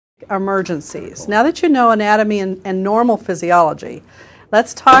Emergencies. Now that you know anatomy and normal physiology,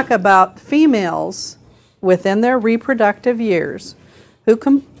 let's talk about females within their reproductive years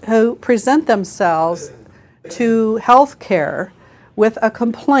who present themselves to health care with a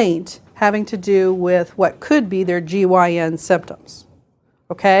complaint having to do with what could be their GYN symptoms.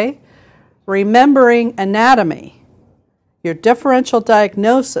 Okay? Remembering anatomy, your differential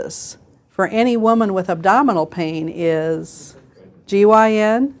diagnosis for any woman with abdominal pain is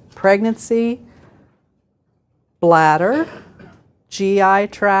GYN, pregnancy, bladder, GI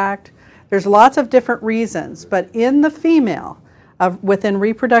tract. There's lots of different reasons, but in the female, within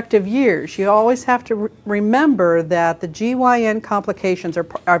reproductive years, you always have to remember that the GYN complications are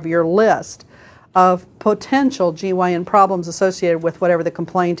part of your list of potential GYN problems associated with whatever the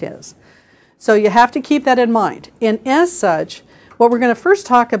complaint is. So you have to keep that in mind. And as such, what we're going to first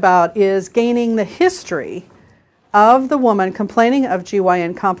talk about is gaining the history of the woman complaining of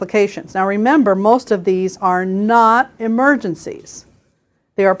GYN complications. Now remember, most of these are not emergencies.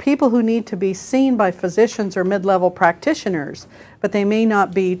 They are people who need to be seen by physicians or mid-level practitioners, but they may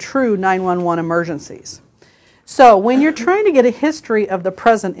not be true 911 emergencies. So when you're trying to get a history of the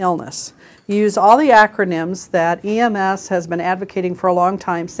present illness, you use all the acronyms that EMS has been advocating for a long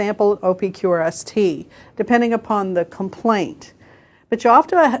time, sample, OPQRST, depending upon the complaint. But you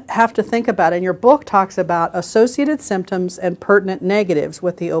often have to think about it, and your book talks about associated symptoms and pertinent negatives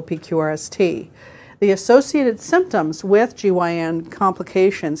with the OPQRST. The associated symptoms with GYN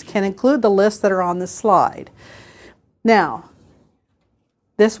complications can include the lists that are on this slide. Now,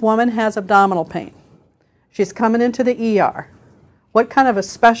 this woman has abdominal pain. She's coming into the ER. What kind of a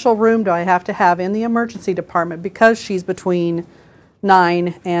special room do I have to have in the emergency department because she's between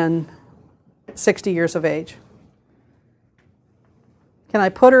 9 and 60 years of age? Can I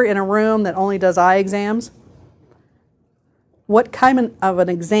put her in a room that only does eye exams? What kind of an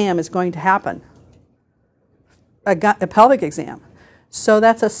exam is going to happen? A pelvic exam. So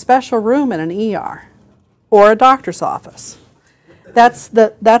that's a special room in an ER or a doctor's office. That's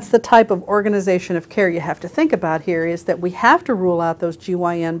the type of organization of care you have to think about here, is that we have to rule out those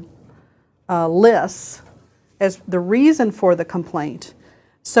GYN lists as the reason for the complaint.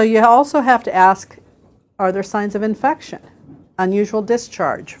 So you also have to ask, are there signs of infection, unusual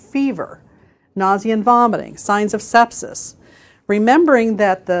discharge, fever, nausea and vomiting, signs of sepsis? Remembering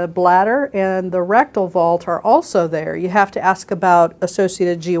that the bladder and the rectal vault are also there, you have to ask about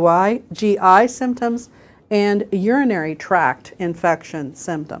associated GI symptoms and urinary tract infection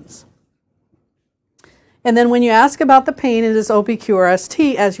symptoms. And then when you ask about the pain, it is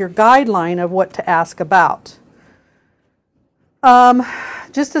OPQRST as your guideline of what to ask about.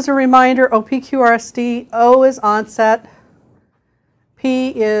 Just as a reminder, OPQRST, O is onset, P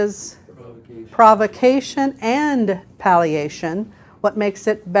is provocation and palliation. What makes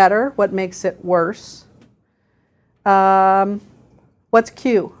it better? What makes it worse? What's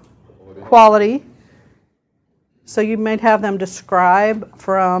Q? Quality. So you might have them describe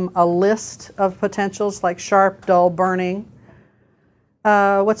from a list of potentials like sharp, dull, burning.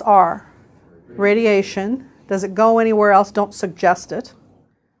 What's R? Radiation. Does it go anywhere else? Don't suggest it.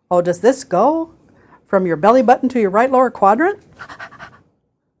 Oh, does this go from your belly button to your right lower quadrant?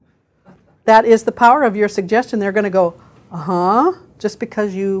 That is the power of your suggestion. They're going to go, just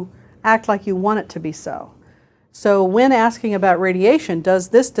because you act like you want it to be so. So when asking about radiation, does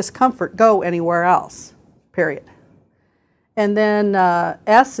this discomfort go anywhere else? Period. And then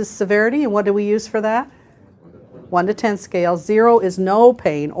S is severity, and what do we use for that? 1 to 10 scale. 0 is no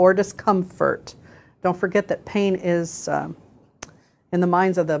pain or discomfort. Don't forget that pain is in the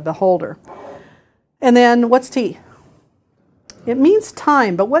minds of the beholder. And then what's T? It means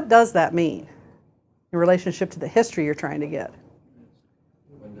time, but what does that mean in relationship to the history you're trying to get?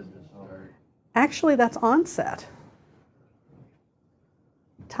 When does it start? Actually, that's onset.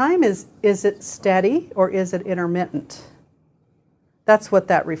 Time is it steady or is it intermittent? That's what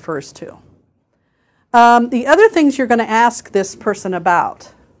that refers to. The other things you're going to ask this person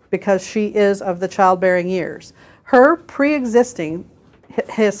about, because she is of the childbearing years, her pre-existing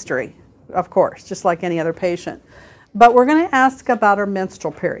history, of course, just like any other patient. But we're going to ask about her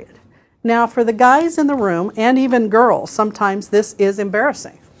menstrual period. Now, for the guys in the room, and even girls, sometimes this is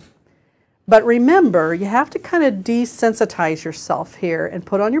embarrassing. But remember, you have to kind of desensitize yourself here and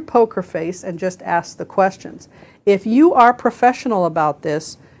put on your poker face and just ask the questions. If you are professional about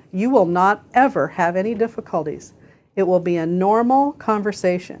this, you will not ever have any difficulties. It will be a normal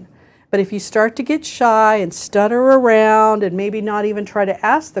conversation. But if you start to get shy and stutter around and maybe not even try to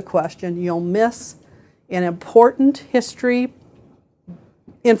ask the question, you'll miss an important history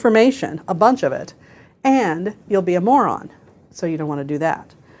information, a bunch of it, and you'll be a moron. So you don't want to do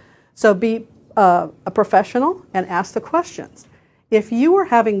that. So be a professional and ask the questions. If you were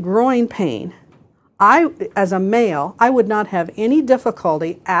having groin pain, as a male, I would not have any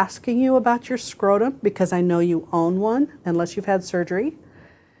difficulty asking you about your scrotum because I know you own one, unless you've had surgery.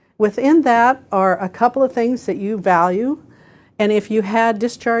 Within that are a couple of things that you value. And if you had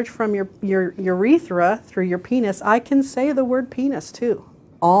discharge from your urethra through your penis, I can say the word penis too.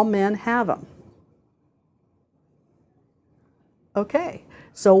 All men have them. Okay,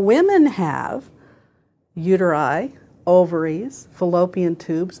 so women have uteri, ovaries, fallopian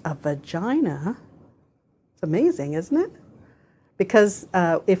tubes, a vagina. It's amazing, isn't it? Because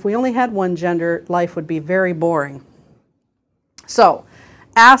if we only had one gender, life would be very boring. So,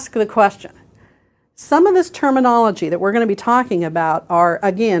 ask the question. Some of this terminology that we're going to be talking about are,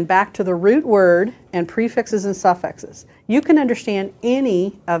 again, back to the root word and prefixes and suffixes. You can understand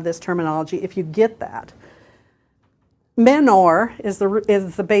any of this terminology if you get that. Menor is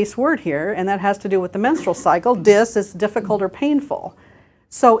the base word here, and that has to do with the menstrual cycle. Dis is difficult or painful.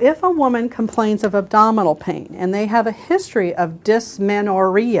 So if a woman complains of abdominal pain and they have a history of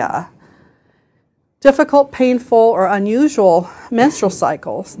dysmenorrhea, difficult, painful, or unusual menstrual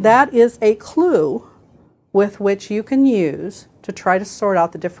cycles, that is a clue with which you can use to try to sort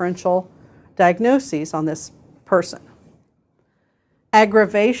out the differential diagnoses on this person.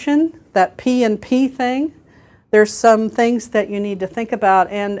 Aggravation, that P and P thing, there's some things that you need to think about,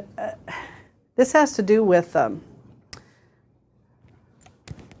 and this has to do with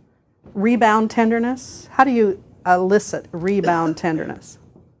rebound tenderness. How do you elicit rebound tenderness?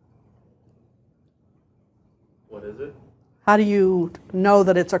 What is it? How do you know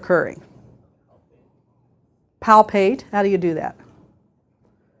that it's occurring? Palpate. How do you do that?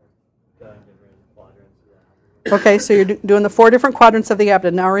 Okay, so you're doing the 4 different quadrants of the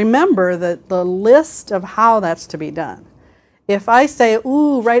abdomen. Now remember that the list of how that's to be done. If I say,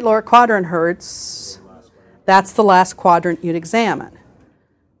 ooh, right lower quadrant hurts, that's the last quadrant you'd examine.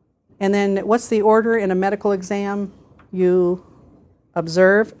 And then what's the order in a medical exam? You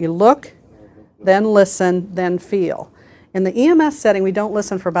observe, you look, then listen, then feel. In the EMS setting, we don't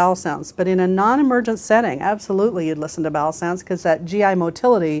listen for bowel sounds, but in a non-emergent setting, absolutely you'd listen to bowel sounds because that GI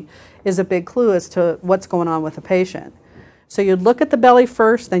motility is a big clue as to what's going on with the patient. So you'd look at the belly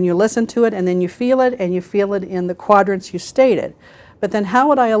first, then you listen to it, and then you feel it, and you feel it in the quadrants you stated. But then how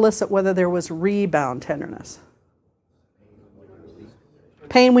would I elicit whether there was rebound tenderness?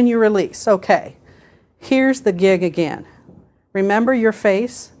 Pain when you release. Okay. Here's the gig again. Remember your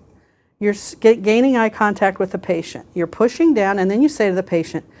face. You're gaining eye contact with the patient. You're pushing down, and then you say to the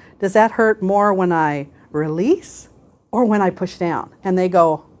patient, does that hurt more when I release or when I push down? And they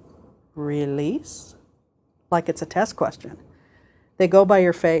go, release? Like it's a test question. They go by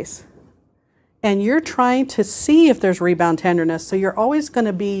your face. And you're trying to see if there's rebound tenderness, so you're always going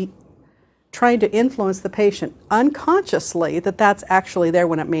to be trying to influence the patient unconsciously that that's actually there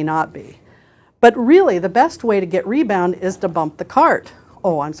when it may not be. But really, the best way to get rebound is to bump the cart.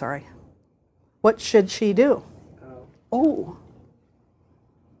 Oh, I'm sorry. What should she do? Oh.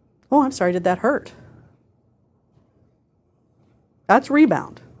 Oh, I'm sorry, did that hurt? That's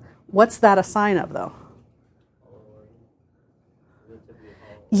rebound. What's that a sign of, though?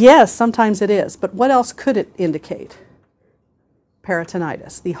 Yes, sometimes it is, but what else could it indicate?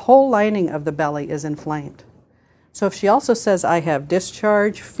 Peritonitis. The whole lining of the belly is inflamed. So if she also says, I have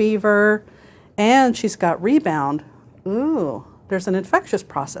discharge, fever, and she's got rebound, ooh, there's an infectious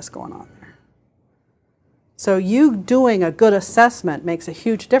process going on there. So you doing a good assessment makes a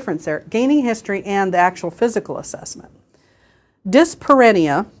huge difference there, gaining history and the actual physical assessment.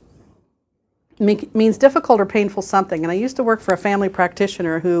 Dyspareunia means difficult or painful something, and I used to work for a family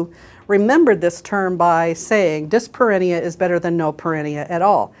practitioner who remembered this term by saying dyspareunia is better than no pareunia at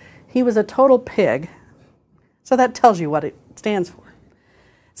all. He was a total pig, so that tells you what it stands for.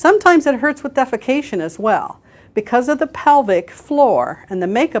 Sometimes it hurts with defecation as well. Because of the pelvic floor and the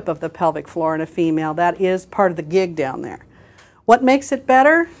makeup of the pelvic floor in a female, that is part of the gig down there. What makes it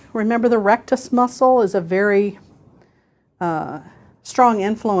better? Remember, the rectus muscle is a very strong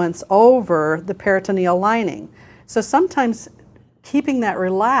influence over the peritoneal lining. So sometimes keeping that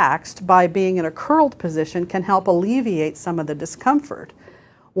relaxed by being in a curled position can help alleviate some of the discomfort.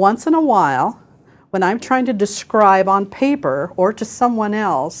 Once in a while, when I'm trying to describe on paper or to someone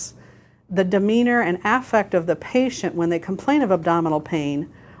else the demeanor and affect of the patient when they complain of abdominal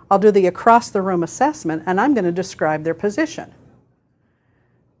pain, I'll do the across-the-room assessment, and I'm going to describe their position.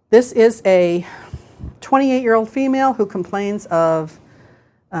 This is a 28-year-old female who complains of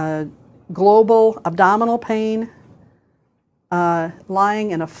global abdominal pain,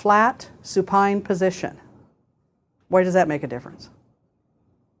 lying in a flat, supine position. Why does that make a difference?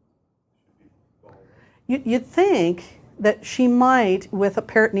 You'd think that she might, with a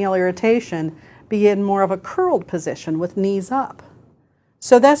peritoneal irritation, be in more of a curled position with knees up.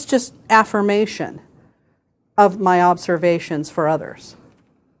 So that's just affirmation of my observations for others.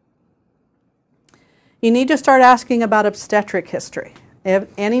 You need to start asking about obstetric history. If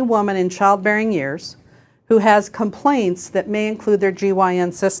any woman in childbearing years who has complaints that may include their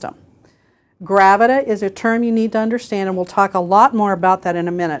GYN system. Gravida is a term you need to understand, and we'll talk a lot more about that in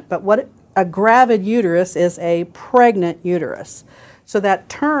a minute. But what a gravid uterus is a pregnant uterus. So that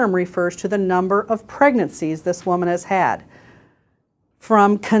term refers to the number of pregnancies this woman has had.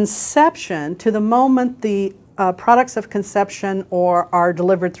 From conception to the moment the products of conception are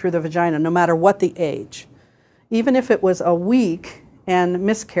delivered through the vagina, no matter what the age. Even if it was a week and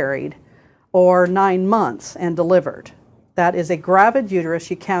miscarried, or 9 months and delivered. That is a gravid uterus.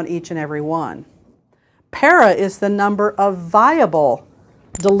 You count each and every one. Para is the number of viable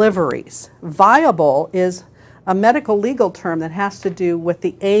deliveries. Viable is a medical legal term that has to do with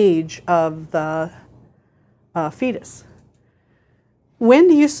the age of the fetus. When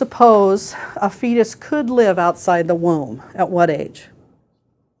do you suppose a fetus could live outside the womb? At what age?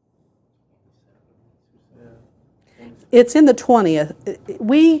 It's in the 20th.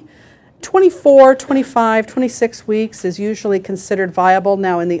 24, 25, 26 weeks is usually considered viable.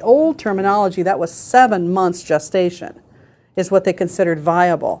 Now, in the old terminology, that was 7 months gestation is what they considered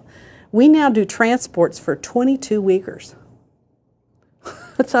viable. We now do transports for 22-weekers.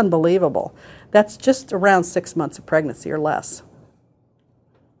 That's unbelievable. That's just around 6 months of pregnancy or less.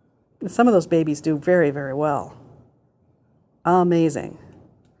 Some of those babies do very, very well. Amazing.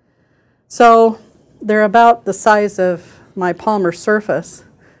 So they're about the size of my palmar surface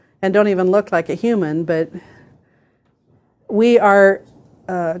and don't even look like a human, but we are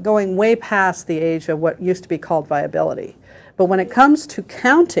going way past the age of what used to be called viability. But when it comes to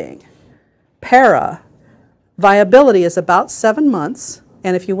counting para, viability is about 7 months.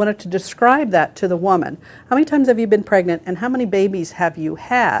 And if you wanted to describe that to the woman, how many times have you been pregnant and how many babies have you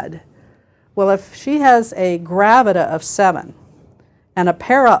had? Well, if she has a gravida of 7 and a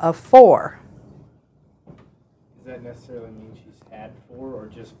para of 4. Does that necessarily mean she's had 4 or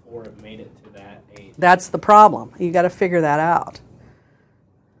just 4 have made it to that age? That's the problem. You got to figure that out.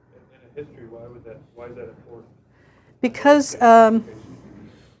 In a history, why is that important? Because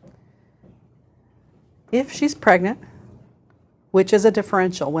if she's pregnant, which is a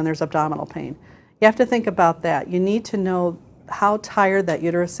differential when there's abdominal pain, you have to think about that. You need to know how tired that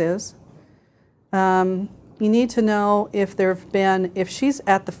uterus is. You need to know if she's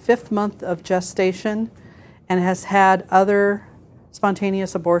at the 5th month of gestation and has had other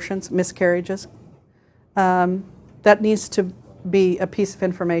spontaneous abortions, miscarriages, that needs to be a piece of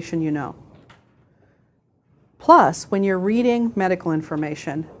information you know. Plus, when you're reading medical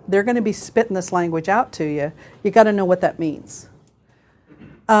information, they're going to be spitting this language out to you. You got to know what that means.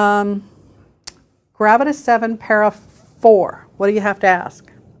 Gravida 7, para 4. What do you have to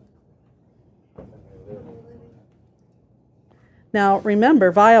ask? Now,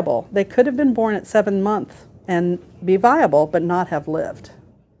 remember, viable. They could have been born at 7 months and be viable, but not have lived.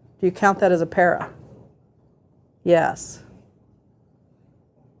 Do you count that as a para? Yes.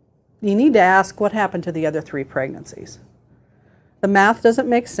 You need to ask what happened to the other 3 pregnancies. The math doesn't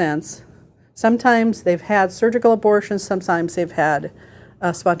make sense. Sometimes they've had surgical abortions, sometimes they've had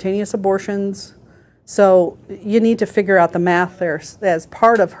spontaneous abortions. So you need to figure out the math there as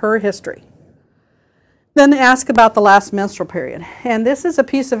part of her history. Then ask about the last menstrual period. And this is a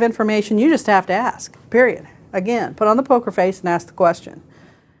piece of information you just have to ask, period. Again, put on the poker face and ask the question.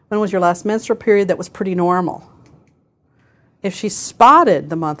 When was your last menstrual period that was pretty normal? If she spotted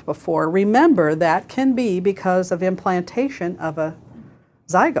the month before, remember that can be because of implantation of a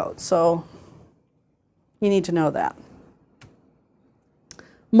zygote. So you need to know that.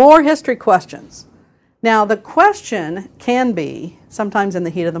 More history questions. Now, the question can be, sometimes in the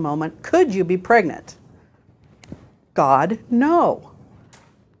heat of the moment, could you be pregnant? God, no.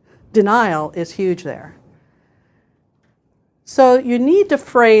 Denial is huge there. So you need to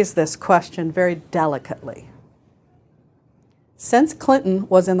phrase this question very delicately. Since Clinton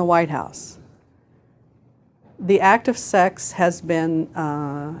was in the White House, the act of sex has been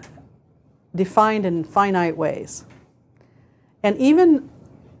defined in finite ways. And even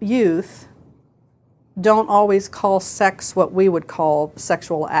youth don't always call sex what we would call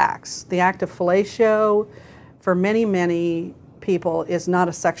sexual acts. The act of fellatio, for many, many people, is not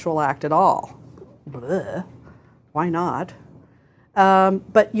a sexual act at all. Blech. Why not?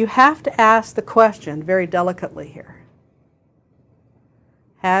 But you have to ask the question very delicately here.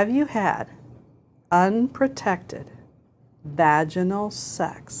 Have you had unprotected vaginal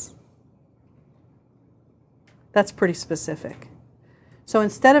sex? That's pretty specific. So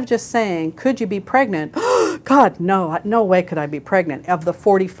instead of just saying, could you be pregnant? God, no, no way could I be pregnant of the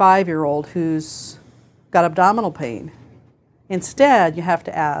 45-year-old who's got abdominal pain. Instead, you have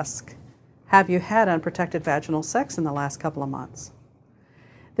to ask, have you had unprotected vaginal sex in the last couple of months?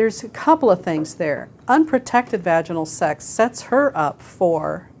 There's a couple of things there. Unprotected vaginal sex sets her up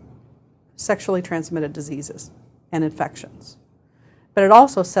for sexually transmitted diseases and infections. But it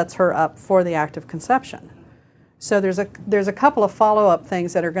also sets her up for the act of conception. So there's a couple of follow-up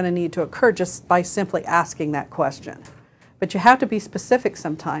things that are going to need to occur just by simply asking that question. But you have to be specific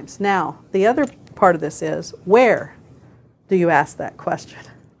sometimes. Now, the other part of this is, where do you ask that question?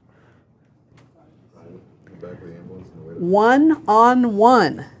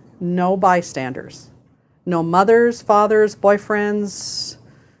 One-on-one, no bystanders. No mothers, fathers, boyfriends,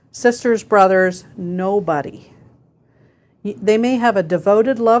 sisters, brothers, nobody. They may have a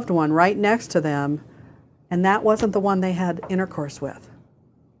devoted loved one right next to them, and that wasn't the one they had intercourse with.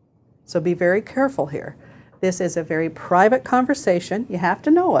 So be very careful here. This is a very private conversation. You have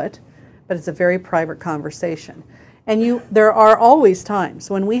to know it, but it's a very private conversation. And there are always times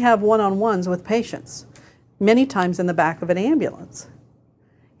when we have one-on-ones with patients, many times in the back of an ambulance.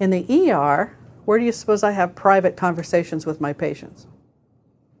 In the ER, where do you suppose I have private conversations with my patients?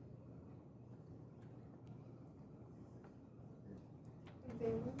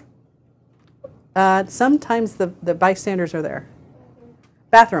 Sometimes the bystanders are there.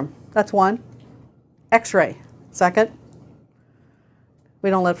 Bathroom, that's one. X-ray, second. We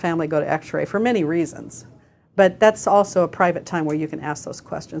don't let family go to X-ray for many reasons. But that's also a private time where you can ask those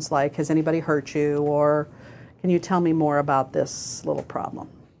questions like, has anybody hurt you? Or can you tell me more about this little problem?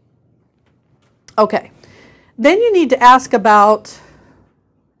 Okay. Then you need to ask about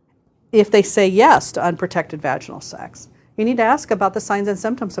if they say yes to unprotected vaginal sex. You need to ask about the signs and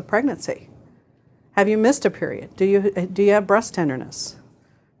symptoms of pregnancy. Have you missed a period? Do you have breast tenderness?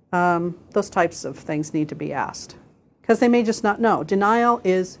 Those types of things need to be asked because they may just not know. Denial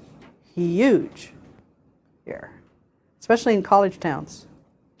is huge here, especially in college towns.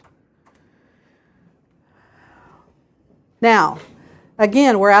 Now,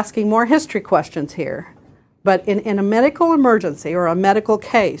 again, we're asking more history questions here, but in a medical emergency or a medical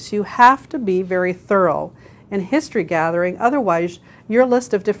case, you have to be very thorough in history gathering, otherwise your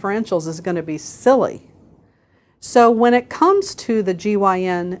list of differentials is going to be silly. So when it comes to the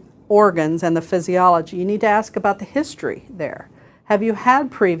GYN organs and the physiology, you need to ask about the history there. Have you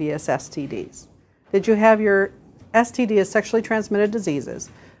had previous STDs? Did you have your STD as sexually transmitted diseases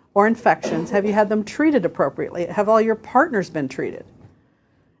or infections? Have you had them treated appropriately? Have all your partners been treated?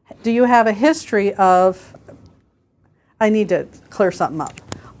 Do you have a history of, I need to clear something up.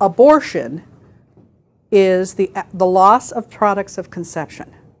 Abortion is the loss of products of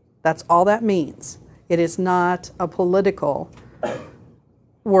conception. That's all that means. It is not a political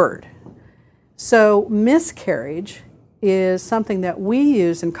word. So miscarriage is something that we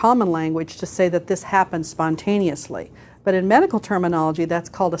use in common language to say that this happened spontaneously. But in medical terminology, that's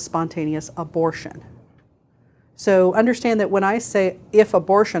called a spontaneous abortion. So understand that when I say if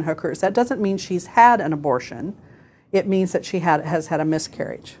abortion occurs, that doesn't mean she's had an abortion. It means that she has had a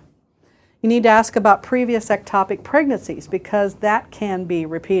miscarriage. You need to ask about previous ectopic pregnancies because that can be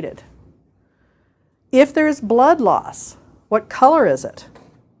repeated. If there's blood loss, what color is it?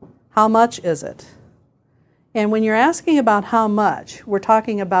 How much is it? And when you're asking about how much, we're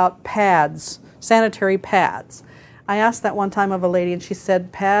talking about pads, sanitary pads. I asked that one time of a lady and she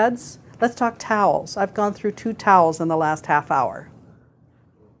said, pads? Let's talk towels. I've gone through 2 towels in the last half hour.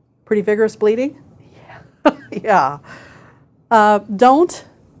 Pretty vigorous bleeding? Yeah. Don't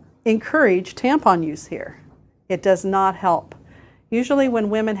encourage tampon use here. It does not help. Usually when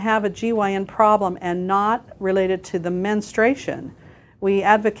women have a GYN problem and not related to the menstruation, we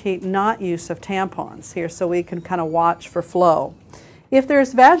advocate not use of tampons here so we can kind of watch for flow. If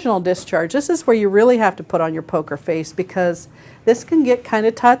there's vaginal discharge, this is where you really have to put on your poker face because this can get kind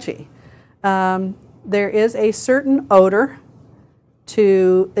of touchy. There is a certain odor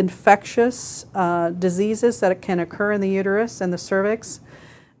to infectious diseases that can occur in the uterus and the cervix.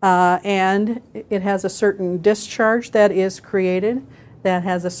 And it has a certain discharge that is created that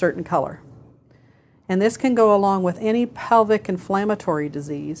has a certain color. And this can go along with any pelvic inflammatory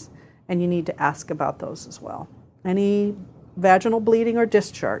disease, and you need to ask about those as well. Any vaginal bleeding or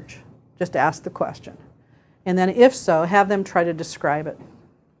discharge, just ask the question. And then if so, have them try to describe it.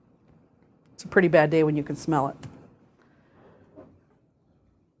 It's a pretty bad day when you can smell it.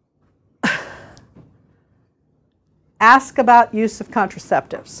 Ask about use of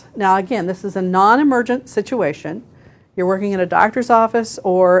contraceptives. Now again, this is a non-emergent situation. you're working in a doctor's office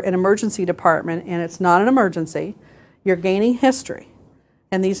or an emergency department and it's not an emergency, you're gaining history.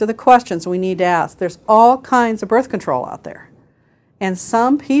 And these are the questions we need to ask. There's all kinds of birth control out there. And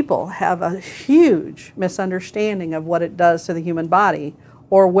some people have a huge misunderstanding of what it does to the human body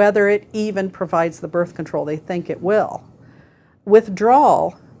or whether it even provides the birth control they think it will.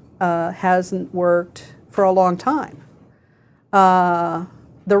 Withdrawal hasn't worked for a long time.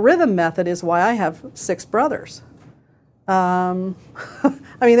 The rhythm method is why I have 6 brothers. I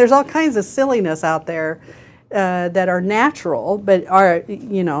mean, there's all kinds of silliness out there that are natural, but are,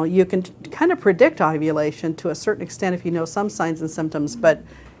 you know, you can kind of predict ovulation to a certain extent if you know some signs and symptoms, but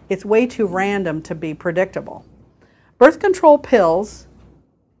it's way too random to be predictable. Birth control pills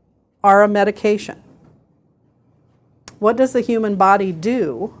are a medication. What does the human body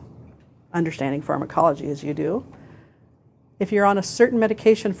do, understanding pharmacology as you do, if you're on a certain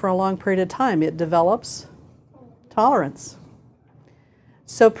medication for a long period of time? It develops tolerance.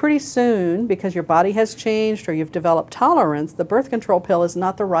 So pretty soon, because your body has changed or you've developed tolerance, the birth control pill is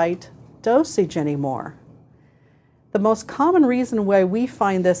not the right dosage anymore. The most common reason why we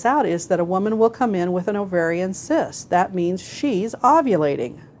find this out is that a woman will come in with an ovarian cyst. That means she's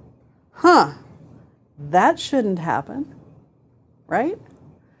ovulating. That shouldn't happen, right?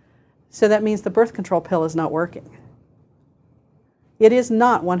 So that means the birth control pill is not working. It is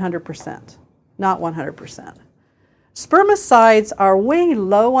not 100%, not 100%. Spermicides are way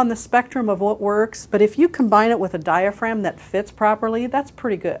low on the spectrum of what works, but if you combine it with a diaphragm that fits properly, that's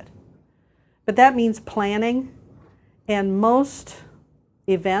pretty good. But that means planning, and most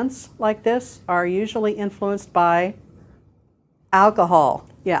events like this are usually influenced by alcohol.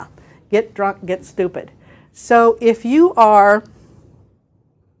 Yeah, get drunk, get stupid. So if you are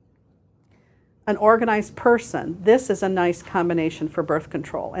an organized person, this is a nice combination for birth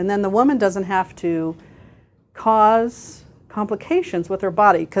control. And then the woman doesn't have to cause complications with her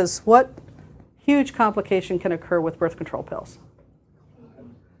body, because what huge complication can occur with birth control pills?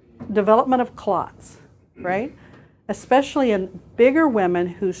 Development of clots, right? Especially in bigger women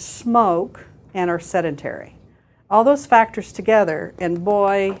who smoke and are sedentary. All those factors together, and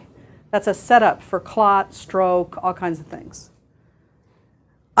boy, that's a setup for clot, stroke, all kinds of things.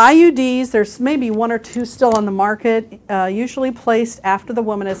 IUDs, there's maybe 1 or 2 still on the market, usually placed after the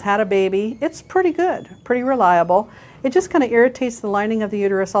woman has had a baby. It's pretty good, pretty reliable. It just kind of irritates the lining of the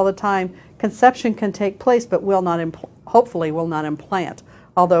uterus all the time. Conception can take place, but hopefully will not implant,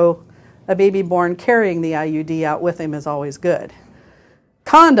 although a baby born carrying the IUD out with him is always good.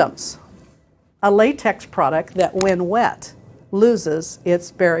 Condoms, a latex product that when wet loses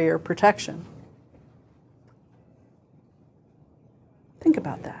its barrier protection. Think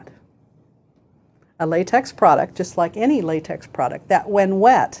about that. A latex product, just like any latex product, that when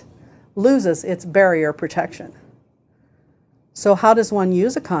wet loses its barrier protection. So how does one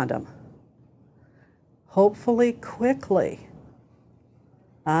use a condom? Hopefully quickly.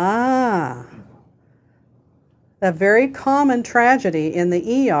 A very common tragedy in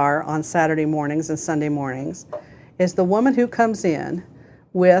the ER on Saturday mornings and Sunday mornings is the woman who comes in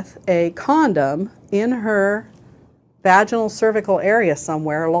with a condom in her vaginal cervical area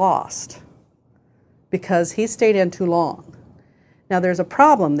somewhere lost because he stayed in too long. Now there's a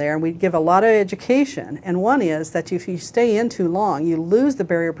problem there, and we give a lot of education, and one is that if you stay in too long, you lose the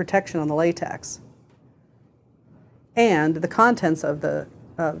barrier protection on the latex, and the contents of the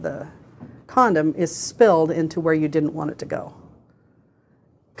condom is spilled into where you didn't want it to go.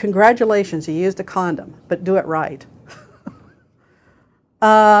 Congratulations, you used a condom, but do it right.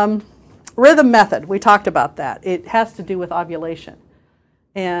 Rhythm method, we talked about that. It has to do with ovulation.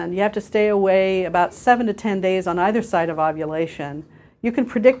 And you have to stay away about 7 to 10 days on either side of ovulation. You can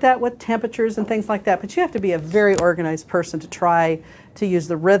predict that with temperatures and things like that, but you have to be a very organized person to try to use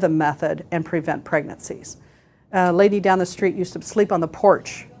the rhythm method and prevent pregnancies. A lady down the street used to sleep on the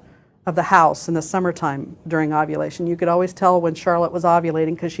porch of the house in the summertime during ovulation. You could always tell when Charlotte was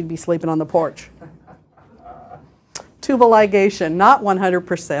ovulating because she'd be sleeping on the porch. Tubal ligation, not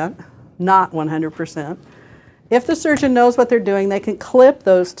 100%. Not 100%. If the surgeon knows what they're doing, they can clip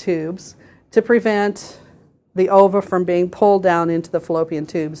those tubes to prevent the ova from being pulled down into the fallopian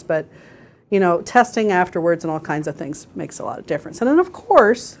tubes. But, you know, testing afterwards and all kinds of things makes a lot of difference. And then, of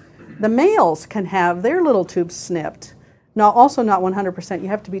course, the males can have their little tubes snipped. Now, also not 100%. You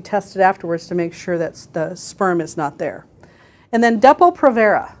have to be tested afterwards to make sure that the sperm is not there. And then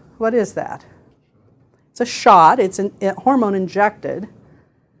Depo-Provera, what is that? It's a shot. It's a hormone injected.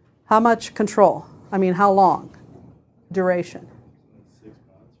 How much control? I mean, how long? Duration? 6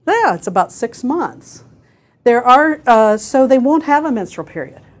 months. Yeah, it's about 6 months. There are, so they won't have a menstrual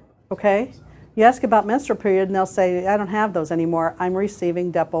period, okay? You ask about menstrual period and they'll say, I don't have those anymore. I'm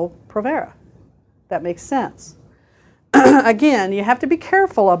receiving Depo-Provera. That makes sense. Again, you have to be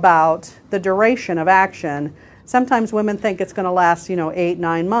careful about the duration of action. Sometimes women think it's going to last, 8,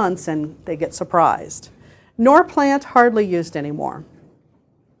 9 months, and they get surprised. Norplant, hardly used anymore.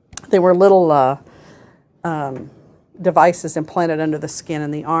 They were little devices implanted under the skin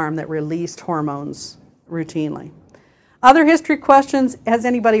and the arm that released hormones routinely. Other history questions: has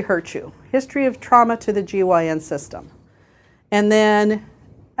anybody hurt you? History of trauma to the GYN system. And then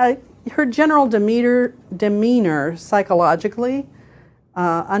her general demeanor psychologically,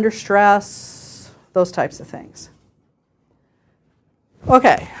 under stress, those types of things.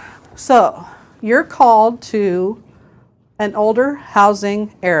 Okay, so you're called to an older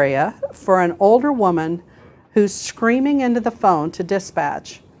housing area for an older woman who's screaming into the phone to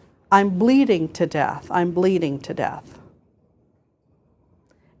dispatch, I'm bleeding to death, I'm bleeding to death.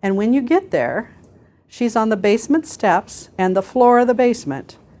 And when you get there, she's on the basement steps, and the floor of the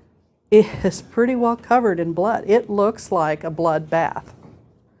basement is pretty well covered in blood. It looks like a blood bath.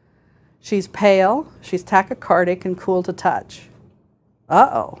 She's pale, she's tachycardic and cool to touch.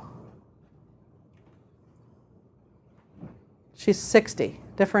 Uh-oh. She's 60,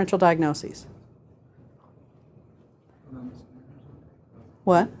 differential diagnoses.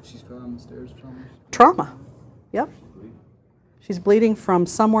 What? She's fell down the stairs. Trauma. Yep. She's bleeding from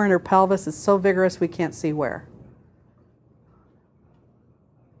somewhere in her pelvis. It's so vigorous we can't see where.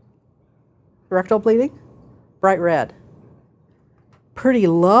 Rectal bleeding? Bright red. Pretty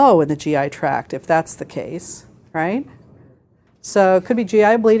low in the GI tract if that's the case, right? So it could be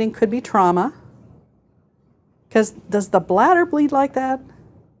GI bleeding, could be trauma. Because does the bladder bleed like that?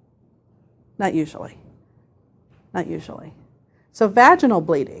 Not usually. Not usually. So vaginal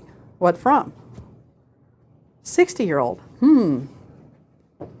bleeding, what from? 60-year-old. In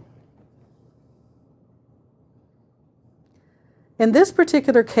this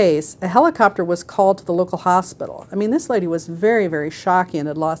particular case, a helicopter was called to the local hospital. I mean, this lady was very, very shocking and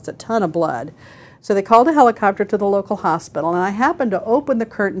had lost a ton of blood. So they called a helicopter to the local hospital, and I happened to open the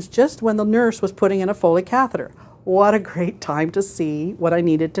curtains just when the nurse was putting in a Foley catheter. What a great time to see what I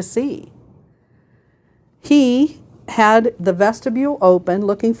needed to see. He had the vestibule open,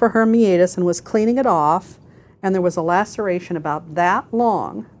 looking for her meatus, and was cleaning it off, and there was a laceration about that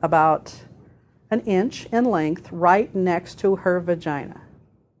long, about an inch in length, right next to her vagina.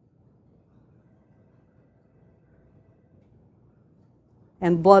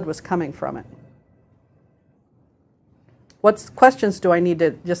 And blood was coming from it. What questions do I need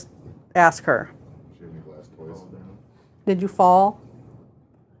to just ask her? Did you fall?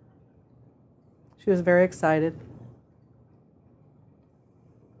 She was very excited.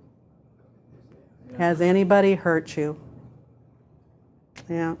 Has anybody hurt you?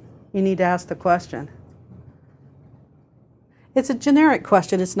 Yeah, you need to ask the question. It's a generic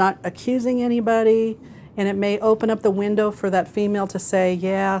question. It's not accusing anybody, and it may open up the window for that female to say,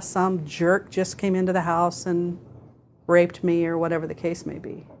 yeah, some jerk just came into the house and raped me, or whatever the case may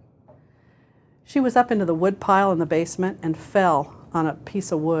be. She was up into the wood pile in the basement and fell on a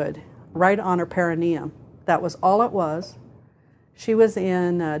piece of wood right on her perineum. That was all it was. She was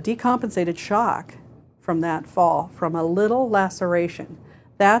in decompensated shock from that fall, from a little laceration.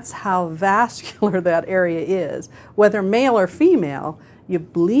 That's how vascular that area is. Whether male or female, you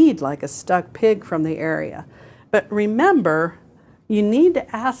bleed like a stuck pig from the area. But remember, you need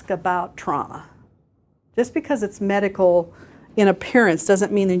to ask about trauma. Just because it's medical in appearance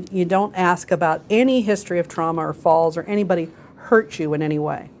doesn't mean that you don't ask about any history of trauma or falls or anybody hurt you in any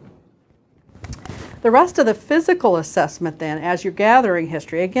way. The rest of the physical assessment then, as you're gathering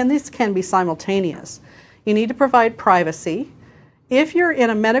history, again, this can be simultaneous. You need to provide privacy. If you're in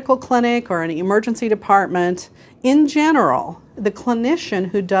a medical clinic or an emergency department, in general, the clinician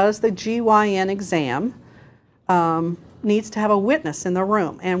who does the GYN exam needs to have a witness in the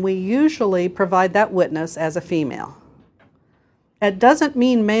room, and we usually provide that witness as a female. It doesn't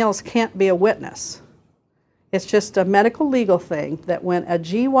mean males can't be a witness. It's just a medical legal thing that when a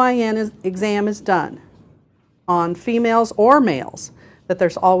GYN exam is done on females or males, that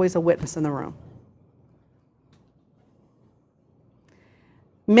there's always a witness in the room.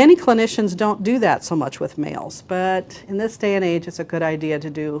 Many clinicians don't do that so much with males, but in this day and age, it's a good idea to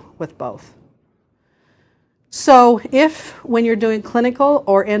do with both. So if, when you're doing clinical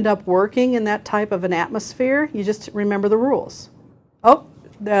or end up working in that type of an atmosphere, you just remember the rules. Oh,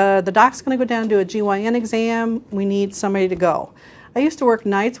 the doc's going to go down and do a GYN exam. We need somebody to go. I used to work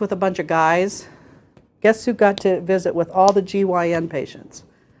nights with a bunch of guys. Guess who got to visit with all the GYN patients?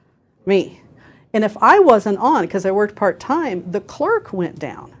 Me. And if I wasn't on, because I worked part-time, the clerk went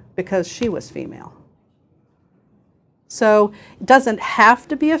down. because she was female. So it doesn't have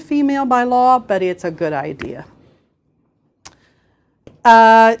to be a female by law, but it's a good idea.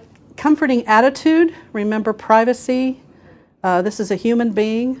 Comforting attitude, remember privacy. This is a human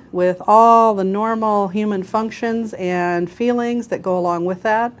being with all the normal human functions and feelings that go along with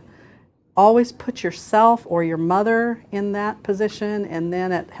that. Always put yourself or your mother in that position, and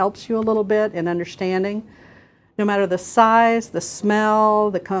then it helps you a little bit in understanding. No matter the size, the smell,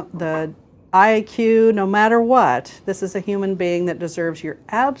 the IQ, no matter what, this is a human being that deserves your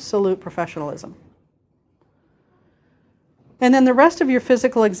absolute professionalism. And then the rest of your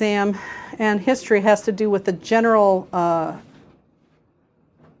physical exam and history has to do with the general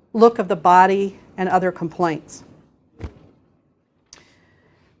look of the body and other complaints.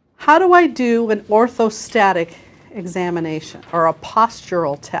 How do I do an orthostatic examination or a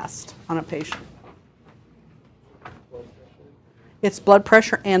postural test on a patient? It's blood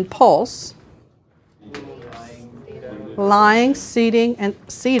pressure and pulse. Lying, seated,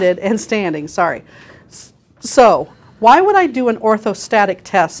 and standing. Sorry. So, why would I do an orthostatic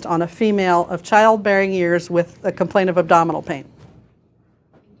test on a female of childbearing years with a complaint of abdominal pain?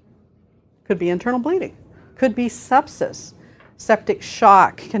 Could be internal bleeding. Could be sepsis. Septic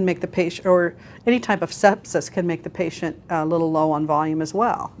shock can make the patient, or any type of sepsis can make the patient a little low on volume as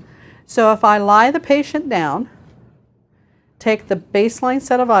well. So if I lie the patient down, take the baseline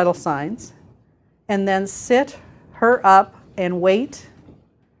set of vital signs, and then sit her up and wait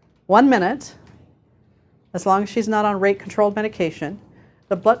 1 minute, as long as she's not on rate-controlled medication,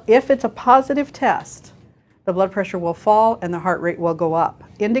 if it's a positive test, the blood pressure will fall and the heart rate will go up,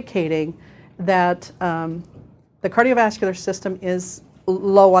 indicating that the cardiovascular system is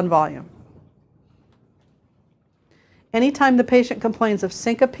low on volume. Anytime the patient complains of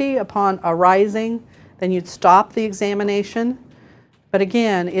syncope upon arising, then you'd stop the examination. But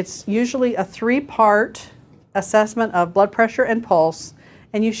again, it's usually a 3-part assessment of blood pressure and pulse,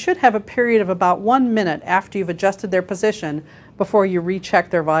 and you should have a period of about 1 minute after you've adjusted their position before you recheck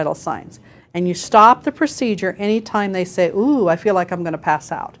their vital signs. And you stop the procedure anytime they say, ooh, I feel like I'm going to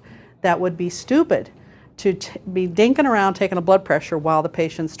pass out. That would be stupid to be dinking around taking a blood pressure while the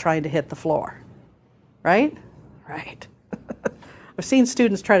patient's trying to hit the floor. Right? Right. I've seen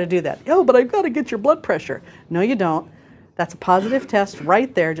students try to do that. Oh, but I've got to get your blood pressure. No, you don't. That's a positive test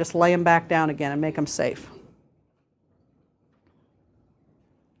right there. Just lay them back down again and make them safe.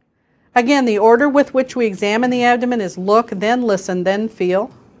 Again, the order with which we examine the abdomen is look, then listen, then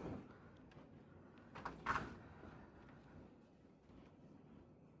feel.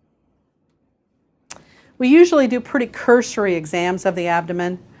 We usually do pretty cursory exams of the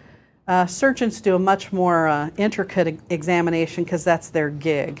abdomen. Surgeons do a much more intricate examination because that's their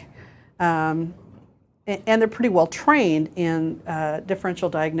gig. And they're pretty well trained in differential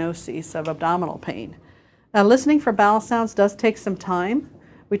diagnoses of abdominal pain. Listening for bowel sounds does take some time.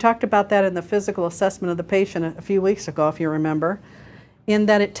 We talked about that in the physical assessment of the patient a few weeks ago, if you remember, in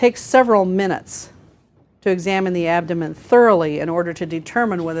that it takes several minutes to examine the abdomen thoroughly in order to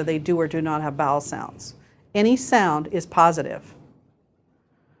determine whether they do or do not have bowel sounds. Any sound is positive.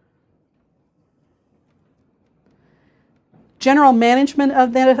 General management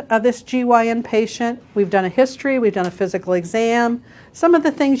of this GYN patient, we've done a history, we've done a physical exam. Some of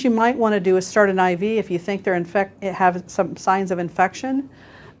the things you might want to do is start an IV if you think they're have some signs of infection.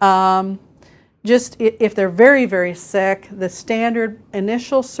 Just if they're very, very sick, the standard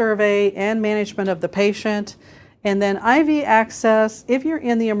initial survey and management of the patient. And then IV access, if you're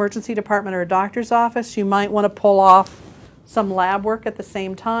in the emergency department or a doctor's office, you might want to pull off some lab work at the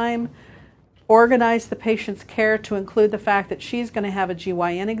same time. Organize the patient's care to include the fact that she's going to have a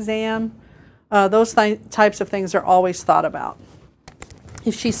GYN exam. Those types of things are always thought about.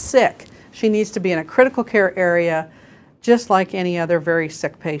 If she's sick, she needs to be in a critical care area just like any other very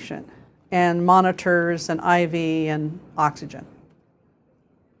sick patient, and monitors and IV and oxygen.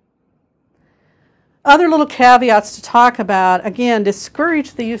 Other little caveats to talk about, again,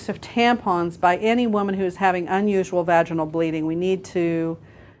 discourage the use of tampons by any woman who is having unusual vaginal bleeding. We need to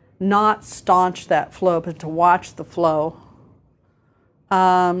not staunch that flow, but to watch the flow.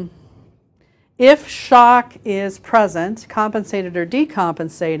 If shock is present, compensated or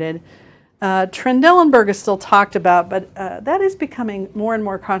decompensated, Trendelenburg is still talked about, but that is becoming more and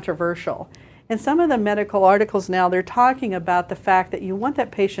more controversial. In some of the medical articles now, they're talking about the fact that you want that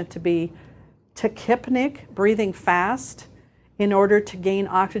patient to be tachypnic, breathing fast, in order to gain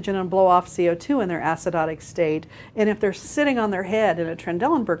oxygen and blow off CO2 in their acidotic state. And if they're sitting on their head in a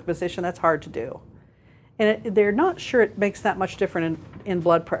Trendelenburg position, that's hard to do. And they're not sure it makes that much difference in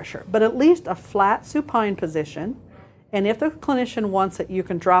blood pressure, but at least a flat supine position And if the clinician wants it, you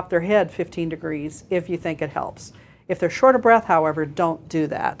can drop their head 15 degrees if you think it helps. If they're short of breath, however, don't do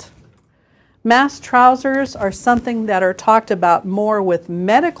that. Mask trousers are something that are talked about more with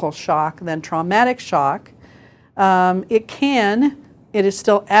medical shock than traumatic shock. It is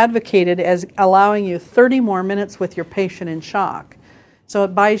still advocated as allowing you 30 more minutes with your patient in shock. So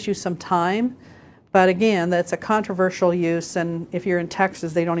it buys you some time, but again, that's a controversial use, and if you're in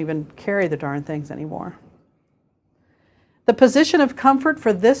Texas, they don't even carry the darn things anymore. The position of comfort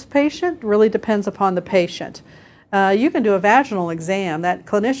for this patient really depends upon the patient. You can do a vaginal exam. That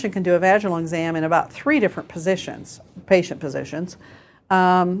clinician can do a vaginal exam in about 3 different positions, patient positions.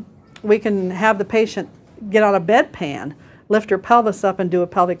 We can have the patient get on a bedpan, lift her pelvis up and do a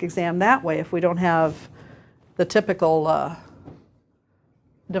pelvic exam that way if we don't have the typical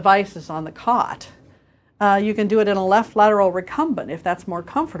devices on the cot. You can do it in a left lateral recumbent if that's more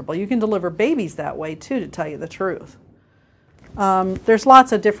comfortable. You can deliver babies that way too, to tell you the truth. There's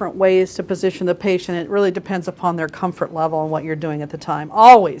lots of different ways to position the patient. It really depends upon their comfort level and what you're doing at the time.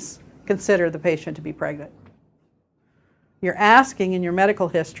 Always consider the patient to be pregnant. You're asking in your medical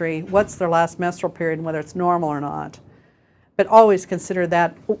history what's their last menstrual period and whether it's normal or not. But always consider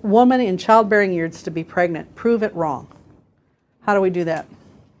that woman in childbearing years to be pregnant. Prove it wrong. How do we do that?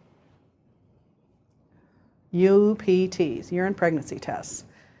 UPTs, urine pregnancy tests.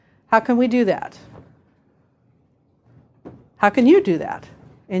 How can we do that? How can you do that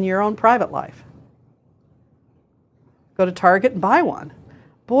in your own private life? Go to Target and buy one.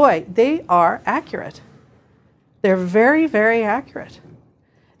 Boy, they are accurate. They're very, very accurate.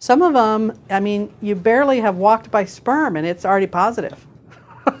 Some of them, I mean, you barely have walked by sperm and it's already positive.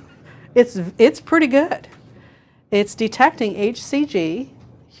 It's pretty good. It's detecting HCG,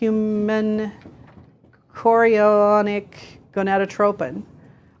 human chorionic gonadotropin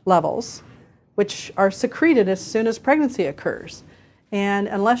levels, which are secreted as soon as pregnancy occurs. And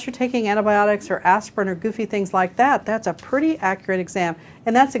unless you're taking antibiotics or aspirin or goofy things like that, that's a pretty accurate exam.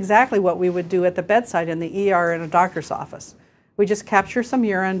 And that's exactly what we would do at the bedside in the ER in a doctor's office. We just capture some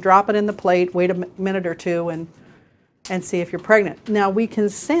urine, drop it in the plate, wait a minute or two, and see if you're pregnant. Now, we can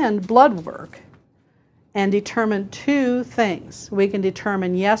send blood work and determine 2 things. We can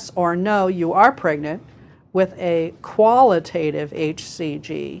determine yes or no, you are pregnant, with a qualitative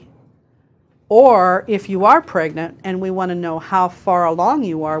HCG. Or if you are pregnant and we want to know how far along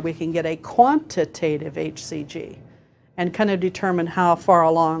you are, we can get a quantitative HCG and kind of determine how far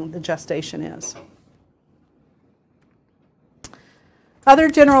along the gestation is. Other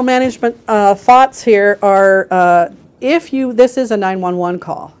general management thoughts here are this is a 911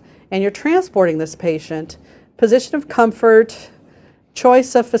 call and you're transporting this patient, position of comfort,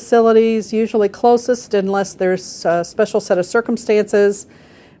 choice of facilities, usually closest unless there's a special set of circumstances.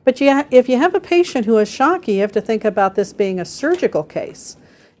 But if you have a patient who is shocky, you have to think about this being a surgical case.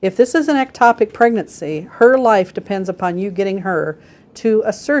 If this is an ectopic pregnancy, her life depends upon you getting her to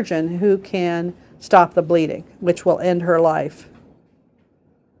a surgeon who can stop the bleeding, which will end her life.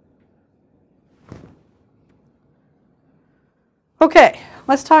 Okay,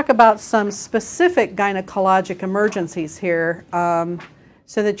 let's talk about some specific gynecologic emergencies here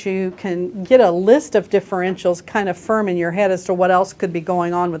so that you can get a list of differentials kind of firm in your head as to what else could be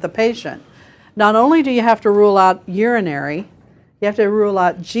going on with the patient. Not only do you have to rule out urinary, you have to rule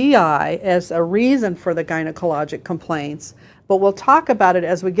out GI as a reason for the gynecologic complaints, but we'll talk about it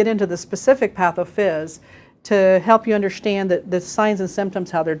as we get into the specific pathophys to help you understand the signs and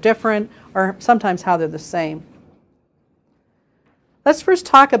symptoms, how they're different, or sometimes how they're the same. Let's first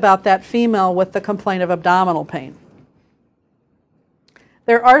talk about that female with the complaint of abdominal pain.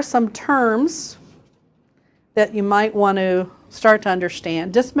 There are some terms that you might want to start to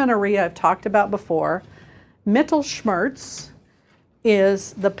understand. Dysmenorrhea I've talked about before. Mittelschmerz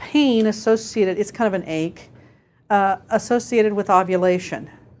is the pain associated, it's kind of an ache, associated with ovulation.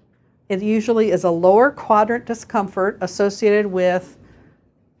 It usually is a lower quadrant discomfort associated with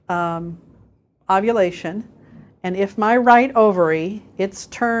ovulation. And if my right ovary, its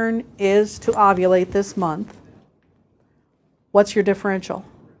turn is to ovulate this month, what's your differential?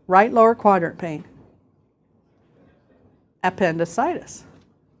 Right lower quadrant pain. Appendicitis.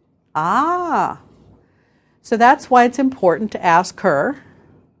 Ah. So that's why it's important to ask her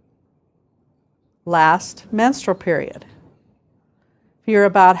last menstrual period. If you're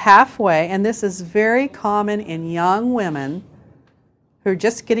about halfway, and this is very common in young women who are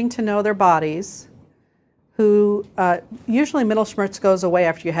just getting to know their bodies, who usually Mittelschmerz goes away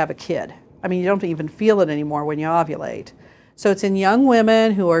after you have a kid. I mean, you don't even feel it anymore when you ovulate. So it's in young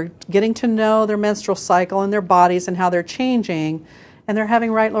women who are getting to know their menstrual cycle and their bodies and how they're changing, and they're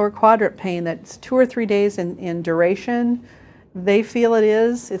having right lower quadrant pain that's 2 or 3 days in duration. They feel it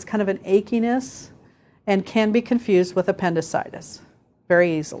is. It's kind of an achiness and can be confused with appendicitis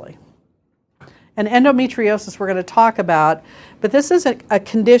very easily. And endometriosis we're going to talk about, but this is a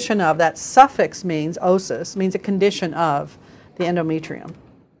condition of, that suffix means, osis, means a condition of the endometrium.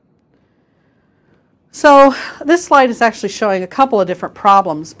 So this slide is actually showing a couple of different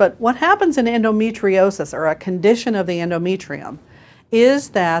problems, but what happens in endometriosis, or a condition of the endometrium, is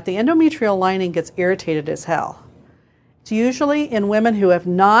that the endometrial lining gets irritated as hell. It's usually in women who have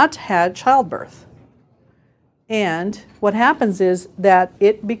not had childbirth. And what happens is that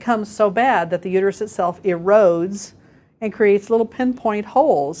it becomes so bad that the uterus itself erodes and creates little pinpoint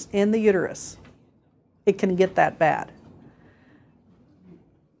holes in the uterus. It can get that bad.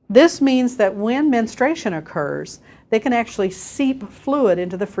 This means that when menstruation occurs, they can actually seep fluid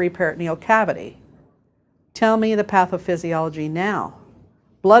into the free peritoneal cavity. Tell me the pathophysiology now.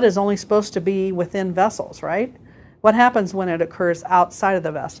 Blood is only supposed to be within vessels, right? What happens when it occurs outside of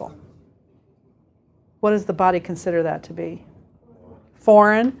the vessel? What does the body consider that to be?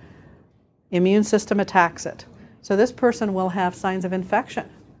 Foreign. Immune system attacks it. So this person will have signs of infection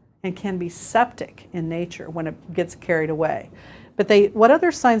and can be septic in nature when it gets carried away. But what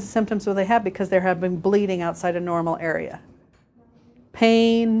other signs and symptoms will they have because they're having bleeding outside a normal area?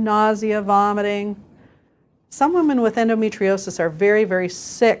 Pain, nausea, vomiting. Some women with endometriosis are very, very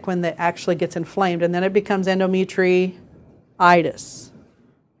sick when it actually gets inflamed, and then it becomes endometriitis.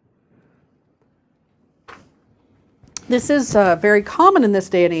 This is very common in this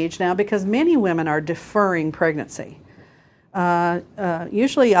day and age now because many women are deferring pregnancy.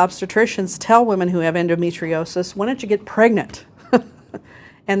 Usually obstetricians tell women who have endometriosis, why don't you get pregnant?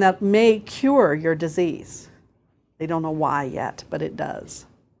 And that may cure your disease. They don't know why yet, but it does.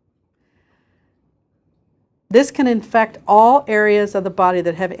 This can infect all areas of the body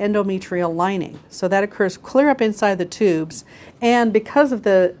that have endometrial lining. So that occurs clear up inside the tubes, and because of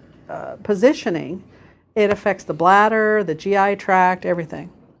the positioning, it affects the bladder, the GI tract,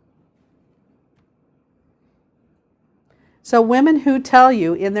 everything. So women who tell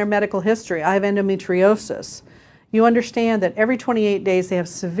you in their medical history, I have endometriosis, you understand that every 28 days they have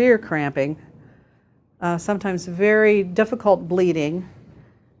severe cramping, sometimes very difficult bleeding.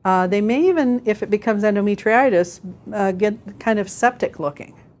 They may even, if it becomes endometriitis, get kind of septic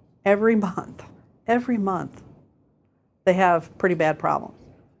looking every month. Every month they have pretty bad problems.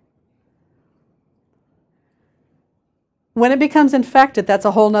 When it becomes infected, that's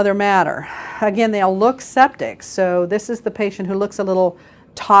a whole nother matter. Again, they'll look septic. So this is the patient who looks a little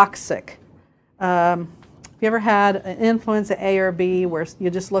toxic. Have you ever had an influenza A or B where you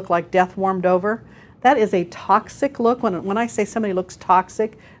just look like death warmed over? That is a toxic look. When I say somebody looks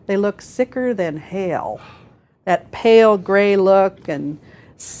toxic, they look sicker than hell. That pale gray look and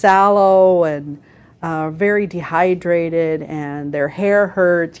sallow and very dehydrated, and their hair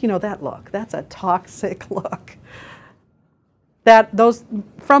hurts. You know that look. That's a toxic look. Those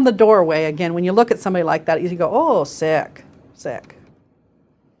from the doorway, again, when you look at somebody like that, you go, oh, sick, sick.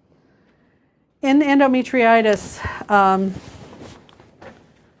 In endometriitis,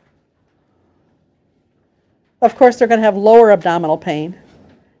 of course, they're going to have lower abdominal pain.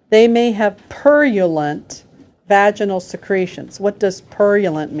 They may have purulent vaginal secretions. What does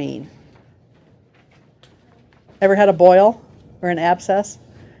purulent mean? Ever had a boil or an abscess?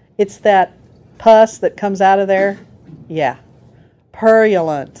 It's that pus that comes out of there. Yeah.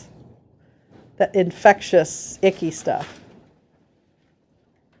 Purulent. That infectious, icky stuff.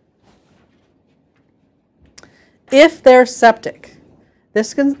 If they're septic,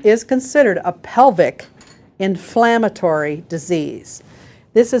 this is considered a pelvic inflammatory disease.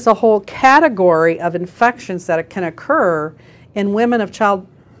 This is a whole category of infections that can occur in women of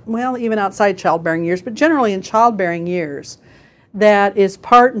even outside childbearing years, but generally in childbearing years, that is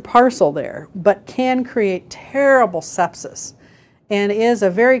part and parcel there, but can create terrible sepsis and is a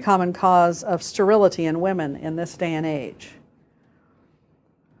very common cause of sterility in women in this day and age.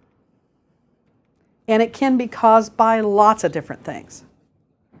 And it can be caused by lots of different things.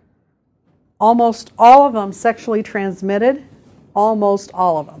 Almost all of them sexually transmitted, almost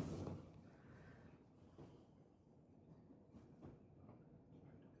all of them.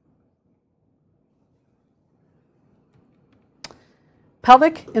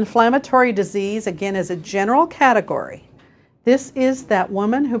 Pelvic inflammatory disease, again, is a general category. This is that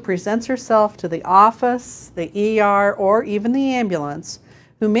woman who presents herself to the office, the ER, or even the ambulance,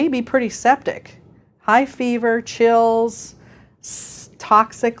 who may be pretty septic, high fever, chills,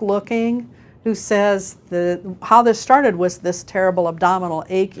 toxic looking, who says how this started was this terrible abdominal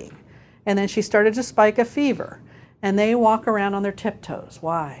aching. And then she started to spike a fever. And they walk around on their tiptoes.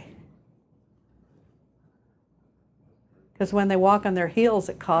 Why? Because when they walk on their heels,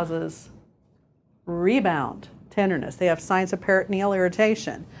 it causes rebound tenderness. They have signs of peritoneal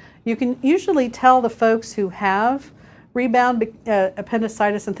irritation. You can usually tell the folks who have rebound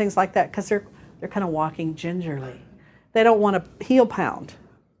appendicitis and things like that because they're kind of walking gingerly. They don't want to heel pound.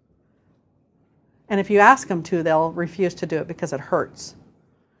 And if you ask them to, they'll refuse to do it because it hurts.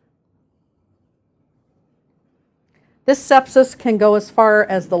 This sepsis can go as far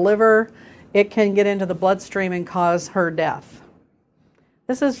as the liver. It can get into the bloodstream and cause her death.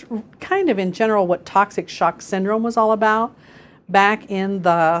 This is kind of in general what toxic shock syndrome was all about back in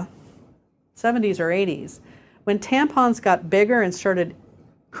the 70s or 80s. When tampons got bigger and started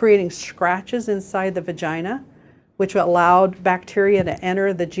creating scratches inside the vagina, which allowed bacteria to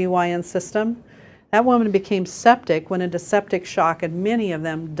enter the GYN system, that woman became septic, went into septic shock, and many of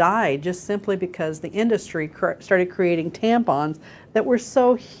them died just simply because the industry started creating tampons that were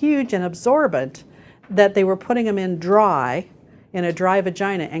so huge and absorbent that they were putting them in a dry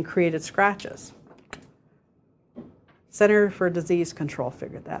vagina and created scratches. Center for Disease Control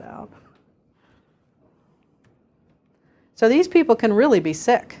figured that out. So these people can really be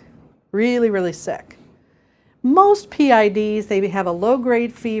sick, really, really sick. Most PIDs, they have a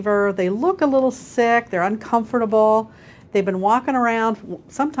low-grade fever, they look a little sick, they're uncomfortable, they've been walking around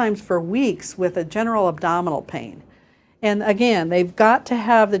sometimes for weeks with a general abdominal pain. And again, they've got to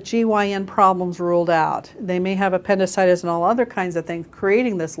have the GYN problems ruled out. They may have appendicitis and all other kinds of things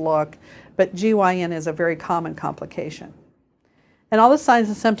creating this look, but GYN is a very common complication. And all the signs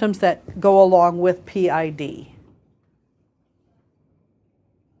and symptoms that go along with PID.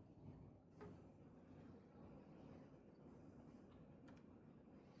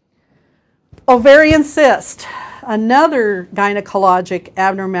 Ovarian cyst, another gynecologic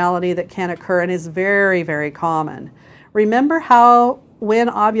abnormality that can occur and is very, very common. Remember how when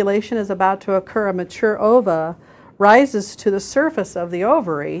ovulation is about to occur, a mature ova rises to the surface of the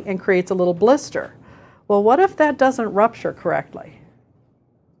ovary and creates a little blister. Well, what if that doesn't rupture correctly?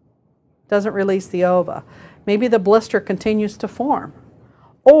 Doesn't release the ova. Maybe the blister continues to form.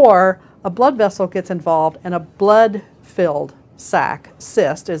 Or a blood vessel gets involved and a blood-filled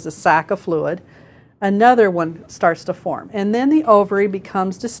cyst is a sac of fluid. Another one starts to form. And then the ovary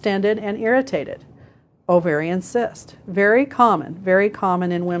becomes distended and irritated. Ovarian cyst. Very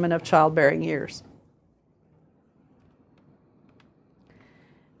common in women of childbearing years.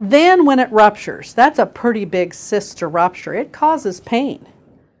 Then when it ruptures, that's a pretty big cyst to rupture. It causes pain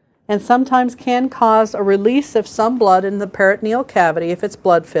and sometimes can cause a release of some blood in the peritoneal cavity if it's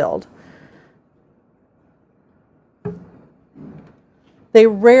blood-filled. They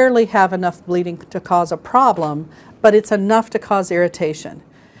rarely have enough bleeding to cause a problem, but it's enough to cause irritation.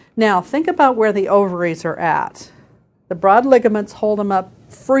 Now, think about where the ovaries are at. The broad ligaments hold them up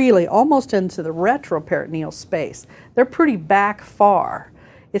freely, almost into the retroperitoneal space. They're pretty back far.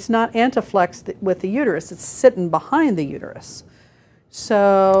 It's not anteflexed with the uterus, it's sitting behind the uterus.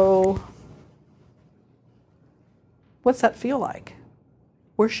 So, what's that feel like?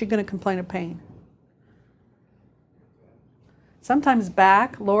 Where's she going to complain of pain? Sometimes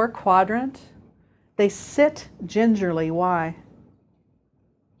back, lower quadrant. They sit gingerly. Why?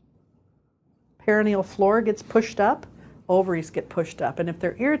 Perineal floor gets pushed up, ovaries get pushed up, and if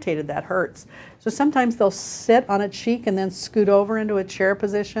they're irritated, that hurts. So sometimes they'll sit on a cheek and then scoot over into a chair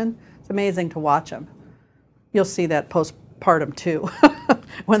position. It's amazing to watch them. You'll see that postpartum too,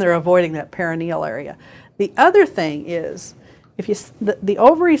 when they're avoiding that perineal area. The other thing is, if the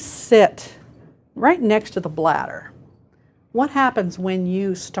ovaries sit right next to the bladder. What happens when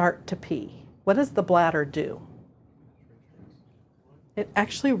you start to pee? What does the bladder do? It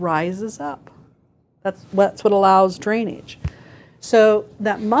actually rises up. That's what allows drainage. So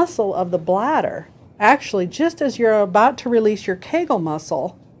that muscle of the bladder, actually just as you're about to release your Kegel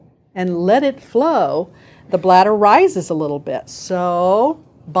muscle and let it flow, the bladder rises a little bit. So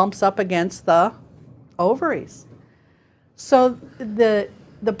bumps up against the ovaries. So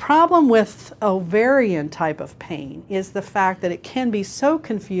the problem with ovarian type of pain is the fact that it can be so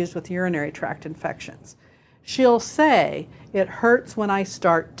confused with urinary tract infections. She'll say, it hurts when I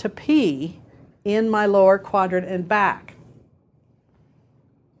start to pee in my lower quadrant and back.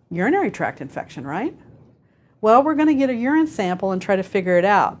 Urinary tract infection, right? Well, we're going to get a urine sample and try to figure it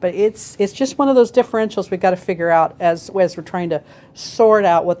out. But it's just one of those differentials we've got to figure out as we're trying to sort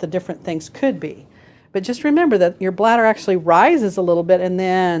out what the different things could be. But just remember that your bladder actually rises a little bit and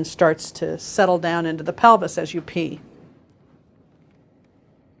then starts to settle down into the pelvis as you pee.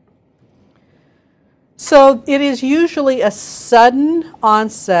 So it is usually a sudden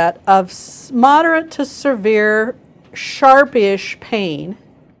onset of moderate to severe sharpish pain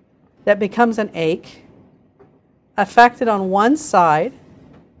that becomes an ache, affected on one side.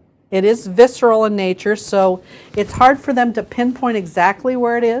 It is visceral in nature, so it's hard for them to pinpoint exactly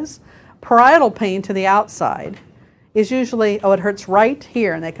where it is. Parietal pain to the outside is usually, oh, it hurts right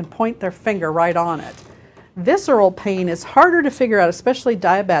here, and they can point their finger right on it. Visceral pain is harder to figure out, especially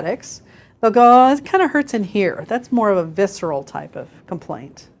diabetics. They'll go, oh, it kind of hurts in here. That's more of a visceral type of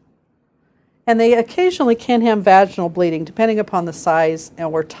complaint. And they occasionally can have vaginal bleeding, depending upon the size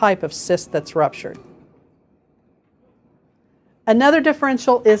or type of cyst that's ruptured. Another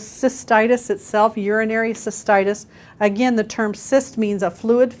differential is cystitis itself, urinary cystitis. Again, the term cyst means a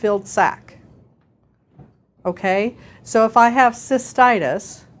fluid-filled sac. Okay? So if I have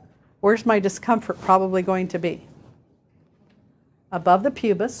cystitis, where's my discomfort probably going to be? Above the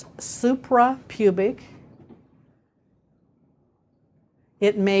pubis, suprapubic.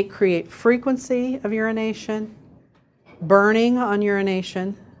 It may create frequency of urination, burning on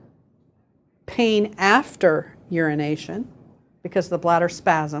urination, pain after urination, because the bladder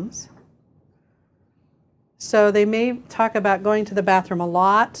spasms. So they may talk about going to the bathroom a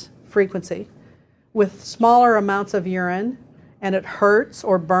lot, frequency, with smaller amounts of urine, and it hurts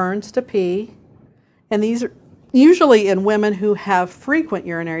or burns to pee. And these are usually in women who have frequent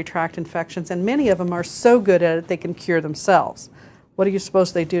urinary tract infections, and many of them are so good at it they can cure themselves. What do you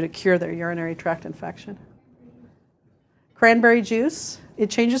suppose they do to cure their urinary tract infection? Cranberry juice.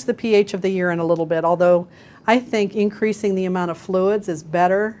 It changes the pH of the urine a little bit, although I think increasing the amount of fluids is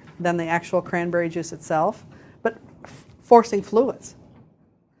better than the actual cranberry juice itself. But forcing fluids.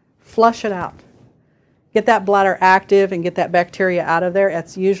 Flush it out. Get that bladder active and get that bacteria out of there.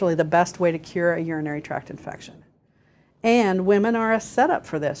 That's usually the best way to cure a urinary tract infection. And women are a setup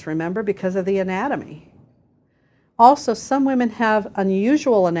for this, remember, because of the anatomy. Also, some women have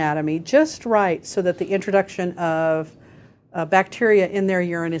unusual anatomy just right so that the introduction of bacteria in their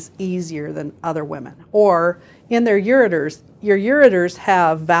urine is easier than other women. Or in their ureters, your ureters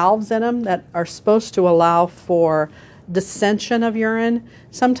have valves in them that are supposed to allow for dissension of urine.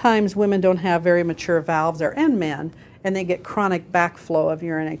 Sometimes women don't have very mature valves, and men, and they get chronic backflow of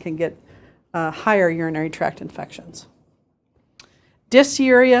urine and can get higher urinary tract infections.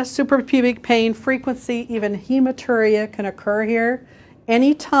 Dysuria, suprapubic pain, frequency, even hematuria can occur here.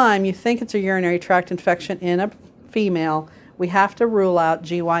 Anytime you think it's a urinary tract infection in a female, we have to rule out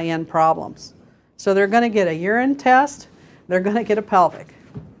GYN problems. So they're going to get a urine test, they're going to get a pelvic.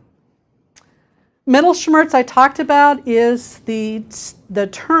 Mittelschmerz I talked about is the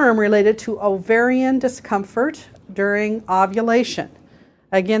term related to ovarian discomfort during ovulation.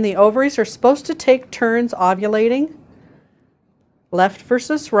 Again, the ovaries are supposed to take turns ovulating, left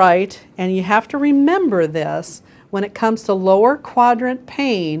versus right, and you have to remember this when it comes to lower quadrant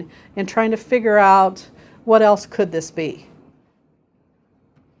pain and trying to figure out what else could this be.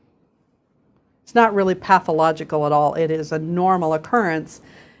 It's not really pathological at all. It is a normal occurrence.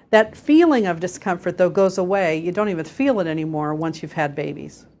 That feeling of discomfort, though, goes away. You don't even feel it anymore once you've had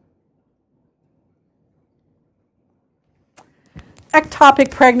babies.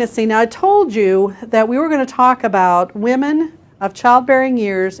 Ectopic pregnancy. Now, I told you that we were going to talk about women of childbearing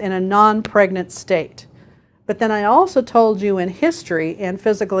years in a non-pregnant state. But then I also told you in history and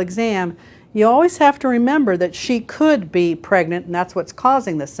physical exam, you always have to remember that she could be pregnant, and that's what's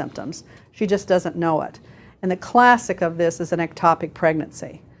causing the symptoms. She just doesn't know it. And the classic of this is an ectopic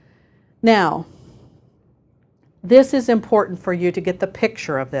pregnancy. Now, this is important for you to get the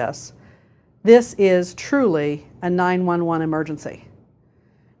picture of this. This is truly a 911 emergency.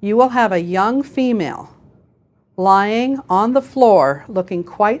 You will have a young female lying on the floor looking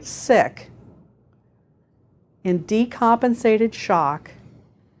quite sick in decompensated shock,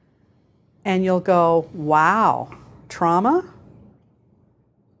 and you'll go, wow, trauma?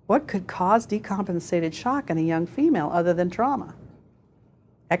 What could cause decompensated shock in a young female other than trauma?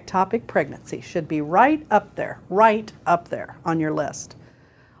 Ectopic pregnancy should be right up there on your list.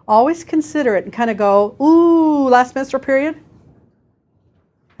 Always consider it and kind of go, ooh, last menstrual period?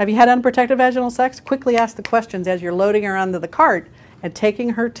 Have you had unprotected vaginal sex? Quickly ask the questions as you're loading her onto the cart and taking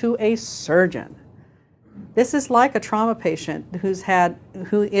her to a surgeon. This is like a trauma patient who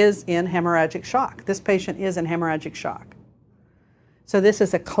is in hemorrhagic shock. This patient is in hemorrhagic shock. So this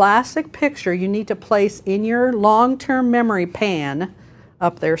is a classic picture you need to place in your long-term memory pan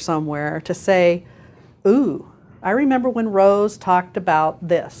up there somewhere to say, ooh, I remember when Rose talked about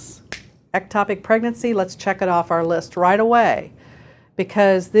this. Ectopic pregnancy, let's check it off our list right away,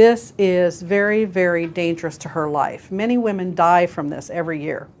 because this is very, very dangerous to her life. Many women die from this every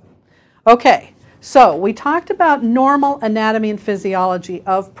year. Okay, so we talked about normal anatomy and physiology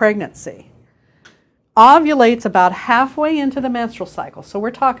of pregnancy. ovulates about halfway into the menstrual cycle. So we're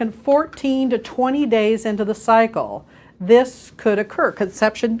talking 14 to 20 days into the cycle. This could occur.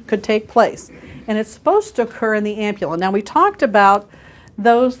 Conception could take place. And it's supposed to occur in the ampulla. Now, we talked about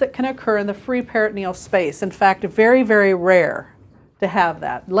those that can occur in the free peritoneal space. In fact, very, very rare to have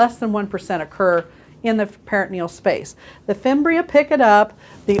that. Less than 1% occur in the peritoneal space. The fimbria pick it up,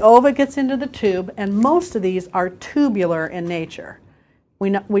 the ova gets into the tube, and most of these are tubular in nature.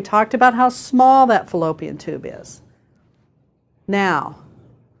 We talked about how small that fallopian tube is. Now,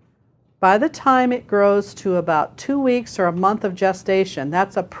 by the time it grows to about 2 weeks or a month of gestation,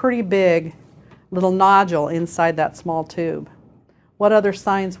 that's a pretty big little nodule inside that small tube. What other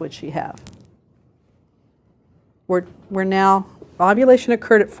signs would she have? We're now, ovulation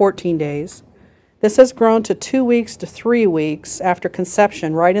occurred at 14 days. This has grown to 2 weeks to 3 weeks after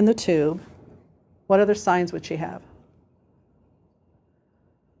conception, right in the tube. What other signs would she have?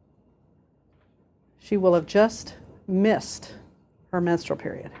 She will have just missed her menstrual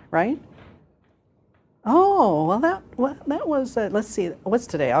period, right? Oh, well, that was, let's see, what's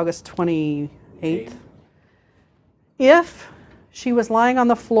today, August 28th? If she was lying on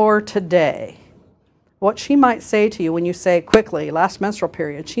the floor today, what she might say to you when you say quickly, last menstrual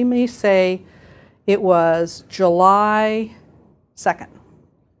period, she may say it was July 2nd,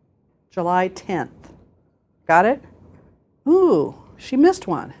 July 10th. Got it? Ooh, she missed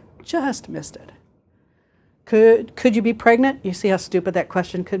one, just missed it. Could you be pregnant? You see how stupid that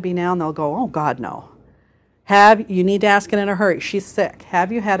question could be now? And they'll go, oh, God, no. You need to ask it in a hurry. She's sick. Have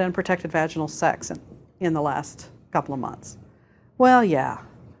you had unprotected vaginal sex in the last couple of months? Well, yeah.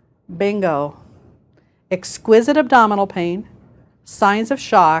 Bingo. Exquisite abdominal pain, signs of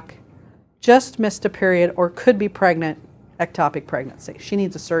shock, just missed a period, or could be pregnant, ectopic pregnancy. She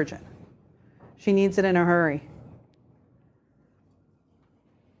needs a surgeon. She needs it in a hurry.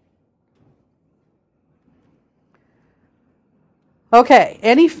 Okay,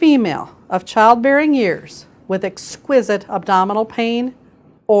 any female of childbearing years with exquisite abdominal pain,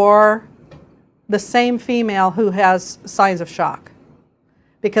 or the same female who has signs of shock.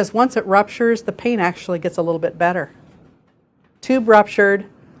 Because once it ruptures, the pain actually gets a little bit better. Tube ruptured,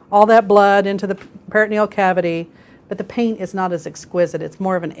 all that blood into the peritoneal cavity, but the pain is not as exquisite. It's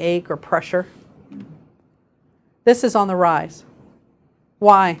more of an ache or pressure. This is on the rise.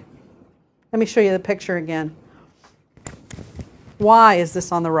 Why? Let me show you the picture again. Why is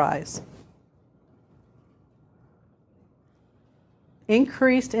this on the rise?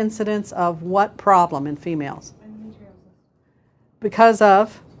 Increased incidence of what problem in females? Because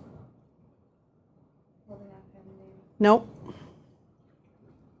of? Nope.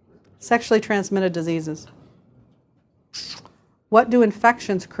 Sexually transmitted diseases. What do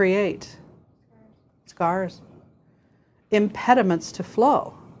infections create? Scars. Impediments to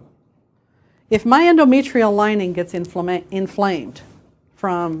flow. If my endometrial lining gets inflamed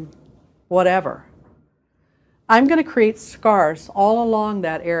from whatever, I'm going to create scars all along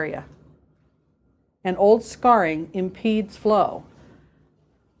that area. And old scarring impedes flow,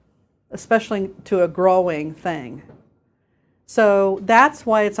 especially to a growing thing. So that's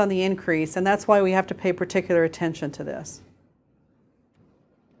why it's on the increase, and that's why we have to pay particular attention to this.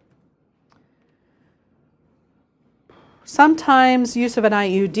 Sometimes use of an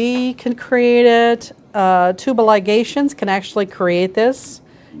IUD can create it. Tubal ligations can actually create this.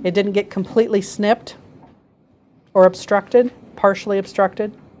 It didn't get completely snipped or obstructed, partially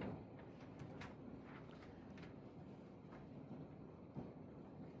obstructed.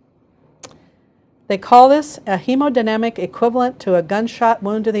 They call this a hemodynamic equivalent to a gunshot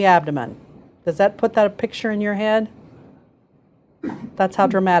wound to the abdomen. Does that put that picture in your head? That's how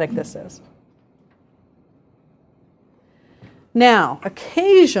dramatic this is. Now,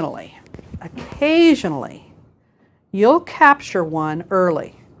 occasionally, you'll capture one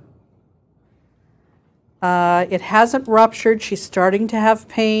early. It hasn't ruptured. She's starting to have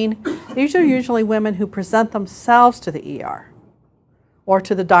pain. These are usually women who present themselves to the ER or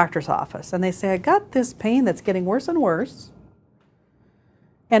to the doctor's office. And they say, I got this pain that's getting worse and worse.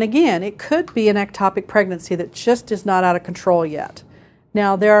 And again, it could be an ectopic pregnancy that just is not out of control yet.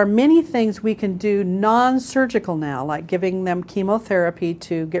 Now, there are many things we can do non-surgical now, like giving them chemotherapy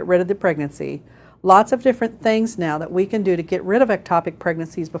to get rid of the pregnancy. Lots of different things now that we can do to get rid of ectopic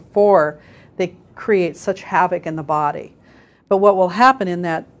pregnancies before they create such havoc in the body. But what will happen in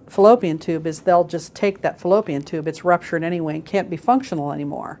that fallopian tube is they'll just take that fallopian tube, it's ruptured anyway and can't be functional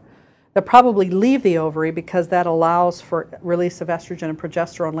anymore. They'll probably leave the ovary because that allows for release of estrogen and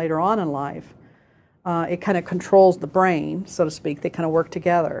progesterone later on in life. It kind of controls the brain, so to speak. They kind of work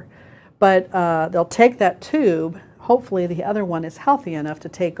together. But they'll take that tube. Hopefully the other one is healthy enough to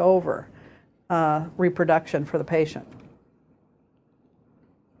take over. reproduction for the patient.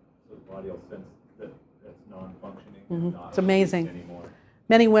 So the body will sense that that's non-functioning, not It's amazing. anymore.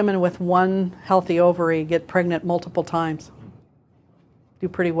 Many women with one healthy ovary get pregnant multiple times. Do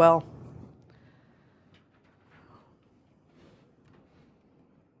pretty well.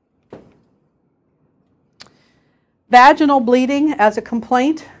 Vaginal bleeding as a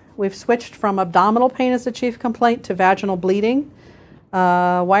complaint. We've switched from abdominal pain as the chief complaint to vaginal bleeding.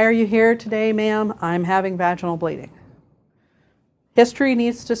 Why are you here today, ma'am? I'm having vaginal bleeding. History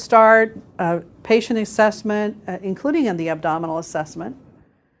needs to start, patient assessment, including in the abdominal assessment.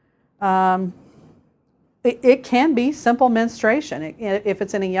 It can be simple menstruation. If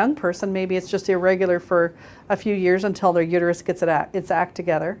it's in a young person, maybe it's just irregular for a few years until their uterus gets its act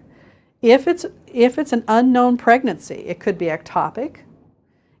together. If it's an unknown pregnancy, it could be ectopic.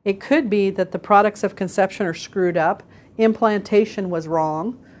 It could be that the products of conception are screwed up, implantation was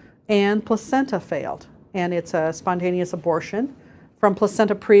wrong, and placenta failed, and it's a spontaneous abortion from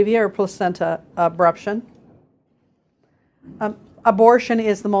placenta previa or placenta abruption. Abortion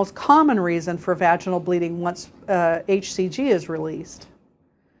is the most common reason for vaginal bleeding once HCG is released.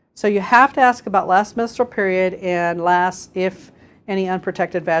 So you have to ask about last menstrual period and if any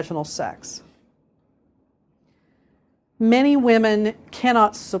unprotected vaginal sex. Many women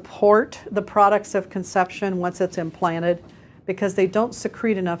cannot support the products of conception once it's implanted because they don't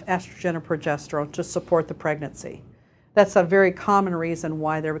secrete enough estrogen or progesterone to support the pregnancy. That's a very common reason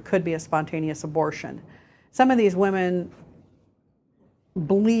why there could be a spontaneous abortion. Some of these women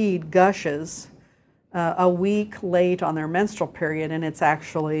bleed, gushes, a week late on their menstrual period, and it's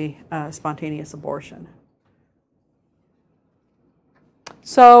actually a spontaneous abortion.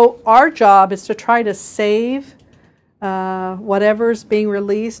 So our job is to try to save whatever's being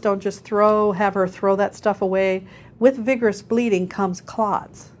released. Don't just have her throw that stuff away. With vigorous bleeding comes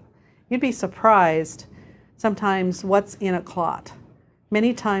clots. You'd be surprised sometimes what's in a clot.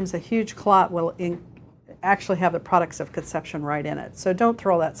 Many times a huge clot will actually have the products of conception right in it. So don't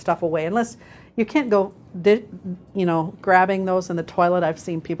throw that stuff away unless you can't go, grabbing those in the toilet. I've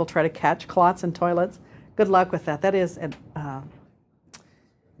seen people try to catch clots in toilets. Good luck with that. That is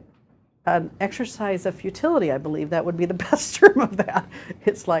an exercise of futility, I believe. That would be the best term of that.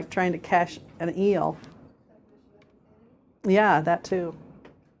 It's like trying to catch an eel. Yeah, that too.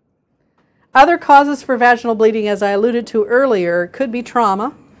 Other causes for vaginal bleeding, as I alluded to earlier, could be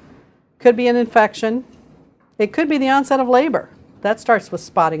trauma, could be an infection, it could be the onset of labor. That starts with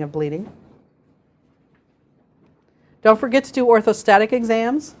spotting of bleeding. Don't forget to do orthostatic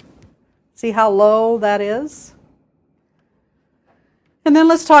exams. See how low that is. And then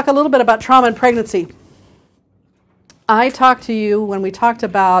let's talk a little bit about trauma and pregnancy. I talked to you when we talked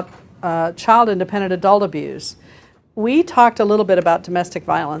about child-independent adult abuse. We talked a little bit about domestic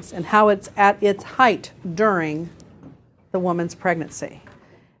violence and how it's at its height during the woman's pregnancy.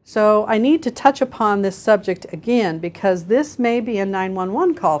 So I need to touch upon this subject again because this may be a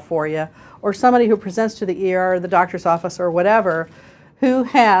 911 call for you, or somebody who presents to the ER or the doctor's office or whatever who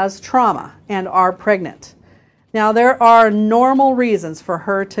has trauma and are pregnant. Now there are normal reasons for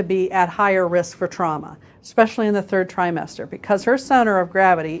her to be at higher risk for trauma, especially in the third trimester, because her center of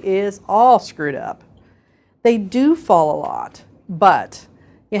gravity is all screwed up. They do fall a lot, but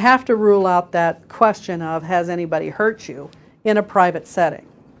you have to rule out that question of has anybody hurt you in a private setting.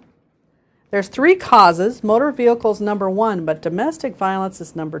 There's 3 causes. Motor vehicle is number 1, but domestic violence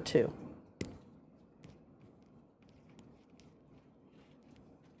is number 2.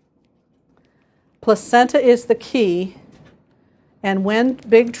 Placenta is the key, and when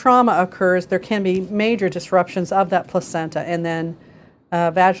big trauma occurs, there can be major disruptions of that placenta, and then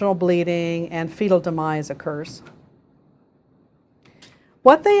vaginal bleeding and fetal demise occurs.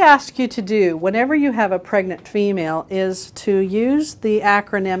 What they ask you to do whenever you have a pregnant female is to use the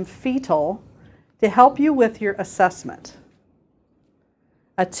acronym FETAL to help you with your assessment.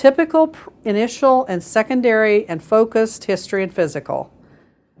 A typical initial and secondary and focused history and physical,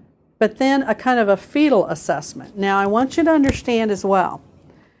 but then a kind of a fetal assessment. Now I want you to understand as well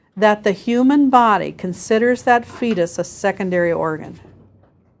that the human body considers that fetus a secondary organ.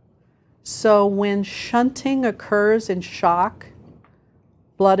 So when shunting occurs in shock,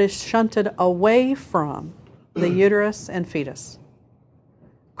 blood is shunted away from the uterus and fetus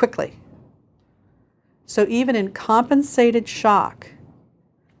quickly. So even in compensated shock,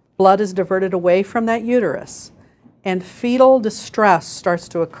 blood is diverted away from that uterus, and fetal distress starts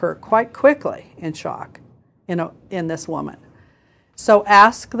to occur quite quickly in shock in this woman. So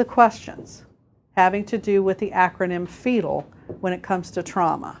ask the questions having to do with the acronym FETAL when it comes to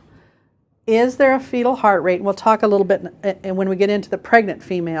trauma. Is there a fetal heart rate? And we'll talk a little bit when we get into the pregnant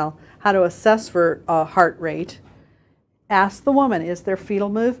female, how to assess for heart rate. Ask the woman, is there fetal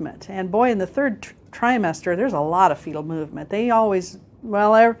movement? And boy, in the third trimester, there's a lot of fetal movement. They always,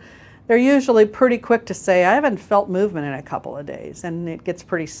 well, they're usually pretty quick to say, I haven't felt movement in a couple of days. And it gets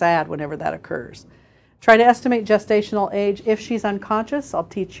pretty sad whenever that occurs. Try to estimate gestational age. If she's unconscious, I'll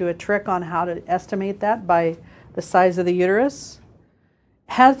teach you a trick on how to estimate that by the size of the uterus.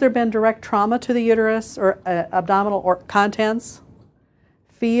 Has there been direct trauma to the uterus or abdominal or contents?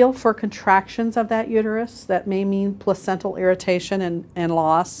 Feel for contractions of that uterus. That may mean placental irritation and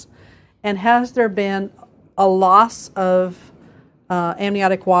loss. And has there been a loss of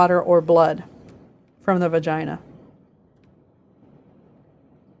amniotic water or blood from the vagina?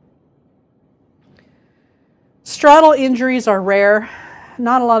 Straddle injuries are rare.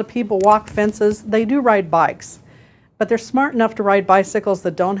 Not a lot of people walk fences. They do ride bikes. But they're smart enough to ride bicycles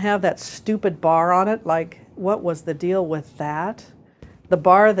that don't have that stupid bar on it. Like, what was the deal with that? The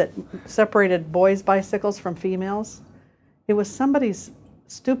bar that separated boys' bicycles from females? It was somebody's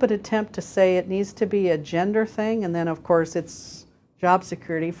stupid attempt to say it needs to be a gender thing, and then, of course, it's job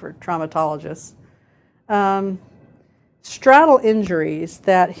security for traumatologists. Straddle injuries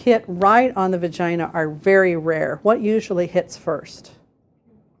that hit right on the vagina are very rare. What usually hits first?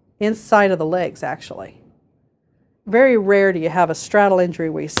 Inside of the legs, actually. Very rare do you have a straddle injury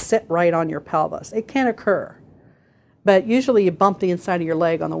where you sit right on your pelvis. It can occur, but usually you bump the inside of your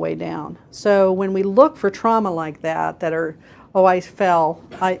leg on the way down. So when we look for trauma like that are, oh, I fell,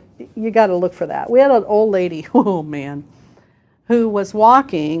 you got to look for that. We had an old lady, oh man, who was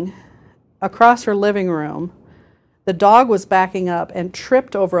walking across her living room. The dog was backing up and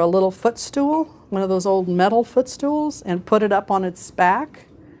tripped over a little footstool, one of those old metal footstools, and put it up on its back.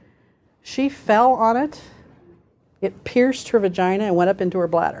 She fell on it. It pierced her vagina and went up into her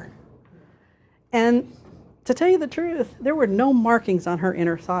bladder. And to tell you the truth, there were no markings on her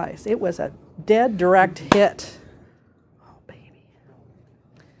inner thighs. It was a dead direct hit. Oh, baby.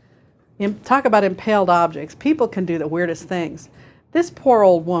 Talk about impaled objects. People can do the weirdest things. This poor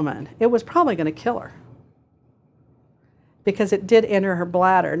old woman, it was probably going to kill her because it did enter her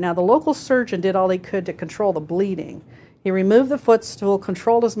bladder. Now, the local surgeon did all he could to control the bleeding. He removed the footstool,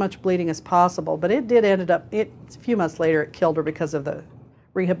 controlled as much bleeding as possible, but it did ended up, a few months later, it killed her because of the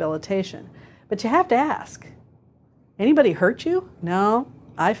rehabilitation. But you have to ask, anybody hurt you? No,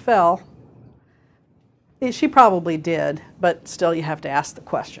 I fell. She probably did, but still you have to ask the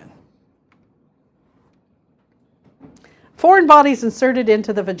question. Foreign bodies inserted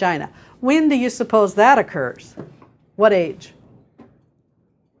into the vagina. When do you suppose that occurs? What age?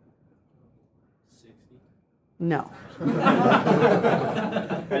 60. No.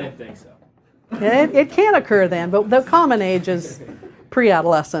 I didn't think so. It can occur then, but the common age is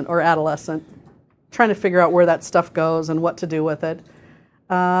pre-adolescent or adolescent, trying to figure out where that stuff goes and what to do with it.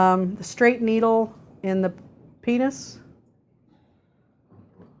 The straight needle in the penis.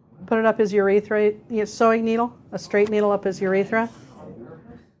 Put it up his urethra. Sewing needle, a straight needle up his urethra.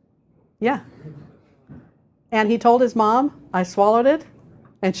 Yeah. And he told his mom, I swallowed it,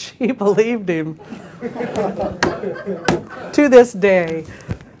 and she believed him. To this day.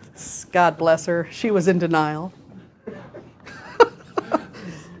 God bless her. She was in denial.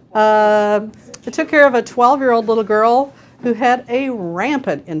 I took care of a 12-year-old little girl who had a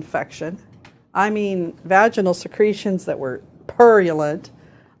rampant infection. I mean, vaginal secretions that were purulent,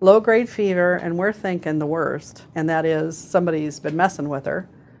 low-grade fever, and we're thinking the worst, and that is somebody's been messing with her.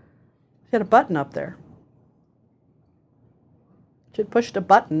 She had a button up there. She had pushed a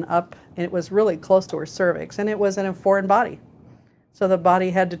button up, and it was really close to her cervix, and it was in a foreign body. So the body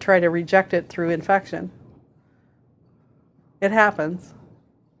had to try to reject it through infection. It happens.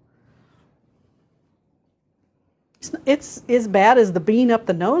 It's as bad as the bean up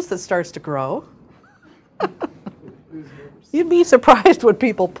the nose that starts to grow. You'd be surprised what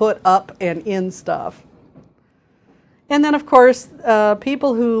people put up and in stuff. And then, of course,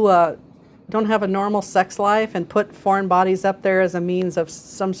 people who don't have a normal sex life and put foreign bodies up there as a means of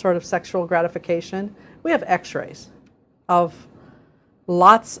some sort of sexual gratification. We have x-rays of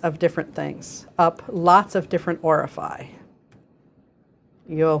lots of different things up lots of different orifice.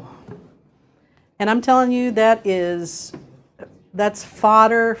 And I'm telling you, that's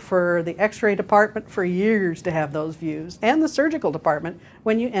fodder for the x-ray department for years to have those views, and the surgical department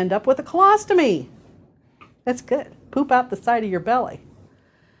when you end up with a colostomy. That's good. Poop out the side of your belly.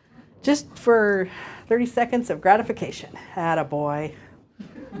 Just for 30 seconds of gratification. Attaboy.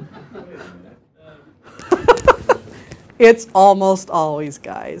 It's almost always,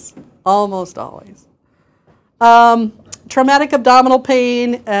 guys. Almost always. Traumatic abdominal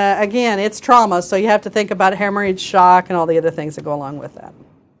pain, again, it's trauma, so you have to think about hemorrhage, shock, and all the other things that go along with that.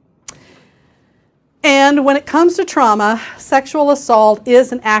 And when it comes to trauma, sexual assault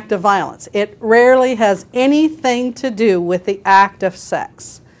is an act of violence. It rarely has anything to do with the act of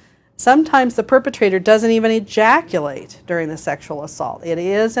sex. Sometimes the perpetrator doesn't even ejaculate during the sexual assault. It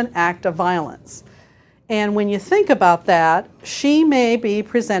is an act of violence. And when you think about that, she may be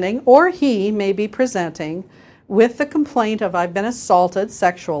presenting, or he may be presenting, with the complaint of I've been assaulted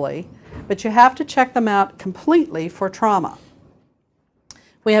sexually, but you have to check them out completely for trauma.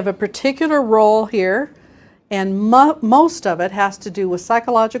 We have a particular role here, and most of it has to do with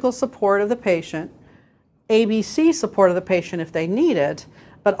psychological support of the patient, ABC support of the patient if they need it,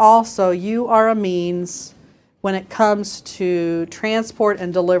 but also you are a means when it comes to transport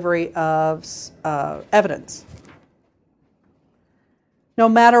and delivery of evidence. No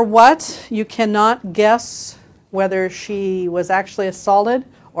matter what, you cannot guess whether she was actually assaulted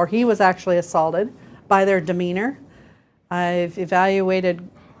or he was actually assaulted by their demeanor. I've evaluated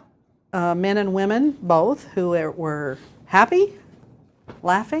men and women, both, who were happy,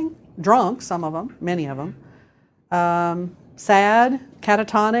 laughing, drunk, some of them, many of them, sad,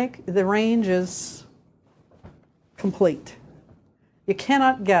 catatonic. The range is complete. You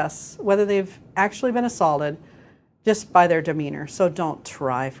cannot guess whether they've actually been assaulted just by their demeanor, so don't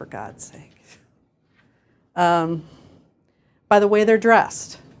try, for God's sake. By the way they're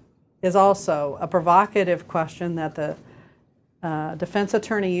dressed is also a provocative question that the defense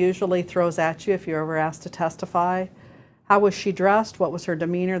attorney usually throws at you if you're ever asked to testify. How was she dressed? What was her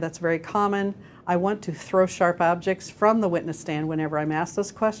demeanor? That's very common. I want to throw sharp objects from the witness stand whenever I'm asked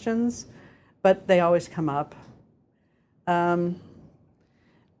those questions, but they always come up. On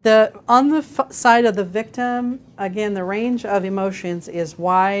the side of the victim, again, the range of emotions is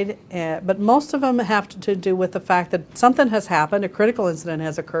wide, but most of them have to do with the fact that something has happened, a critical incident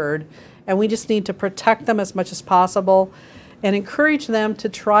has occurred, and we just need to protect them as much as possible and encourage them to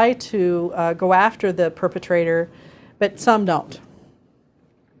try to go after the perpetrator, but some don't.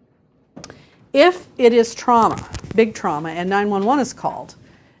 If it is trauma, big trauma, and 911 is called,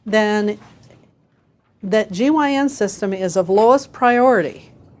 then that GYN system is of lowest priority.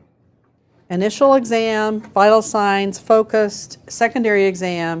 Initial exam, vital signs, focused, secondary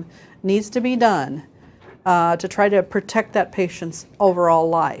exam needs to be done to try to protect that patient's overall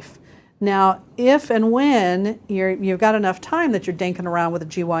life. Now, if and when you've got enough time that you're dinking around with the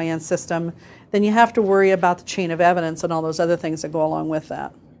GYN system, then you have to worry about the chain of evidence and all those other things that go along with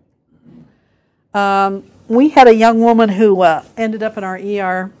that. We had a young woman who ended up in our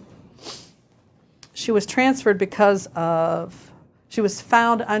ER. She was transferred because she was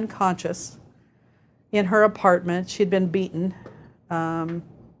found unconscious in her apartment. She'd been beaten. And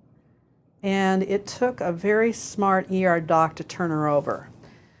it took a very smart ER doc to turn her over.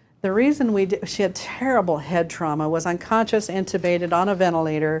 The reason she had terrible head trauma, was unconscious, intubated, on a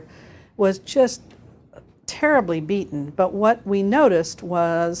ventilator, was just terribly beaten. But what we noticed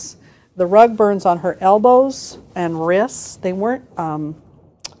was the rug burns on her elbows and wrists. They weren't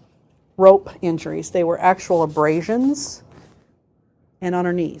rope injuries. They were actual abrasions, and on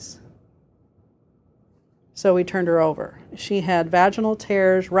her knees. So we turned her over. She had vaginal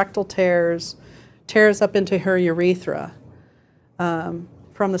tears, rectal tears, tears up into her urethra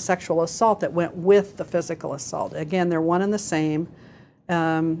from the sexual assault that went with the physical assault. Again, they're one and the same.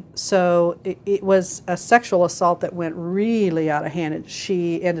 So it was a sexual assault that went really out of hand.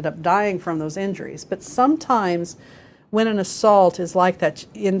 She ended up dying from those injuries. But sometimes when an assault is like that,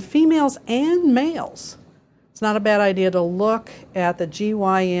 in females and males, it's not a bad idea to look at the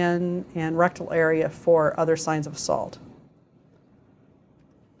GYN and rectal area for other signs of assault.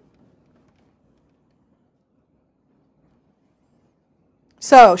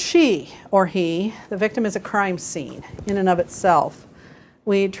 So she or he, the victim, is a crime scene in and of itself.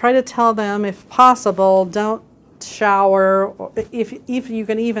 We try to tell them, if possible, don't shower. Or if you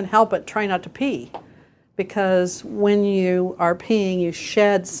can even help it, try not to pee. Because when you are peeing, you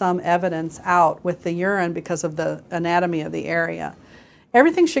shed some evidence out with the urine because of the anatomy of the area.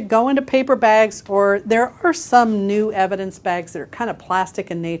 Everything should go into paper bags, or there are some new evidence bags that are kind of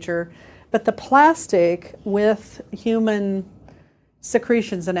plastic in nature. But the plastic with human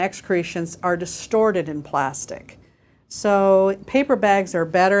secretions and excretions are distorted in plastic. So paper bags are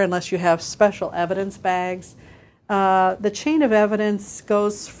better unless you have special evidence bags. The chain of evidence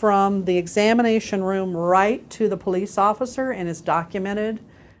goes from the examination room right to the police officer and is documented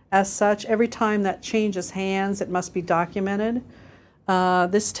as such. Every time that changes hands, it must be documented.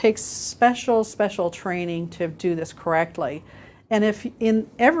 This takes special training to do this correctly. And if in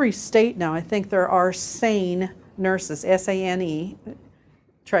every state now, I think there are SANE nurses, S-A-N-E.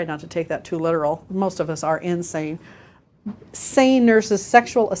 Try not to take that too literal. Most of us are insane. SANE nurses,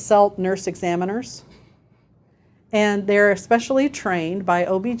 sexual assault nurse examiners. And they're especially trained by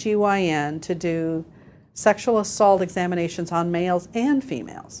OBGYN to do sexual assault examinations on males and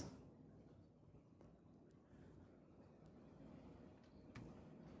females.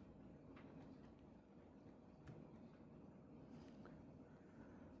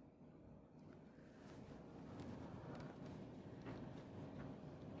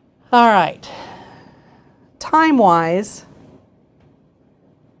 All right. Time-wise,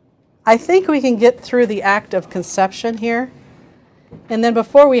 I think we can get through the act of conception here. And then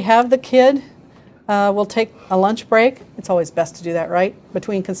before we have the kid, we'll take a lunch break. It's always best to do that, right?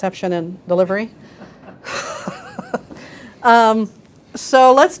 Between conception and delivery.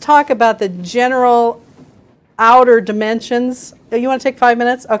 So let's talk about the general outer dimensions. You want to take 5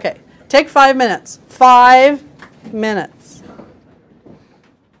 minutes? Okay. Take 5 minutes. 5 minutes.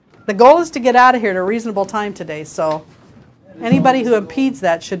 The goal is to get out of here at a reasonable time today, so anybody who impedes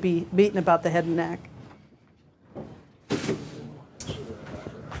that should be beaten about the head and neck.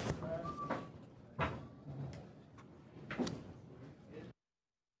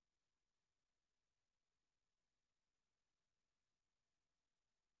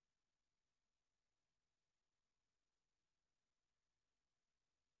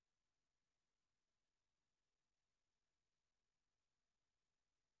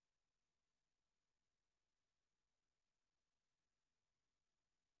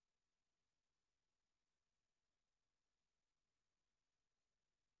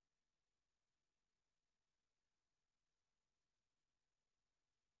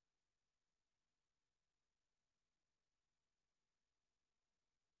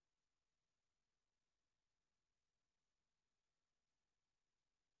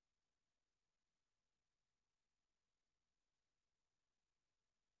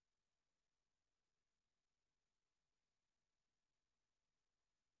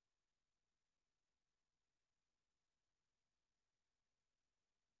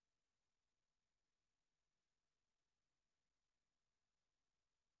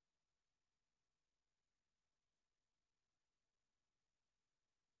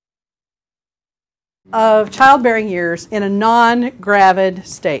 Of childbearing years in a non-gravid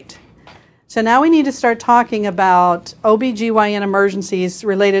state. So now we need to start talking about OBGYN emergencies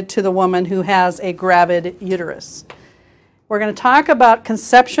related to the woman who has a gravid uterus. We're going to talk about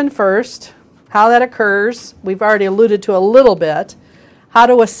conception first, how that occurs. We've already alluded to a little bit. How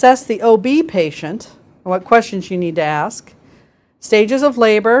to assess the OB patient, what questions you need to ask. Stages of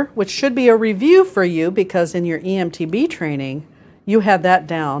labor, which should be a review for you because in your EMTB training, you had that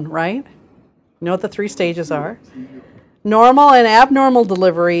down, right? You know what the 3 stages are. Normal and abnormal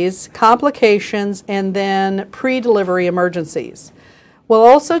deliveries, complications, and then pre-delivery emergencies. We'll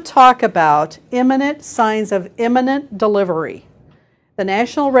also talk about imminent signs of imminent delivery. The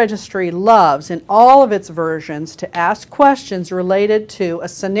National Registry loves, in all of its versions, to ask questions related to a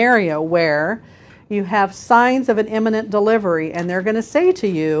scenario where you have signs of an imminent delivery, and they're going to say to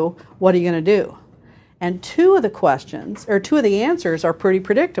you, what are you going to do? And 2 of the questions, or 2 of the answers are pretty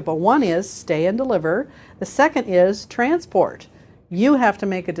predictable. One is stay and deliver. The second is transport. You have to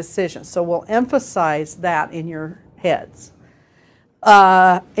make a decision. So we'll emphasize that in your heads.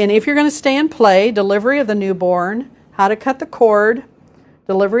 And if you're going to stay and play, delivery of the newborn, how to cut the cord,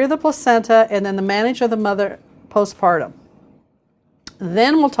 delivery of the placenta, and then the management of the mother postpartum.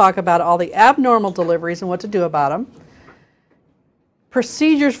 Then we'll talk about all the abnormal deliveries and what to do about them.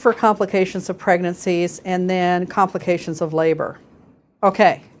 Procedures for complications of pregnancies, and then complications of labor.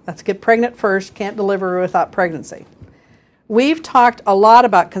 Okay, let's get pregnant first. Can't deliver without pregnancy. We've talked a lot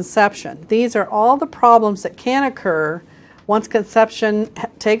about conception. These are all the problems that can occur once conception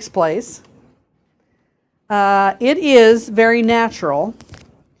takes place. It is very natural,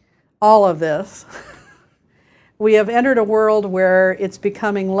 all of this. We have entered a world where it's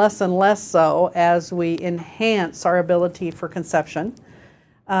becoming less and less so as we enhance our ability for conception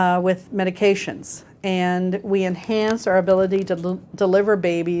with medications. And we enhance our ability to deliver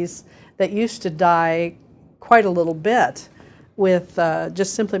babies that used to die quite a little bit with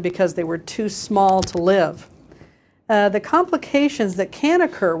just simply because they were too small to live. The complications that can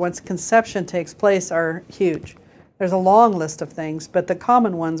occur once conception takes place are huge. There's a long list of things, but the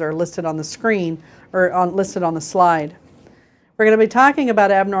common ones are listed on the screen or listed on the slide. We're going to be talking about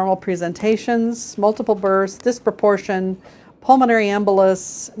abnormal presentations, multiple births, disproportion, pulmonary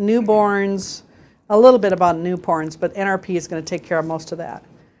embolus, newborns, a little bit about newborns, but NRP is going to take care of most of that.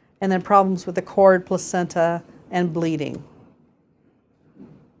 And then problems with the cord, placenta, and bleeding.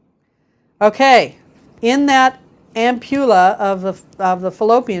 Okay, in that ampulla of the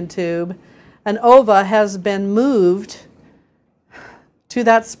fallopian tube, an ova has been moved to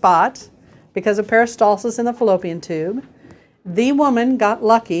that spot because of peristalsis in the fallopian tube. The woman got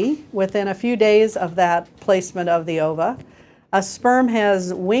lucky within a few days of that placement of the ova. A sperm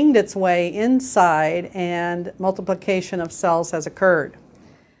has winged its way inside and multiplication of cells has occurred.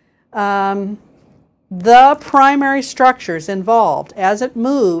 The primary structures involved as it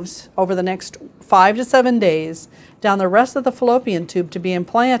moves over the next 5 to 7 days down the rest of the fallopian tube to be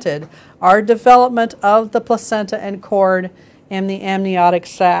implanted are development of the placenta and cord and the amniotic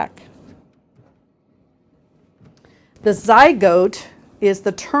sac. The zygote is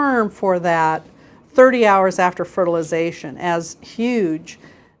the term for that 30 hours after fertilization as huge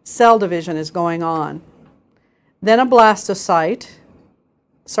cell division is going on. Then a blastocyst,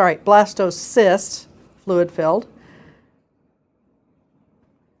 fluid-filled.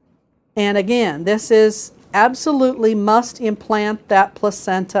 And again, this is absolutely must implant that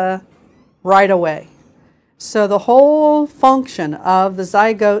placenta right away. So the whole function of the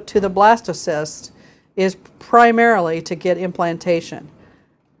zygote to the blastocyst is primarily to get implantation.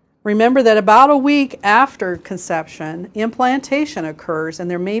 Remember that about a week after conception, implantation occurs and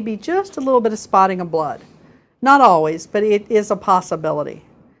there may be just a little bit of spotting of blood. Not always, but it is a possibility.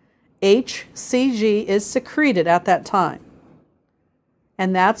 HCG is secreted at that time.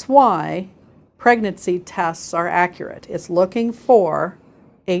 And that's why pregnancy tests are accurate. It's looking for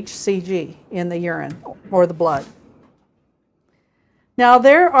HCG in the urine or the blood. Now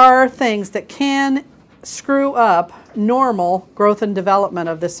there are things that can screw up normal growth and development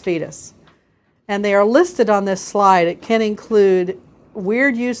of this fetus. And they are listed on this slide. It can include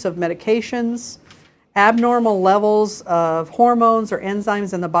weird use of medications, abnormal levels of hormones or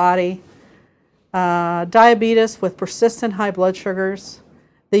enzymes in the body, diabetes with persistent high blood sugars,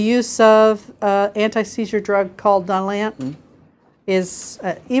 the use of anti-seizure drug called Dilantin, is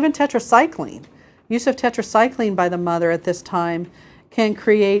even tetracycline. Use of tetracycline by the mother at this time can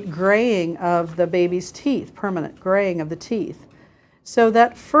create graying of the baby's teeth, permanent graying of the teeth. So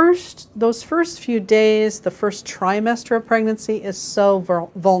those first few days, the first trimester of pregnancy is so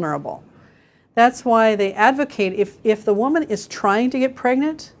vulnerable. That's why they advocate if the woman is trying to get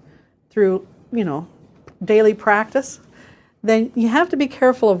pregnant through, daily practice, then you have to be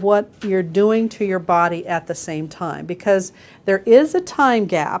careful of what you're doing to your body at the same time, because there is a time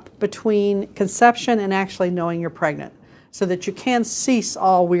gap between conception and actually knowing you're pregnant, so that you can cease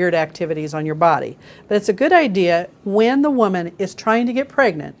all weird activities on your body. But it's a good idea when the woman is trying to get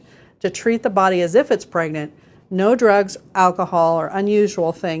pregnant to treat the body as if it's pregnant. No drugs, alcohol, or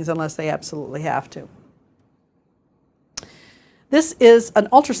unusual things unless they absolutely have to. This is an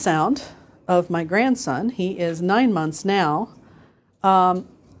ultrasound of my grandson. He is 9 months now.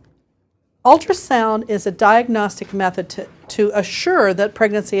 Ultrasound is a diagnostic method to assure that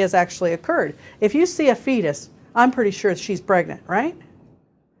pregnancy has actually occurred. If you see a fetus, I'm pretty sure she's pregnant, right?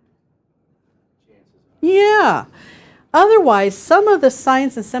 Yeah. Otherwise, some of the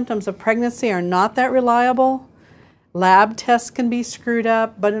signs and symptoms of pregnancy are not that reliable. Lab tests can be screwed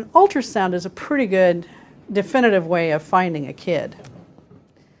up, but an ultrasound is a pretty good definitive way of finding a kid.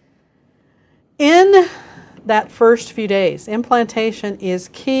 In that first few days, implantation is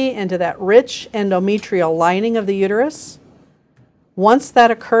key into that rich endometrial lining of the uterus. Once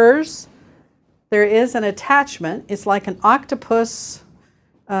that occurs, there is an attachment. It's like an octopus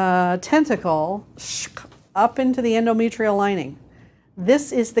tentacle up into the endometrial lining.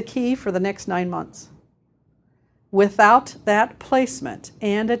 This is the key for the next 9 months. Without that placement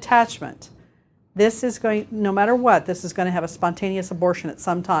and attachment, this is going, no matter what, this is going to have a spontaneous abortion at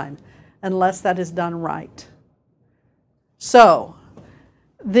some time, unless that is done right. So,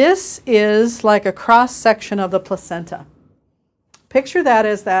 this is like a cross-section of the placenta. Picture that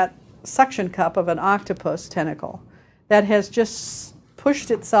as that suction cup of an octopus tentacle that has just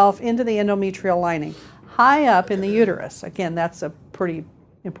pushed itself into the endometrial lining, high up in the uterus. Again, that's a pretty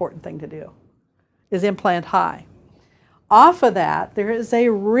important thing to do, is implant high. Off of that, there is a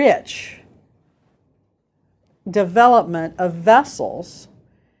rich development of vessels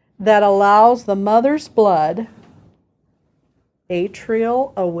that allows the mother's blood,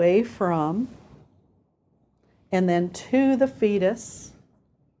 atrial away from, and then to the fetus,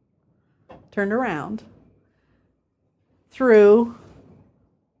 turned around, through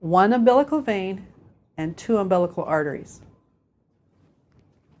one umbilical vein and 2 umbilical arteries.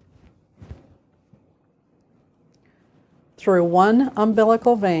 Through 1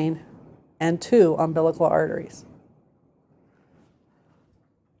 umbilical vein and 2 umbilical arteries.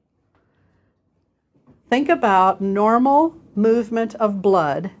 Think about normal movement of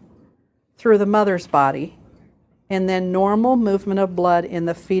blood through the mother's body, and then normal movement of blood in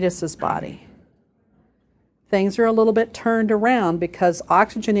the fetus's body. Things are a little bit turned around because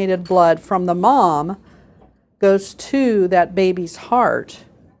oxygenated blood from the mom goes to that baby's heart,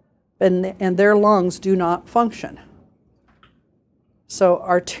 and their lungs do not function. So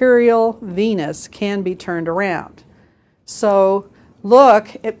arterial, venous can be turned around. So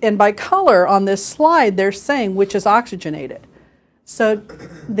look, and by color on this slide, they're saying which is oxygenated. So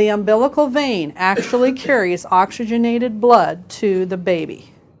the umbilical vein actually carries oxygenated blood to the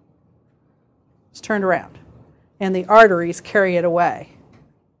baby. It's turned around. And the arteries carry it away,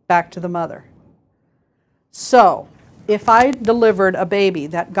 back to the mother. So, if I delivered a baby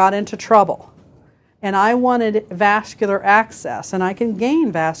that got into trouble, and I wanted vascular access, and I can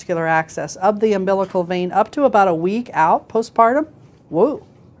gain vascular access of the umbilical vein up to about a week out postpartum, whoa,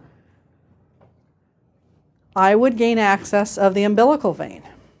 I would gain access of the umbilical vein.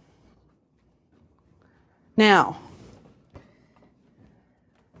 Now,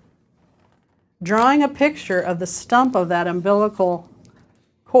 drawing a picture of the stump of that umbilical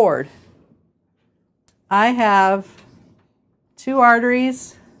cord, I have 2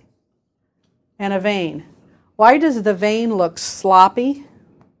 arteries and a vein. Why does the vein look sloppy?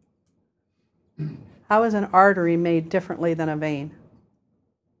 How is an artery made differently than a vein?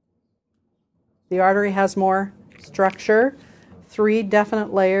 The artery has more structure, 3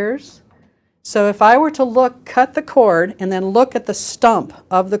 definite layers. So if I were to cut the cord and then look at the stump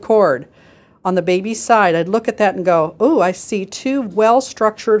of the cord on the baby's side, I'd look at that and go, oh, I see 2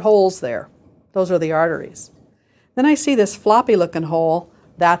 well-structured holes there. Those are the arteries. Then I see this floppy-looking hole.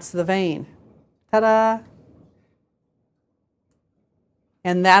 That's the vein. Ta-da!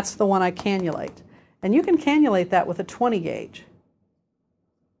 And that's the one I cannulate. And you can cannulate that with a 20 gauge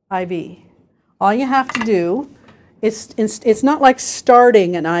IV. All you have to do, it's not like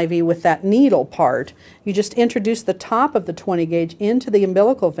starting an IV with that needle part. You just introduce the top of the 20 gauge into the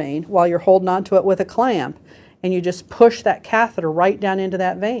umbilical vein while you're holding onto it with a clamp, and you just push that catheter right down into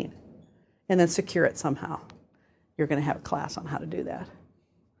that vein and then secure it somehow. You're going to have a class on how to do that.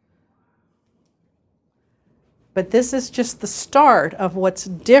 But this is just the start of what's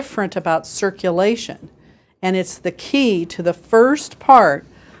different about circulation. And it's the key to the first part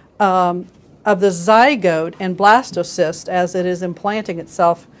of the zygote and blastocyst as it is implanting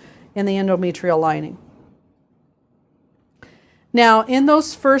itself in the endometrial lining. Now, in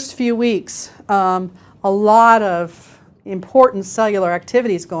those first few weeks, a lot of important cellular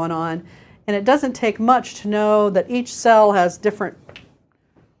activities going on, and it doesn't take much to know that each cell has different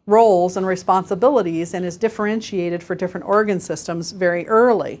roles and responsibilities and is differentiated for different organ systems very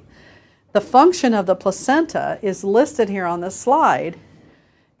early. The function of the placenta is listed here on this slide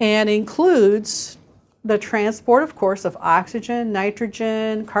and includes the transport, of course, of oxygen,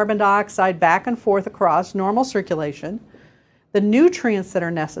 nitrogen, carbon dioxide back and forth across normal circulation, the nutrients that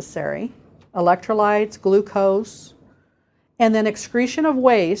are necessary, electrolytes, glucose, and then excretion of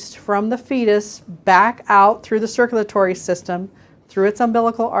waste from the fetus back out through the circulatory system, through its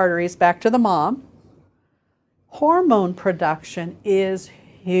umbilical arteries, back to the mom. Hormone production is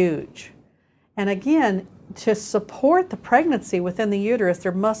huge. And again, to support the pregnancy within the uterus,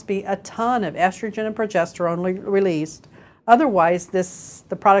 there must be a ton of estrogen and progesterone released. Otherwise,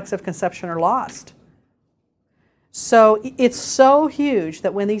 the products of conception are lost. So it's so huge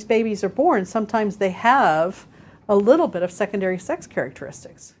that when these babies are born, sometimes they have a little bit of secondary sex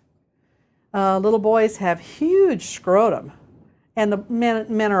characteristics. Little boys have huge scrotum, and the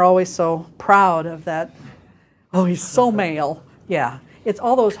men are always so proud of that. Oh, he's so male. Yeah, it's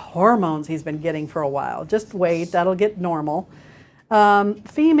all those hormones he's been getting for a while. Just wait, that'll get normal.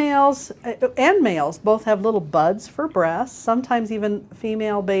 Females and males both have little buds for breasts. Sometimes even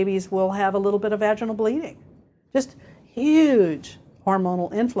female babies will have a little bit of vaginal bleeding. Just huge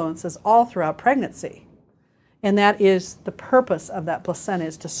hormonal influences all throughout pregnancy. And that is the purpose of that placenta,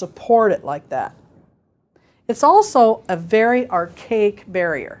 is to support it like that. It's also a very archaic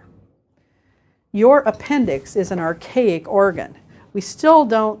barrier. Your appendix is an archaic organ. We still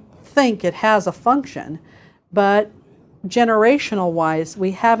don't think it has a function, but generational wise,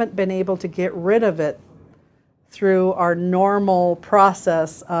 we haven't been able to get rid of it through our normal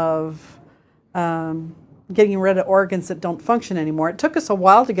process of getting rid of organs that don't function anymore. It took us a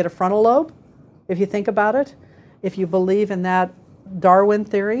while to get a frontal lobe, if you think about it. If you believe in that Darwin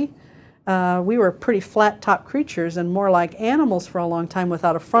theory, we were pretty flat-top creatures and more like animals for a long time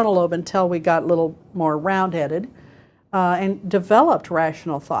without a frontal lobe until we got a little more round-headed and developed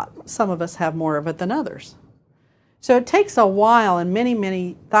rational thought. Some of us have more of it than others. So it takes a while and many,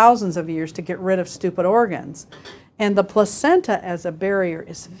 many thousands of years to get rid of stupid organs. And the placenta as a barrier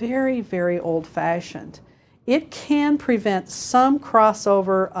is very, very old-fashioned. It can prevent some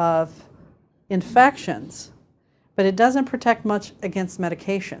crossover of infections, but it doesn't protect much against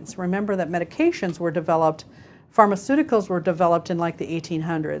medications. Remember that medications were developed, pharmaceuticals were developed in like the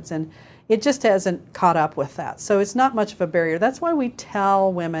 1800s, and it just hasn't caught up with that. So it's not much of a barrier. That's why we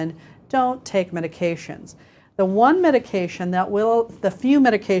tell women, don't take medications. The one medication that the few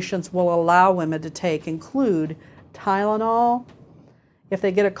medications will allow women to take include Tylenol. If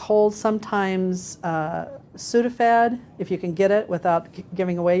they get a cold, sometimes Sudafed, if you can get it without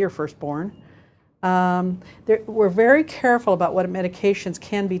giving away your firstborn. We're very careful about what medications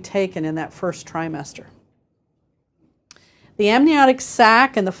can be taken in that first trimester. The amniotic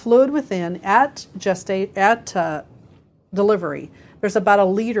sac and the fluid within at delivery, there's about a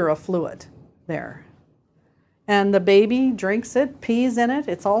liter of fluid there. And the baby drinks it, pees in it,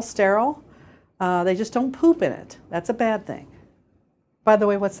 it's all sterile. They just don't poop in it. That's a bad thing. By the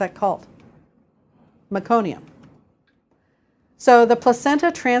way, what's that called? Meconium. So the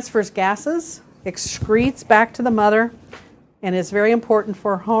placenta transfers gases, excretes back to the mother, and is very important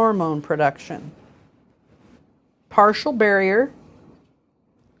for hormone production. Partial barrier.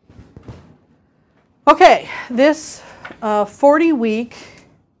 Okay, this 40-week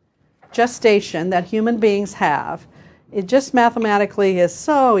gestation that human beings have, it just mathematically is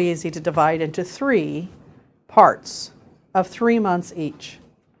so easy to divide into 3 parts of 3 months each.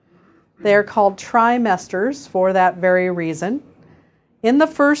 They're called trimesters for that very reason. In the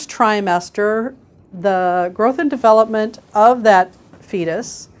first trimester, the growth and development of that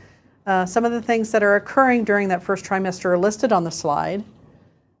fetus, some of the things that are occurring during that first trimester are listed on the slide.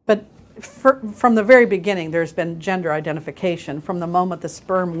 But from the very beginning, there's been gender identification from the moment the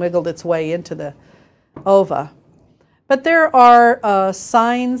sperm wiggled its way into the ova. But there are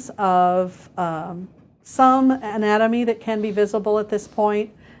signs of some anatomy that can be visible at this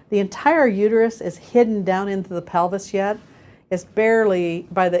point. The entire uterus is hidden down into the pelvis yet. It's barely,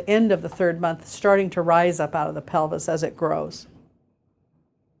 by the end of the 3rd month, starting to rise up out of the pelvis as it grows.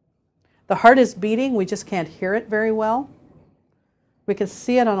 The heart is beating, we just can't hear it very well. We can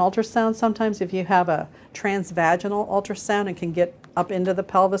see it on ultrasound sometimes if you have a transvaginal ultrasound and can get up into the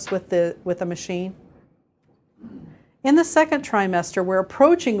pelvis with the machine. In the 2nd trimester, we're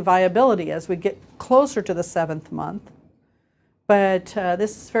approaching viability as we get closer to the 7th month. But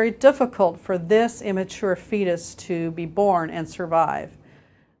this is very difficult for this immature fetus to be born and survive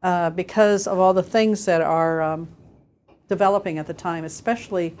because of all the things that are developing at the time,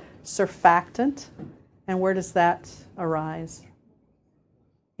 especially surfactant. And where does that arise?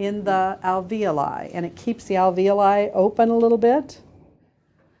 In the alveoli, and it keeps the alveoli open a little bit.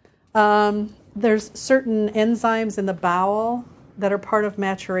 There's certain enzymes in the bowel that are part of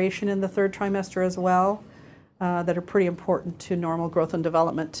maturation in the 3rd trimester as well. That are pretty important to normal growth and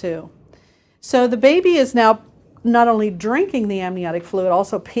development too. So the baby is now not only drinking the amniotic fluid,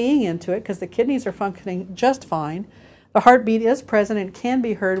 also peeing into it because the kidneys are functioning just fine. The heartbeat is present and can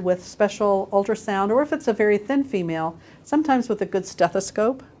be heard with special ultrasound, or if it's a very thin female, sometimes with a good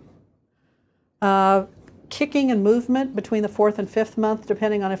stethoscope. Kicking and movement between the 4th and 5th month,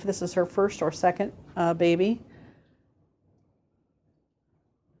 depending on if this is her 1st or 2nd baby.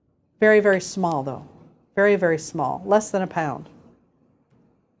 Very, very small though. Very, very small, less than a pound.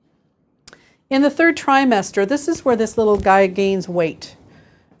 In the 3rd trimester, this is where this little guy gains weight.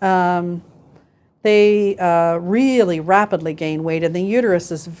 They really rapidly gain weight, and the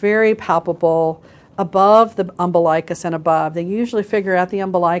uterus is very palpable above the umbilicus and above. They usually figure out the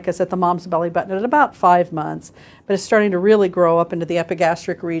umbilicus at the mom's belly button at about 5 months, but it's starting to really grow up into the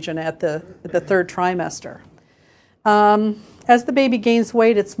epigastric region at the 3rd trimester. As the baby gains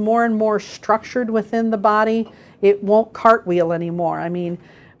weight, it's more and more structured within the body. It won't cartwheel anymore. I mean,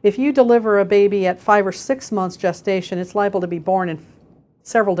 if you deliver a baby at 5 or 6 months gestation, it's liable to be born in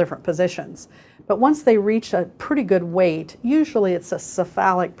several different positions. But once they reach a pretty good weight, usually it's a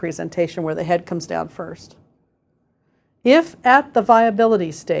cephalic presentation where the head comes down first. If at the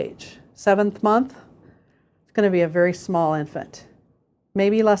viability stage, 7th month, it's going to be a very small infant.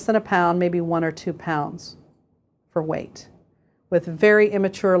 Maybe less than a pound, maybe 1 or 2 pounds for weight, with very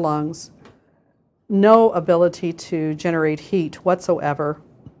immature lungs, no ability to generate heat whatsoever,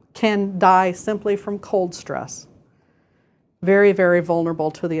 can die simply from cold stress. Very, very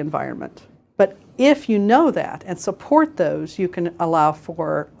vulnerable to the environment. But if you know that and support those, you can allow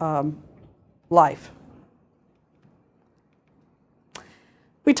for life.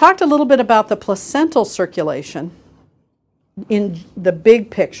 We talked a little bit about the placental circulation in the big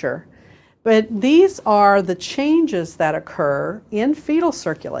picture. But these are the changes that occur in fetal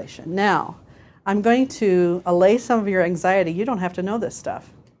circulation. Now, I'm going to allay some of your anxiety. You don't have to know this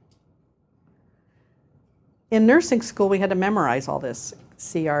stuff. In nursing school, we had to memorize all this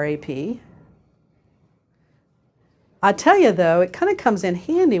CRAP. I tell you, though, it kind of comes in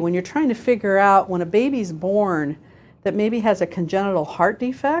handy when you're trying to figure out when a baby's born that maybe has a congenital heart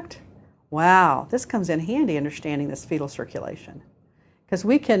defect. Wow, this comes in handy understanding this fetal circulation, because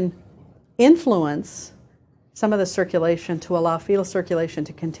we can influence some of the circulation to allow fetal circulation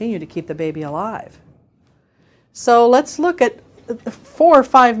to continue to keep the baby alive. So let's look at 4 or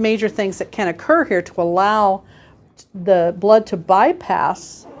 5 major things that can occur here to allow the blood to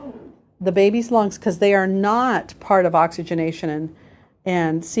bypass the baby's lungs, because they are not part of oxygenation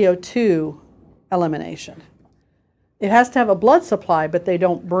and CO2 elimination. It has to have a blood supply, but they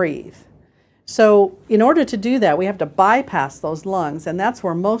don't breathe. So in order to do that, we have to bypass those lungs, and that's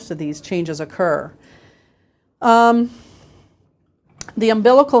where most of these changes occur. The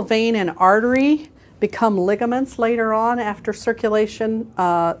umbilical vein and artery become ligaments later on after circulation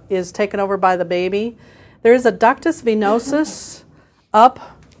is taken over by the baby. There is a ductus venosus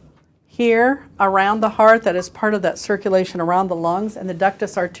up here around the heart that is part of that circulation around the lungs, and the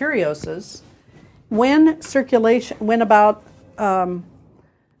ductus arteriosus.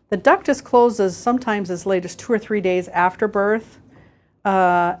 The ductus closes sometimes as late as 2 or 3 days after birth,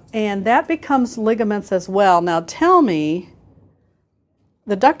 and that becomes ligaments as well. Now tell me,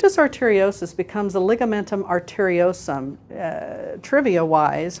 the ductus arteriosus becomes a ligamentum arteriosum.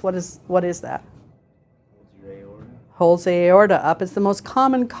 Trivia-wise, what is that? Holds the aorta up. It's the most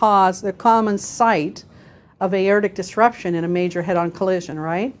common cause, the common site of aortic disruption in a major head-on collision,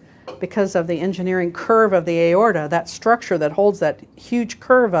 right? Because of the engineering curve of the aorta, that structure that holds that huge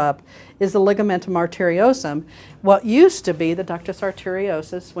curve up is the ligamentum arteriosum, what used to be the ductus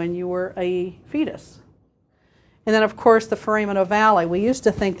arteriosus when you were a fetus. And then, of course, the foramen ovale. We used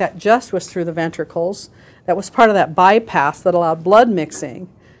to think that just was through the ventricles. That was part of that bypass that allowed blood mixing.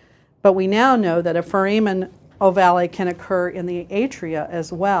 But we now know that a foramen ovale can occur in the atria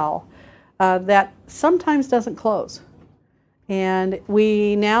as well. That sometimes doesn't close. And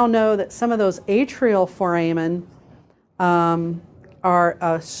we now know that some of those atrial foramen are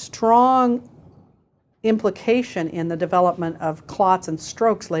a strong implication in the development of clots and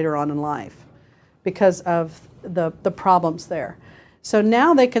strokes later on in life because of the problems there. So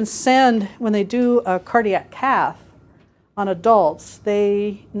now they can send, when they do a cardiac cath on adults,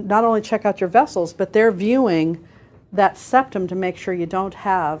 they not only check out your vessels, but they're viewing that septum to make sure you don't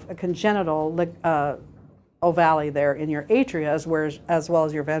have a congenital ovale there in your atria as well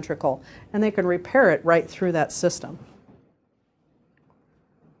as your ventricle, and they can repair it right through that system.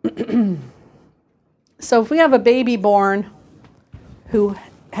 So if we have a baby born who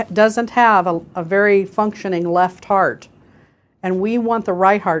doesn't have a very functioning left heart, and we want the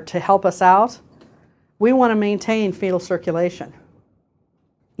right heart to help us out, we want to maintain fetal circulation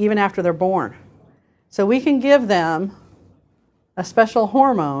even after they're born. So we can give them a special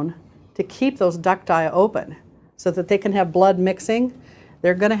hormone to keep those ducti open so that they can have blood mixing.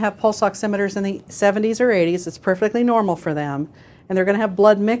 They're going to have pulse oximeters in the 70s or 80s. It's perfectly normal for them. And they're going to have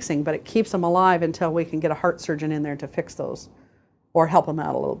blood mixing, but it keeps them alive until we can get a heart surgeon in there to fix those or help them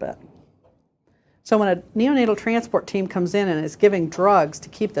out a little bit. So when a neonatal transport team comes in and is giving drugs to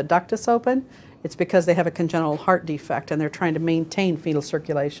keep the ductus open, it's because they have a congenital heart defect and they're trying to maintain fetal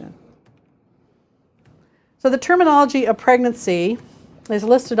circulation. So the terminology of pregnancy is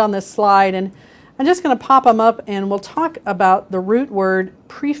listed on this slide, and I'm just going to pop them up and we'll talk about the root word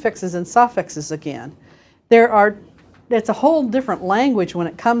prefixes and suffixes again. It's a whole different language when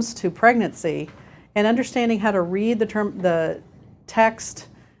it comes to pregnancy, and understanding how to read the text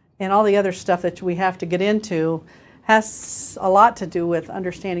and all the other stuff that we have to get into has a lot to do with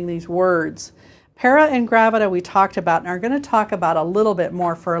understanding these words. Para and gravida we talked about and are going to talk about a little bit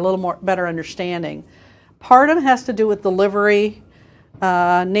more for a little more better understanding. Partum has to do with delivery.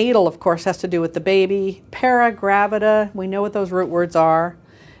 Natal, of course, has to do with the baby. Para, gravida, we know what those root words are.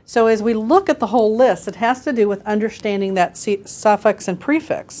 So as we look at the whole list, it has to do with understanding that suffix and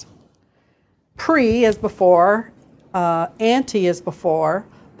prefix. Pre is before, ante is before,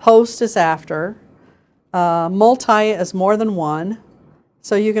 post is after, multi is more than one,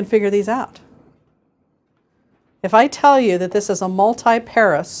 so you can figure these out. If I tell you that this is a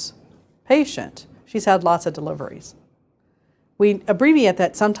multiparous patient, she's had lots of deliveries. We abbreviate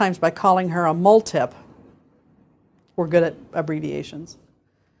that sometimes by calling her a multip. We're good at abbreviations.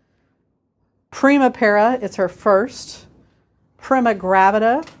 Prima para, it's her first. Prima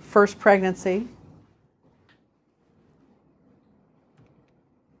gravida, first pregnancy.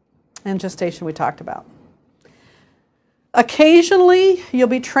 And gestation we talked about. Occasionally, you'll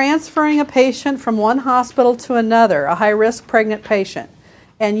be transferring a patient from one hospital to another, a high-risk pregnant patient,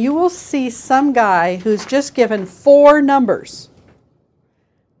 and you will see some guy who's just given 4 numbers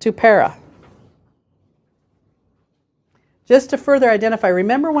to para. Just to further identify,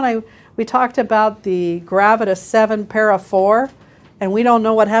 remember when we talked about the Gravida 7, para 4, and we don't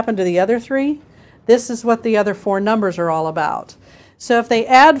know what happened to the other 3? This is what the other 4 numbers are all about. So if they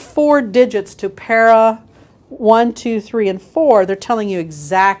add 4 digits to para 1, 2, 3, and 4, they're telling you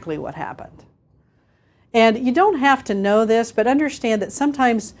exactly what happened. And you don't have to know this, but understand that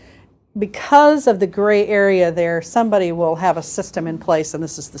sometimes because of the gray area there, somebody will have a system in place, and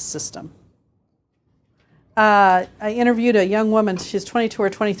this is the system. I interviewed a young woman, she's 22 or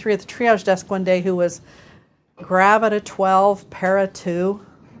 23, at the triage desk one day who was Gravida 12, para 2.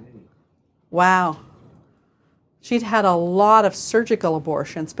 Wow. She'd had a lot of surgical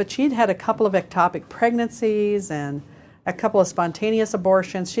abortions, but she'd had a couple of ectopic pregnancies and a couple of spontaneous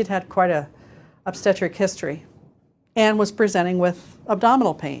abortions. She'd had quite a obstetric history and was presenting with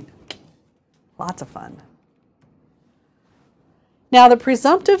abdominal pain. Lots of fun. Now, the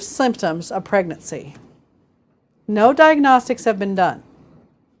presumptive symptoms of pregnancy. No diagnostics have been done,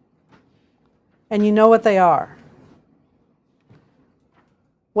 and you know what they are.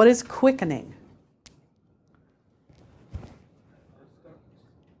 What is quickening?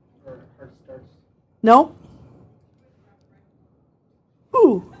 No.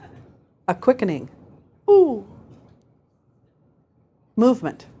 Ooh, a quickening. Ooh.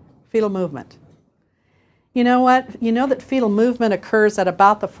 Movement, fetal movement. You know what? You know that fetal movement occurs at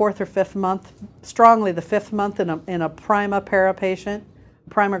about the 4th or 5th month, strongly the 5th month in a prima para patient,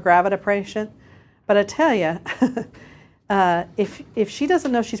 prima gravida patient. But I tell you, if she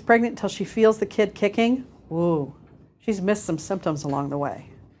doesn't know she's pregnant until she feels the kid kicking, woo, she's missed some symptoms along the way.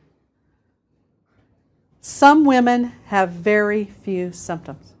 Some women have very few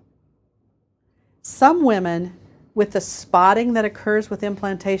symptoms. Some women, with the spotting that occurs with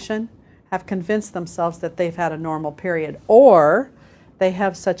implantation, have convinced themselves that they've had a normal period, or they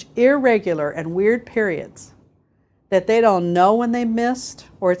have such irregular and weird periods that they don't know when they missed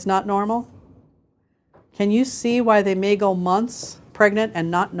or it's not normal. Can you see why they may go months pregnant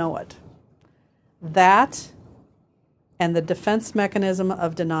and not know it? That and the defense mechanism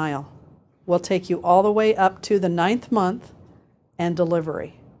of denial will take you all the way up to the 9th month and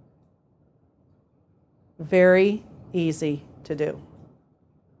delivery. Very easy to do.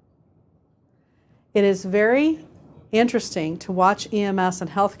 It is very interesting to watch EMS and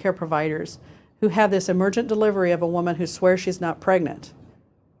healthcare providers who have this emergent delivery of a woman who swears she's not pregnant.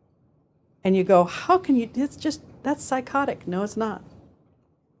 And you go, how can you, that's psychotic. No, it's not.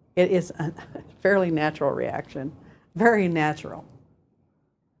 It is a fairly natural reaction. Very natural.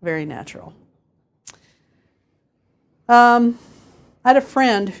 Very natural. I had a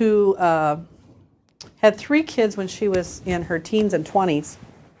friend who had 3 kids when she was in her teens and 20s.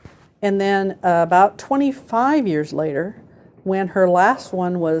 And then about 25 years later, when her last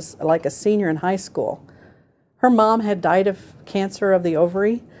one was like a senior in high school, her mom had died of cancer of the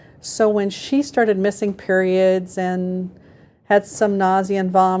ovary. So when she started missing periods and had some nausea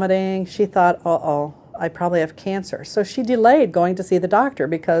and vomiting, she thought, uh-oh, I probably have cancer. So she delayed going to see the doctor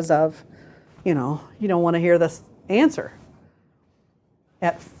because of, you don't want to hear this answer.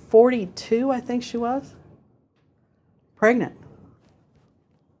 At 42, I think she was, pregnant.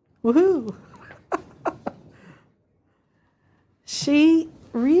 Woohoo! She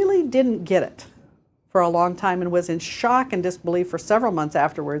really didn't get it for a long time and was in shock and disbelief for several months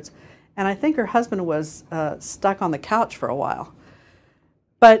afterwards. And I think her husband was stuck on the couch for a while.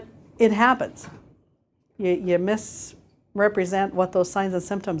 But it happens. You misrepresent what those signs and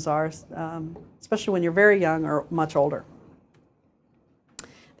symptoms are, especially when you're very young or much older.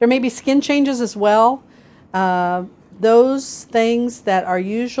 There may be skin changes as well. Those things that are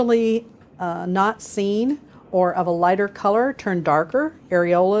usually not seen or of a lighter color turn darker.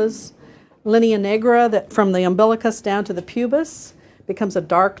 Areolas, linea nigra, that from the umbilicus down to the pubis becomes a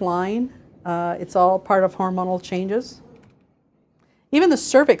dark line. It's all part of hormonal changes. Even the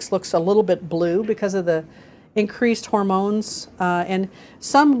cervix looks a little bit blue because of the increased hormones. And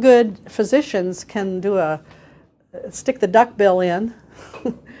some good physicians can stick the duck bill in,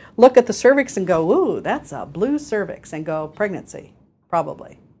 look at the cervix and go, ooh, that's a blue cervix, and go, pregnancy,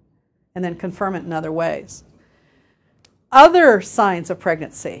 probably. And then confirm it in other ways. Other signs of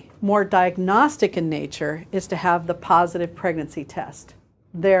pregnancy, more diagnostic in nature, is to have the positive pregnancy test.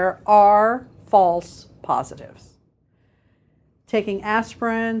 There are false positives. Taking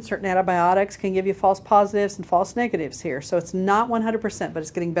aspirin, certain antibiotics can give you false positives and false negatives here. So it's not 100%, but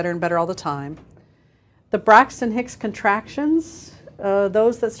it's getting better and better all the time. The Braxton Hicks contractions,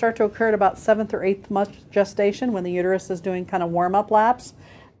 those that start to occur at about 7th or 8th month gestation when the uterus is doing kind of warm-up laps,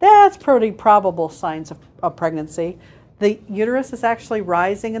 that's pretty probable signs of pregnancy. The uterus is actually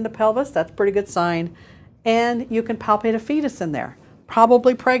rising in the pelvis, that's a pretty good sign. And you can palpate a fetus in there,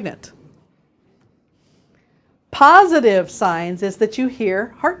 probably pregnant. Positive signs is that you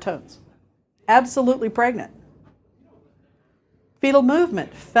hear heart tones, absolutely pregnant. Fetal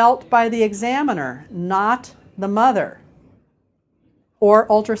movement felt by the examiner, not the mother. Or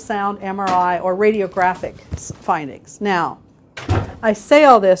ultrasound, MRI, or radiographic findings. Now, I say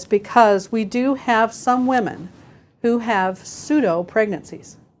all this because we do have some women who have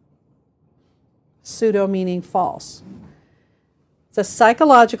pseudo-pregnancies. Pseudo meaning false. It's a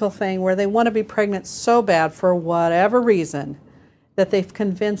psychological thing where they want to be pregnant so bad for whatever reason that they've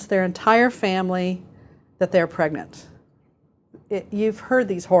convinced their entire family that they're pregnant. You've heard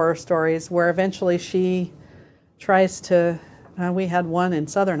these horror stories where eventually she tries to, we had one in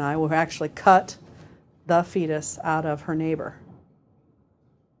Southern Iowa who actually cut the fetus out of her neighbor.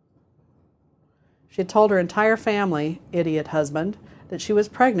 She had told her entire family, idiot husband, that she was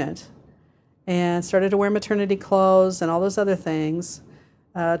pregnant and started to wear maternity clothes and all those other things.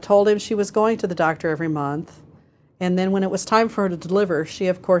 Told him she was going to the doctor every month. And then when it was time for her to deliver, she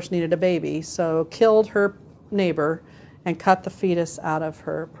of course needed a baby. So killed her neighbor and cut the fetus out of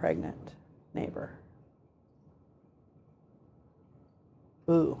her pregnant neighbor.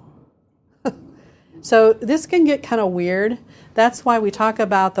 Ooh. So this can get kind of weird. That's why we talk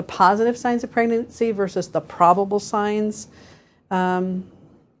about the positive signs of pregnancy versus the probable signs.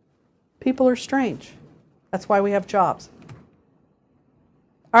 People are strange. That's why we have jobs.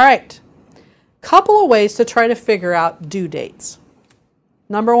 All right. Couple of ways to try to figure out due dates.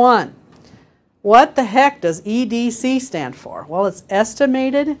 Number one, what the heck does EDC stand for? Well, it's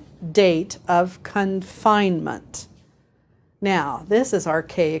estimated date of confinement. Now, this is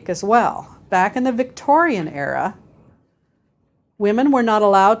archaic as well. Back in the Victorian era, women were not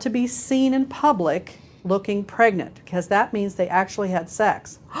allowed to be seen in public looking pregnant because that means they actually had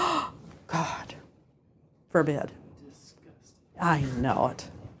sex. God forbid. Disgusting. I know it.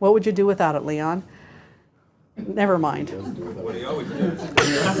 What would you do without it, Leon? Never mind. What he always does.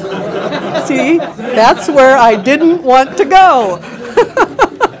 See, that's where I didn't want to go.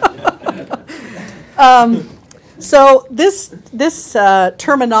 So this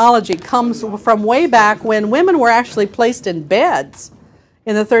terminology comes from way back when women were actually placed in beds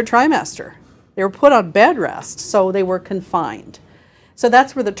in the 3rd trimester. They were put on bed rest, so they were confined. So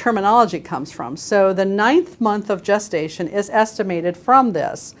that's where the terminology comes from. So the 9th month of gestation is estimated from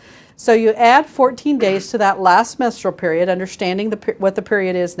this. So you add 14 days to that last menstrual period, understanding what the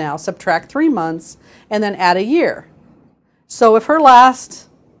period is now, subtract 3 months, and then add a year. So if her last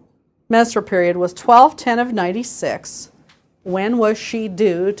menstrual period was 12/10 of 96, when was she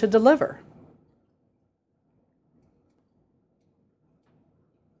due to deliver?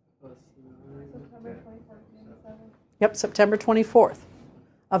 Yep, September 24th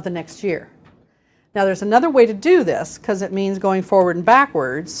of the next year. Now there's another way to do this because it means going forward and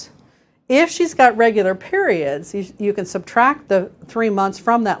backwards. If she's got regular periods, you can subtract the 3 months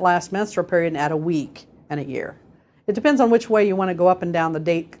from that last menstrual period and add a week and a year. It depends on which way you want to go up and down the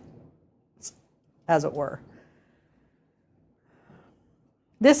date, as it were.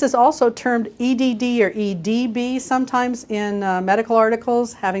 This is also termed EDD or EDB sometimes in medical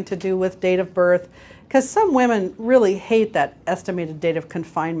articles having to do with date of birth, because some women really hate that estimated date of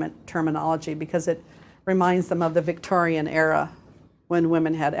confinement terminology because it reminds them of the Victorian era when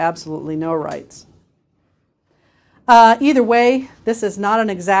women had absolutely no rights. Either way, this is not an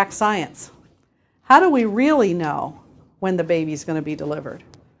exact science. How do we really know when the baby's going to be delivered?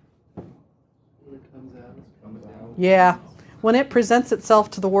 When it comes out. Yeah, when it presents itself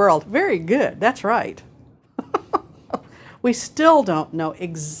to the world. Very good, that's right. We still don't know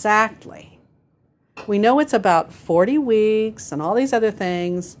exactly. We know it's about 40 weeks and all these other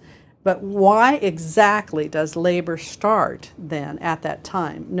things, but why exactly does labor start then at that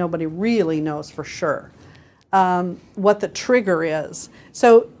time? Nobody really knows for sure what the trigger is.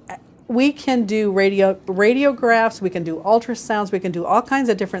 So we can do radiographs, we can do ultrasounds, we can do all kinds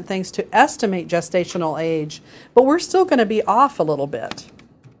of different things to estimate gestational age, but we're still going to be off a little bit.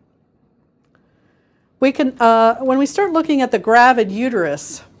 We can, when we start looking at the gravid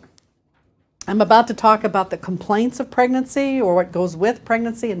uterus, I'm about to talk about the complaints of pregnancy or what goes with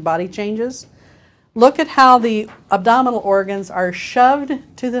pregnancy and body changes. Look at how the abdominal organs are shoved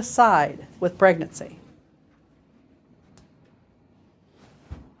to the side with pregnancy.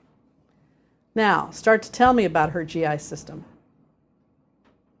 Now, start to tell me about her GI system.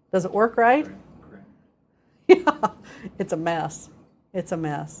 Does it work right? It's a mess. It's a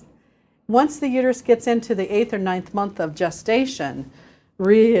mess. Once the uterus gets into the 8th or 9th month of gestation,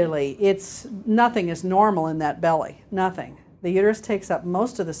 really, nothing is normal in that belly. Nothing. The uterus takes up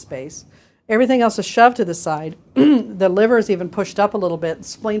most of the space. Everything else is shoved to the side. The liver is even pushed up a little bit, the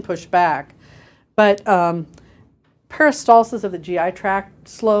spleen pushed back. But peristalsis of the GI tract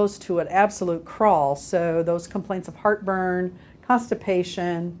slows to an absolute crawl. So those complaints of heartburn,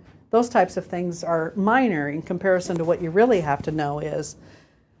 constipation, those types of things are minor in comparison to what you really have to know is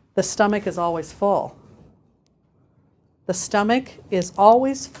the stomach is always full. The stomach is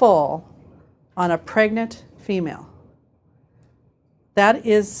always full on a pregnant female. That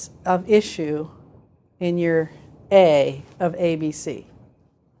is of issue in your A of ABC.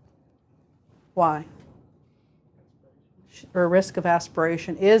 Why? Her risk of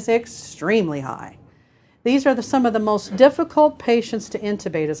aspiration is extremely high. These are some of the most difficult patients to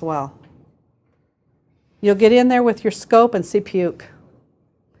intubate as well. You'll get in there with your scope and see puke.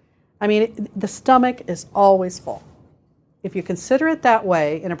 I mean, the stomach is always full. If you consider it that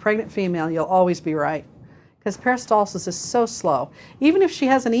way in a pregnant female, you'll always be right. Because peristalsis is so slow. Even if she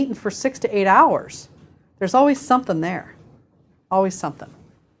hasn't eaten for 6 to 8 hours, there's always something there. Always something.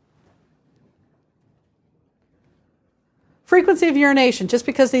 Frequency of urination, just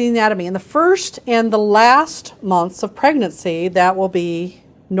because of the anatomy. In the first and the last months of pregnancy, that will be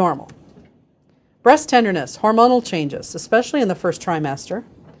normal. Breast tenderness, hormonal changes, especially in the first trimester.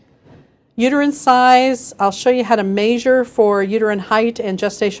 Uterine size, I'll show you how to measure for uterine height and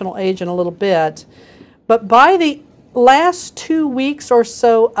gestational age in a little bit. But by the last 2 weeks or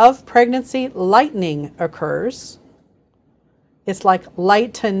so of pregnancy, lightening occurs. It's like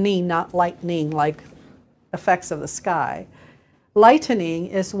lightening, not lightning, like effects of the sky. Lightening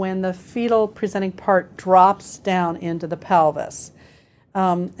is when the fetal presenting part drops down into the pelvis.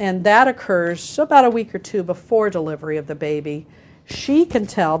 And that occurs about a week or two before delivery of the baby. She can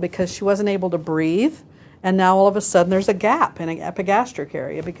tell because she wasn't able to breathe, and now all of a sudden there's a gap in an epigastric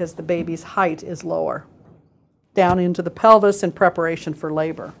area because the baby's height is lower down into the pelvis in preparation for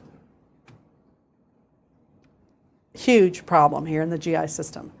labor. Huge problem here in the GI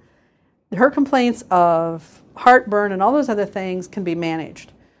system. Her complaints of heartburn and all those other things can be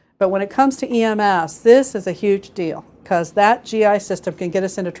managed. But when it comes to EMS, this is a huge deal because that GI system can get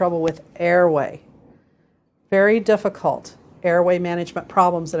us into trouble with airway. Very difficult airway management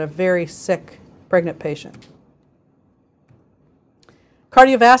problems in a very sick pregnant patient.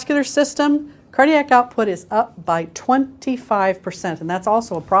 Cardiovascular system, cardiac output is up by 25%, and that's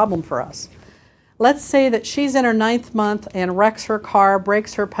also a problem for us. Let's say that she's in her 9th month and wrecks her car,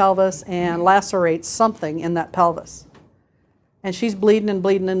 breaks her pelvis, and lacerates something in that pelvis. And she's bleeding and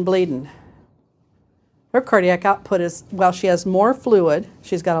bleeding and bleeding. Her cardiac output is, well, she has more fluid.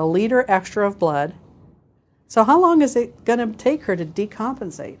 She's got 1 liter extra of blood. So how long is it going to take her to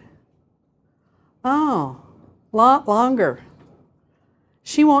decompensate? Oh, a lot longer.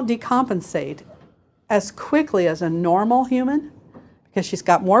 She won't decompensate as quickly as a normal human because she's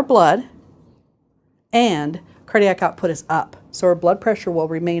got more blood and cardiac output is up. So her blood pressure will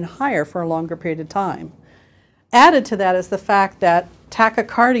remain higher for a longer period of time. Added to that is the fact that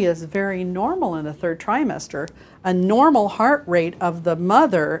tachycardia is very normal in the 3rd trimester. A normal heart rate of the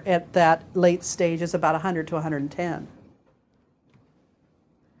mother at that late stage is about 100 to 110.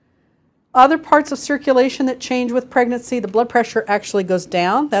 Other parts of circulation that change with pregnancy, the blood pressure actually goes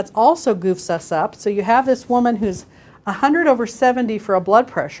down. That also goofs us up. So you have this woman who's 100/70 for a blood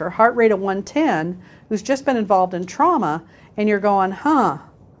pressure, heart rate of 110, who's just been involved in trauma, and you're going,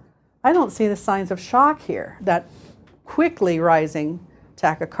 I don't see the signs of shock here, that quickly rising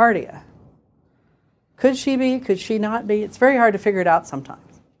tachycardia. Could she be? Could she not be? It's very hard to figure it out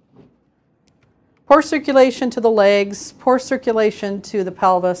sometimes. Poor circulation to the legs, poor circulation to the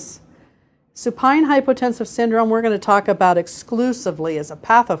pelvis. Supine hypotensive syndrome, we're going to talk about exclusively as a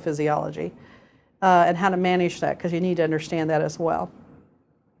pathophysiology and how to manage that because you need to understand that as well.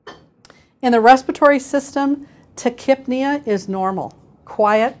 In the respiratory system, tachypnea is normal,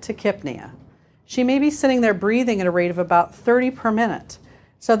 quiet tachypnea. She may be sitting there breathing at a rate of about 30 per minute.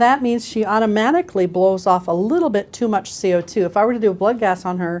 So that means she automatically blows off a little bit too much CO2. If I were to do a blood gas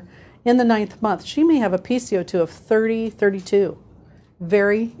on her in the 9th month, she may have a PCO2 of 30, 32.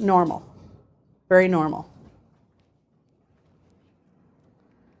 Very normal. Very normal.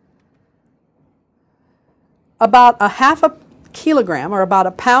 About a half a kilogram or about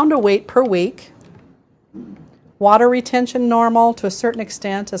a pound of weight per week. Water retention normal to a certain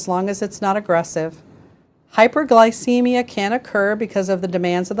extent as long as it's not aggressive. Hyperglycemia can occur because of the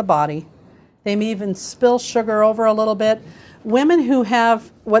demands of the body. They may even spill sugar over a little bit. Women who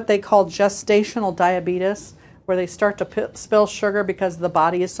have what they call gestational diabetes, where they start to spill sugar because the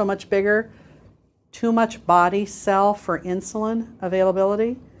body is so much bigger. Too much body cell for insulin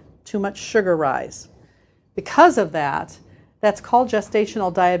availability, too much sugar rise. Because of that, that's called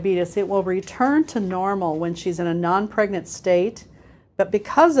gestational diabetes. It will return to normal when she's in a non-pregnant state, but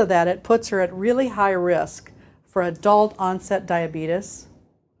because of that, it puts her at really high risk for adult onset diabetes.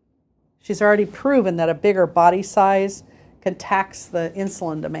 She's already proven that a bigger body size can tax the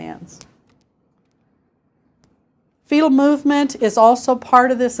insulin demands. Fetal movement is also part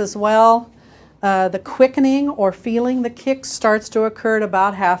of this as well. The quickening or feeling the kick starts to occur at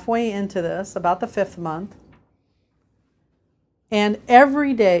about halfway into this, about the 5th month. And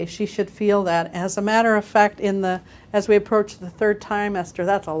every day she should feel that. As a matter of fact, as we approach the 3rd trimester,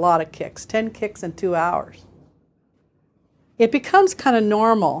 that's a lot of kicks, 10 kicks in 2 hours. It becomes kind of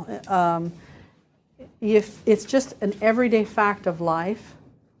normal. If it's just an everyday fact of life.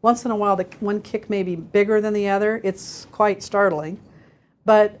 Once in a while, the one kick may be bigger than the other. It's quite startling.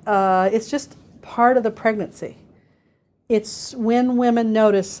 But it's just part of the pregnancy. It's when women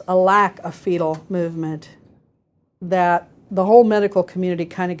notice a lack of fetal movement that the whole medical community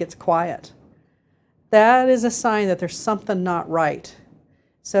kind of gets quiet. That is a sign that there's something not right.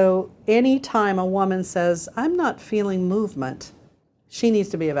 So anytime a woman says, I'm not feeling movement, she needs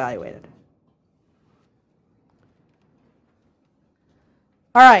to be evaluated.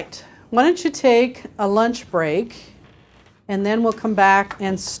 All right, why don't you take a lunch break, and then we'll come back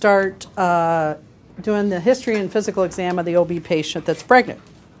and start doing the history and physical exam of the OB patient that's pregnant.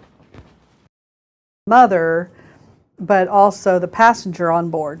 Mother, but also the passenger on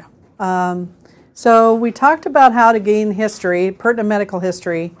board. So we talked about how to gain history, pertinent medical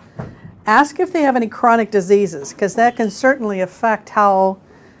history. Ask if they have any chronic diseases, because that can certainly affect how,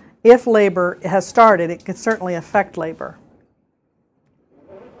 if labor has started, it can certainly affect labor.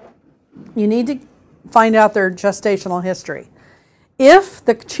 You need to find out their gestational history. If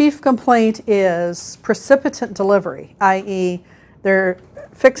the chief complaint is precipitant delivery, i.e. they're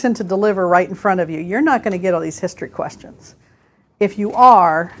fixing to deliver right in front of you, you're not going to get all these history questions. If you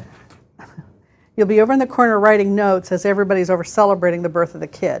are, you'll be over in the corner writing notes as everybody's over celebrating the birth of the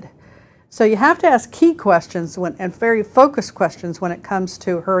kid. So you have to ask key questions and very focused questions when it comes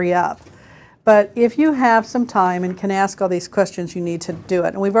to hurry up. But if you have some time and can ask all these questions, you need to do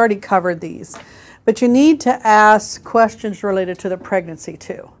it. And we've already covered these. But you need to ask questions related to the pregnancy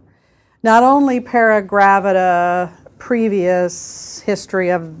too. Not only paragravida, previous history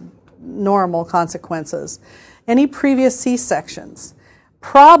of normal consequences, any previous C-sections.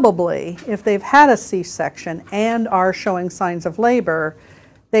 Probably, if they've had a C-section and are showing signs of labor,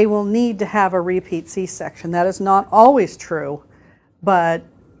 they will need to have a repeat C-section. That is not always true, but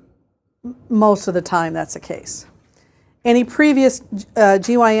most of the time that's the case. Any previous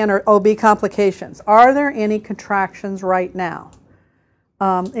GYN or OB complications? Are there any contractions right now?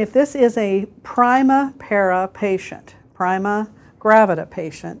 If this is a prima para patient, prima gravida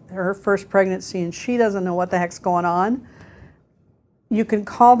patient, her first pregnancy, and she doesn't know what the heck's going on, you can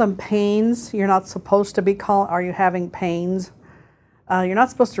call them pains. You're not supposed to be calling, are you having pains? You're not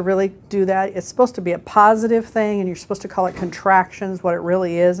supposed to really do that. It's supposed to be a positive thing, and you're supposed to call it contractions, what it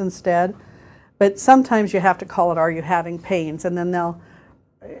really is instead. But sometimes you have to call it, are you having pains? And then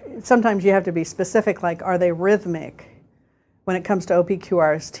sometimes you have to be specific, like, are they rhythmic? When it comes to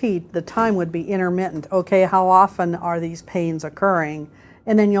OPQRST, the time would be intermittent. Okay, how often are these pains occurring?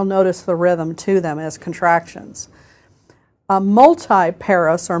 And then you'll notice the rhythm to them as contractions. A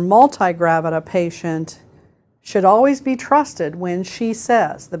multi-parous or multi-gravida patient should always be trusted when she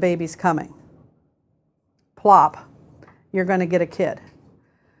says the baby's coming. Plop, you're going to get a kid.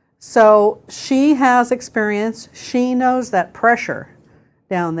 So she has experience. She knows that pressure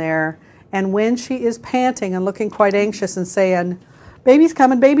down there. And when she is panting and looking quite anxious and saying, baby's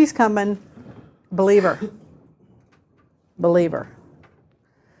coming, believe her. Believe her.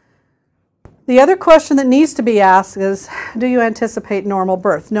 The other question that needs to be asked is, do you anticipate normal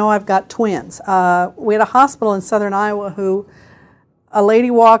birth? No, I've got twins. We had a hospital in southern Iowa who a lady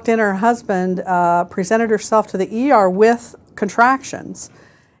walked in, her husband presented herself to the ER with contractions.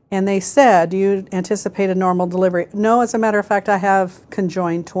 And they said, do you anticipate a normal delivery? No, as a matter of fact, I have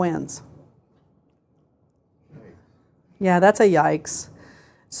conjoined twins. Yeah, that's a yikes.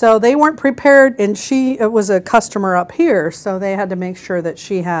 So they weren't prepared, and it was a customer up here, so they had to make sure that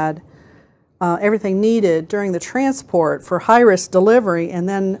she had everything needed during the transport for high-risk delivery, and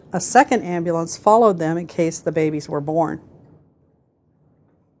then a second ambulance followed them in case the babies were born.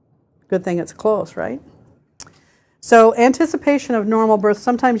 Good thing it's close, right? So anticipation of normal birth,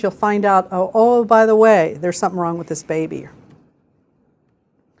 sometimes you'll find out, oh, by the way, there's something wrong with this baby.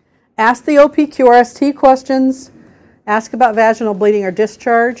 Ask the OPQRST questions. Ask about vaginal bleeding or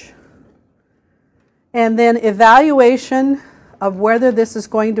discharge. And then evaluation of whether this is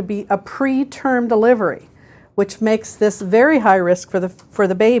going to be a preterm delivery, which makes this very high risk for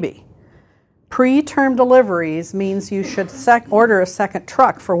the baby. Preterm deliveries means you should order a second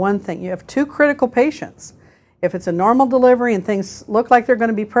truck for one thing. You have 2 critical patients. If it's a normal delivery and things look like they're going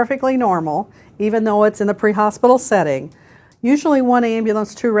to be perfectly normal, even though it's in the pre-hospital setting, usually 1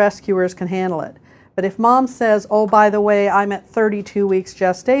 ambulance, 2 rescuers can handle it. But if mom says, oh, by the way, I'm at 32 weeks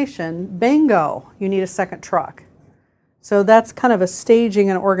gestation, bingo, you need a second truck. So that's kind of a staging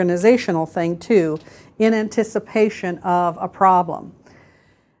and organizational thing too, in anticipation of a problem.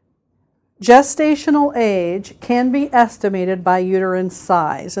 Gestational age can be estimated by uterine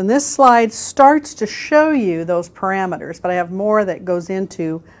size. And this slide starts to show you those parameters, but I have more that goes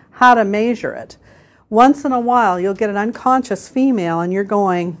into how to measure it. Once in a while, you'll get an unconscious female and you're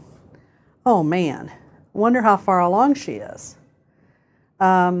going, oh man, wonder how far along she is.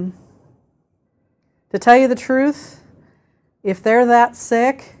 To tell you the truth, if they're that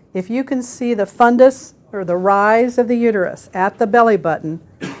sick, if you can see the fundus or the rise of the uterus at the belly button,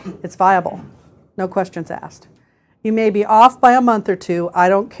 it's viable. No questions asked. You may be off by a month or 2, I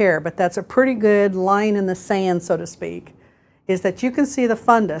don't care, but that's a pretty good line in the sand, so to speak, is that you can see the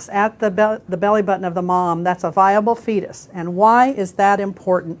fundus at the belly button of the mom. That's a viable fetus. And why is that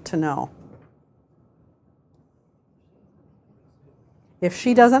important to know? If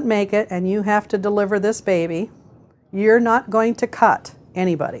she doesn't make it and you have to deliver this baby, you're not going to cut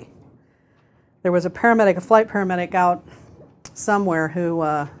anybody. There was a paramedic, a flight paramedic out somewhere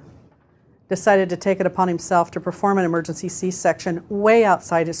who decided to take it upon himself to perform an emergency C-section way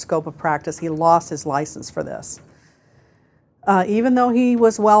outside his scope of practice. He lost his license for this. Even though he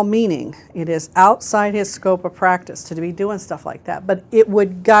was well-meaning, it is outside his scope of practice to be doing stuff like that. But it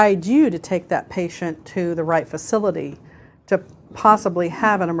would guide you to take that patient to the right facility to possibly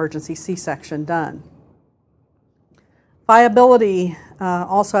have an emergency C-section done. Viability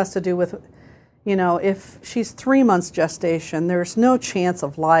also has to do with, you know, if she's 3 months gestation, there's no chance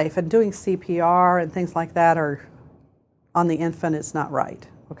of life, and doing CPR and things like that are on the infant is not right,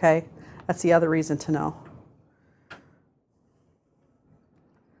 okay? That's the other reason to know.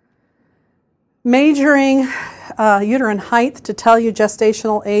 Measuring uterine height to tell you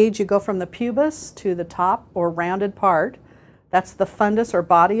gestational age, you go from the pubis to the top or rounded part. That's the fundus or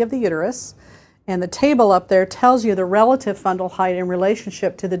body of the uterus. And the table up there tells you the relative fundal height in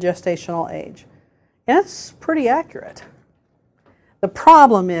relationship to the gestational age. And it's pretty accurate. The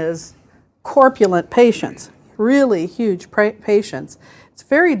problem is corpulent patients, really huge patients. It's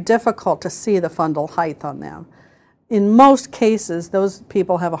very difficult to see the fundal height on them. In most cases, those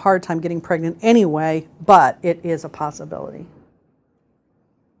people have a hard time getting pregnant anyway, but it is a possibility.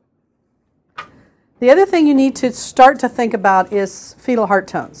 The other thing you need to start to think about is fetal heart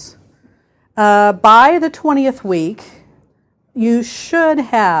tones. By the 20th week, you should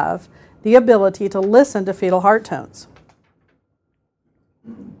have the ability to listen to fetal heart tones.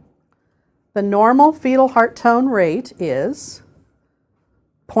 The normal fetal heart tone rate is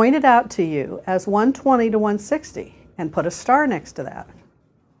pointed out to you as 120 to 160, and put a star next to that.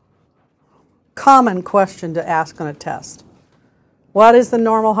 Common question to ask on a test. What is the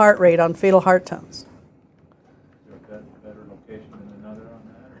normal heart rate on fetal heart tones? Better location than another on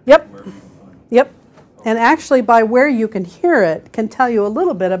that? Yep. Yep. And actually, by where you can hear it, can tell you a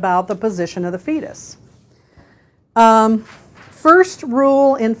little bit about the position of the fetus. First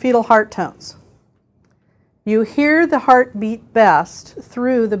rule in fetal heart tones. You hear the heartbeat best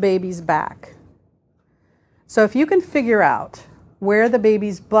through the baby's back. So if you can figure out where the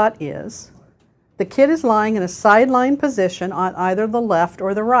baby's butt is, the kid is lying in a sideline position on either the left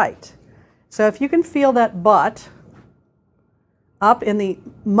or the right. So if you can feel that butt up in the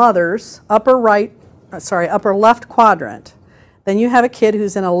mother's upper left quadrant, then you have a kid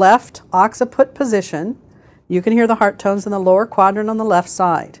who's in a left occiput position. You can hear the heart tones in the lower quadrant on the left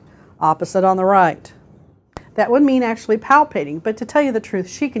side, opposite on the right. That would mean actually palpating, but to tell you the truth,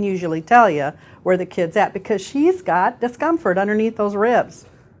 she can usually tell you where the kid's at because she's got discomfort underneath those ribs.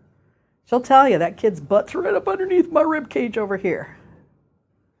 She'll tell you that kid's butt's right up underneath my rib cage over here.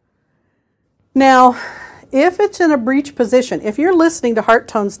 Now, if it's in a breech position, if you're listening to heart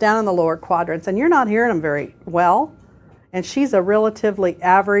tones down in the lower quadrants and you're not hearing them very well, and she's a relatively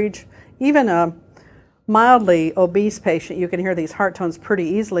average, even a mildly obese patient, you can hear these heart tones pretty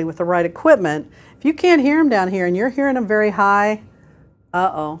easily with the right equipment. If you can't hear them down here and you're hearing them very high,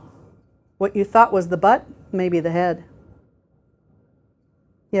 what you thought was the butt, maybe the head.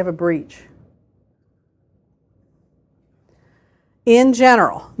 You have a breech. In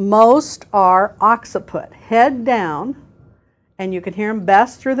general, most are occiput, head down, and you can hear them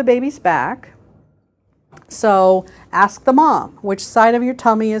best through the baby's back. So ask the mom, which side of your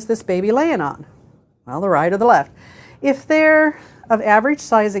tummy is this baby laying on? Well, the right or the left. If they're of average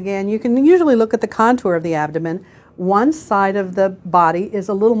size, again, you can usually look at the contour of the abdomen. One side of the body is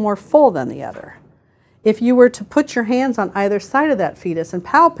a little more full than the other. If you were to put your hands on either side of that fetus and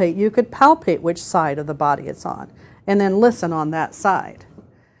palpate, you could palpate which side of the body it's on, and then listen on that side.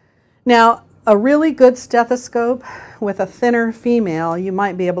 Now, a really good stethoscope with a thinner female, you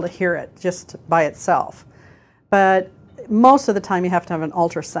might be able to hear it just by itself. But most of the time you have to have an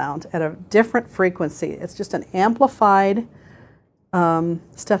ultrasound at a different frequency. It's just an amplified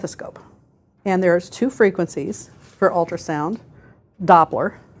stethoscope. And there's two frequencies for ultrasound,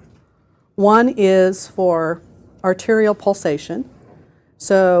 Doppler. One is for arterial pulsation.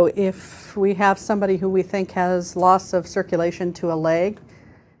 So if we have somebody who we think has loss of circulation to a leg,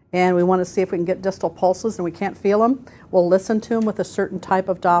 and we want to see if we can get distal pulses and we can't feel them, we'll listen to them with a certain type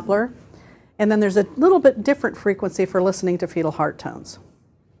of Doppler. And then there's a little bit different frequency for listening to fetal heart tones.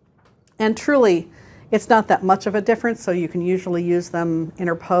 And truly, it's not that much of a difference, so you can usually use them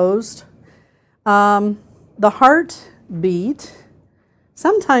interposed. The heartbeat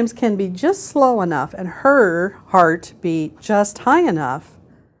sometimes can be just slow enough and her heartbeat just high enough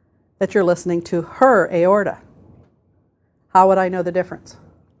that you're listening to her aorta. How would I know the difference?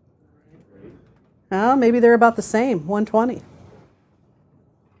 Well, maybe they're about the same, 120.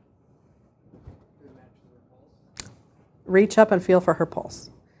 Reach up and feel for her pulse.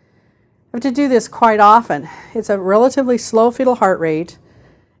 I have to do this quite often. It's a relatively slow fetal heart rate,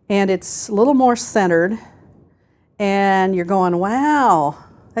 and it's a little more centered, and you're going, wow,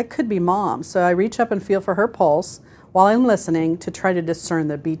 that could be mom. So I reach up and feel for her pulse while I'm listening to try to discern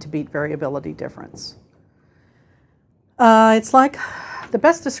the beat-to-beat variability difference. It's like the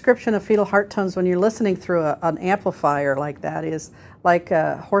best description of fetal heart tones when you're listening through an amplifier like that is like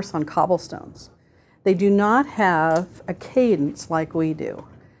a horse on cobblestones. They do not have a cadence like we do.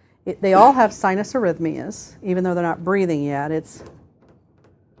 They all have sinus arrhythmias, even though they're not breathing yet. It's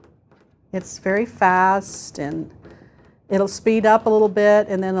very fast, and it'll speed up a little bit,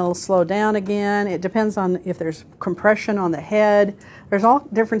 and then it'll slow down again. It depends on if there's compression on the head. There's all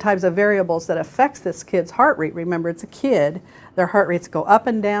different types of variables that affects this kid's heart rate. Remember, it's a kid. Their heart rates go up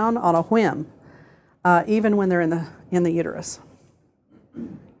and down on a whim, even when they're in the uterus.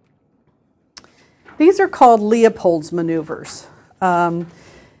 These are called Leopold's maneuvers.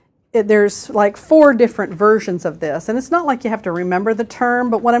 There's like 4 different versions of this, and it's not like you have to remember the term,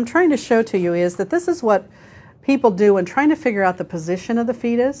 but what I'm trying to show to you is that this is what people do when trying to figure out the position of the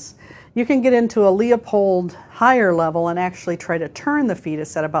fetus. You can get into a Leopold higher level and actually try to turn the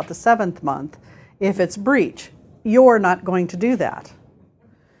fetus at about the 7th month if it's breech. You're not going to do that.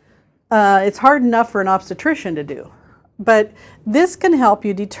 It's hard enough for an obstetrician to do. But this can help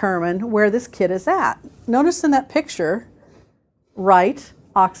you determine where this kid is at. Notice in that picture, right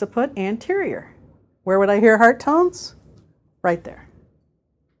occiput anterior. Where would I hear heart tones? Right there.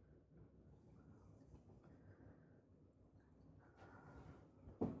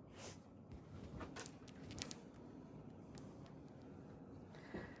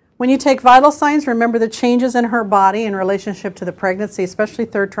 When you take vital signs, remember the changes in her body in relationship to the pregnancy, especially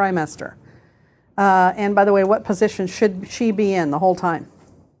 3rd trimester. And by the way, what position should she be in the whole time?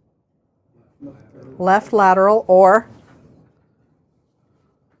 Left lateral or?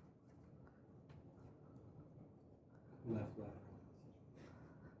 Left lateral.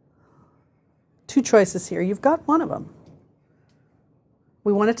 2 choices here. You've got one of them.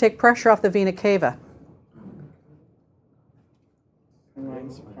 We want to take pressure off the vena cava.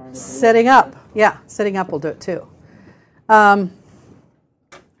 Sitting up. Yeah, sitting up will do it too.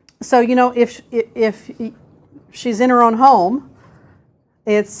 So, you know, if she's in her own home,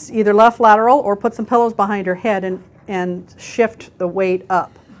 it's either left lateral or put some pillows behind her head and shift the weight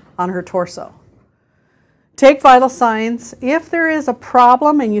up on her torso. Take vital signs. If there is a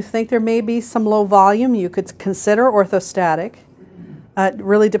problem and you think there may be some low volume, you could consider orthostatic. It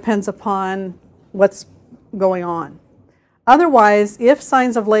really depends upon what's going on. Otherwise, if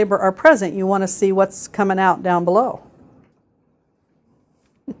signs of labor are present, you want to see what's coming out down below.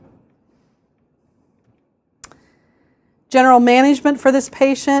 General management for this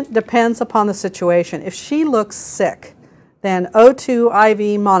patient depends upon the situation. If she looks sick, then O2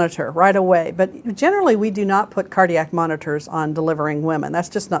 IV monitor right away. But generally, we do not put cardiac monitors on delivering women. That's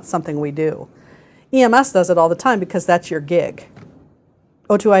just not something we do. EMS does it all the time because that's your gig.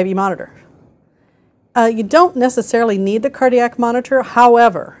 O2 IV monitor. You don't necessarily need the cardiac monitor.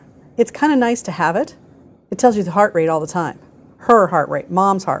 However, it's kind of nice to have it. It tells you the heart rate all the time. her heart rate,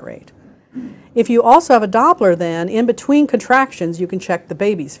 mom's heart rate. If you also have a Doppler, then in between contractions, you can check the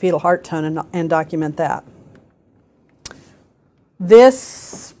baby's fetal heart tone and document that.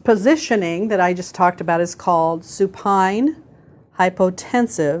 This positioning that I just talked about is called supine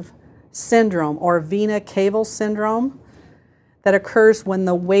hypotensive syndrome, or vena cava syndrome, that occurs when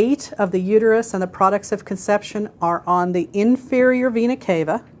the weight of the uterus and the products of conception are on the inferior vena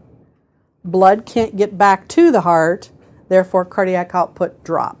cava. Blood can't get back to the heart, therefore cardiac output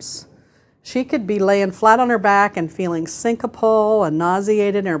drops. She could be laying flat on her back and feeling syncopal and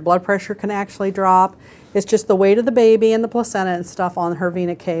nauseated, and her blood pressure can actually drop. It's just the weight of the baby and the placenta and stuff on her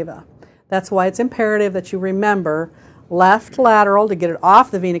vena cava. That's why it's imperative that you remember left lateral to get it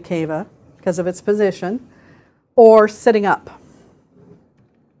off the vena cava because of its position, or sitting up.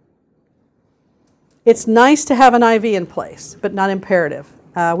 It's nice to have an IV in place, but not imperative.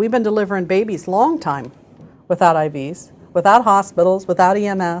 We've been delivering babies a long time without IVs, without hospitals, without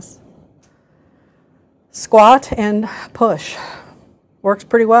EMS. Squat and push. Works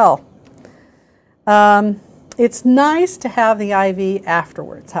pretty well. It's nice to have the IV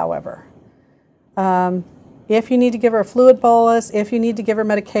afterwards, however. If you need to give her a fluid bolus, if you need to give her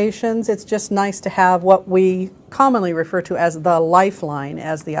medications, it's just nice to have what we commonly refer to as the lifeline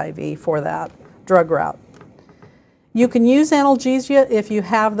as the IV for that drug route. You can use analgesia if you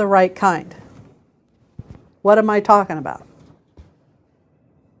have the right kind. What am I talking about?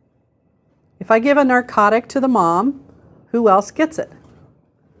 If I give a narcotic to the mom, who else gets it?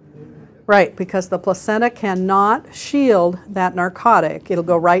 Right, because the placenta cannot shield that narcotic. It'll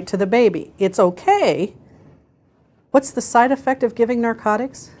go right to the baby. It's okay. What's the side effect of giving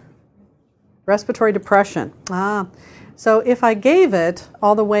narcotics? Respiratory depression. So if I gave it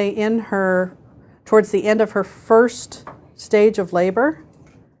all the way in her, towards the end of her first stage of labor,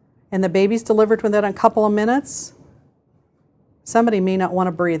 and the baby's delivered within a couple of minutes, somebody may not want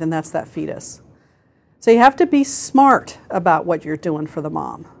to breathe, and that's that fetus. So you have to be smart about what you're doing for the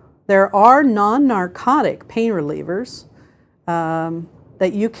mom. There are non-narcotic pain relievers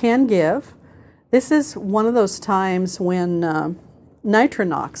that you can give. This is one of those times when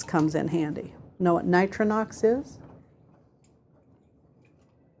Nitronox comes in handy. Know what Nitronox is?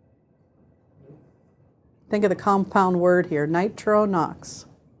 Think of the compound word here, nitronox.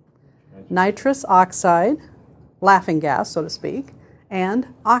 Nitrous oxide, laughing gas, so to speak,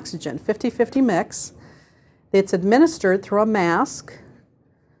 and oxygen, 50-50 mix. It's administered through a mask,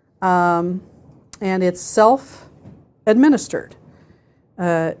 and it's self-administered.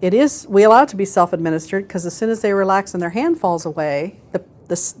 We allow it to be self-administered because as soon as they relax and their hand falls away, the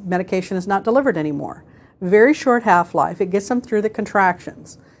medication is not delivered anymore. Very short half-life. It gets them through the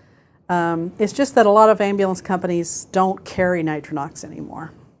contractions. It's just that a lot of ambulance companies don't carry Nitronox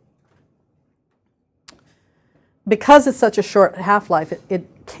anymore. Because it's such a short half-life, it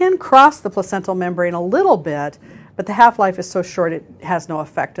can cross the placental membrane a little bit, but the half-life is so short it has no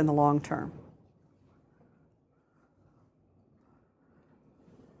effect in the long term.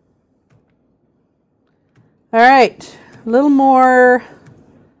 All right, a little more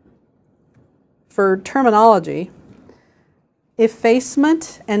for terminology.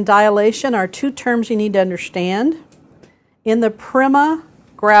 Effacement and dilation are two terms you need to understand. In the prima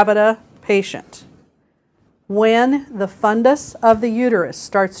gravida patient, when the fundus of the uterus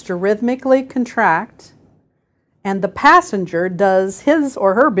starts to rhythmically contract and the passenger does his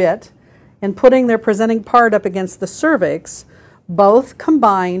or her bit in putting their presenting part up against the cervix, both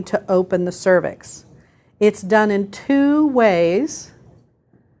combine to open the cervix. It's done in two ways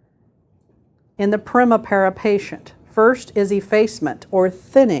in the primipara patient. First is effacement or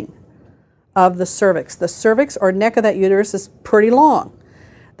thinning of the cervix. The cervix or neck of that uterus is pretty long.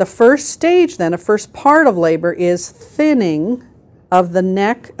 The first stage then, a first part of labor, is thinning of the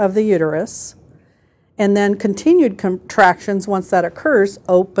neck of the uterus, and then continued contractions once that occurs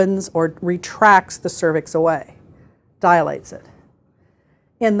opens or retracts the cervix away, dilates it.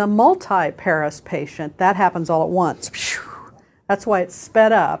 In the multiparous patient, that happens all at once. That's why it's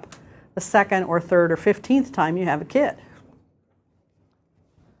sped up the second or third or 15th time you have a kid.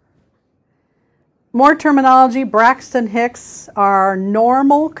 More terminology. Braxton Hicks are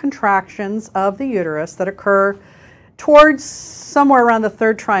normal contractions of the uterus that occur towards somewhere around the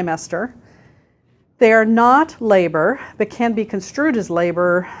third trimester. They are not labor, but can be construed as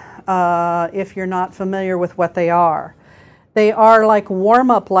labor if you're not familiar with what they are. They are like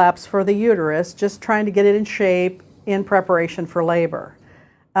warm-up laps for the uterus, just trying to get it in shape in preparation for labor.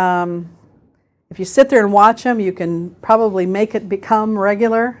 If you sit there and watch them, you can probably make it become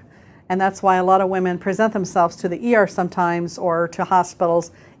regular, and that's why a lot of women present themselves to the ER sometimes or to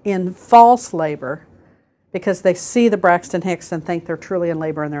hospitals in false labor because they see the Braxton Hicks and think they're truly in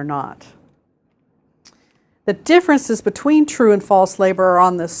labor and they're not. The differences between true and false labor are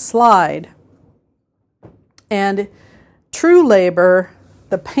on this slide. And true labor,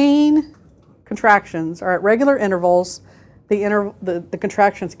 the pain contractions are at regular intervals. The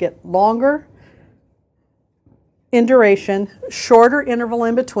contractions get longer in duration, shorter interval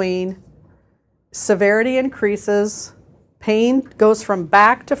in between, severity increases, pain goes from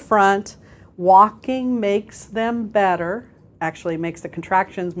back to front, walking makes them better, actually makes the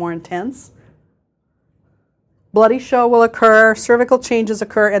contractions more intense. Bloody show will occur, cervical changes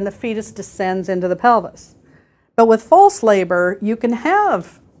occur, and the fetus descends into the pelvis. But with false labor, you can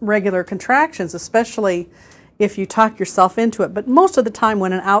have regular contractions, especially if you talk yourself into it. But most of the time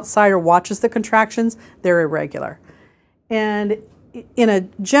when an outsider watches the contractions, they're irregular. And in a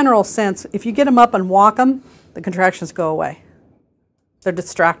general sense, if you get them up and walk them, the contractions go away. They're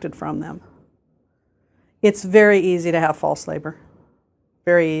distracted from them. It's very easy to have false labor.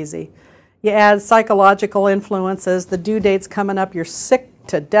 Very easy. You add psychological influences, the due date's coming up, you're sick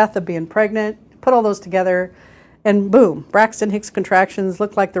to death of being pregnant, put all those together, and boom, Braxton Hicks contractions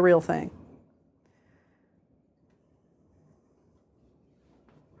look like the real thing.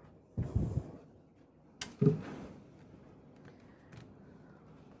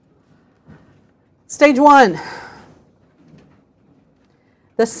 Stage 1.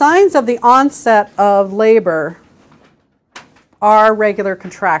 The signs of the onset of labor are regular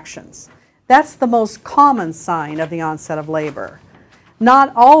contractions. That's the most common sign of the onset of labor.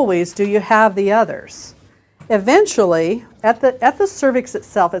 Not always do you have the others. Eventually, at the cervix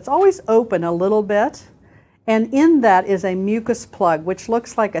itself, it's always open a little bit, and in that is a mucus plug, which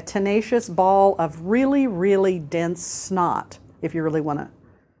looks like a tenacious ball of really, really dense snot, if you really want to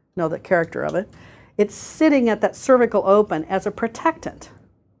know the character of it. It's sitting at that cervical open as a protectant.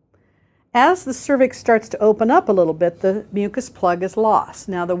 As the cervix starts to open up a little bit, the mucus plug is lost.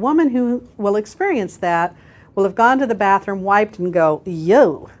 Now, the woman who will experience that will have gone to the bathroom, wiped, and go,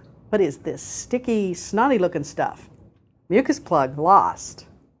 yo, what is this sticky, snotty-looking stuff? Mucus plug lost.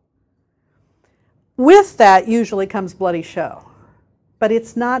 With that usually comes bloody show, but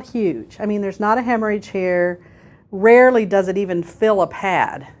it's not huge. I mean, there's not a hemorrhage here. Rarely does it even fill a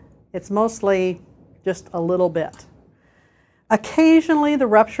pad. It's mostly just a little bit. Occasionally, the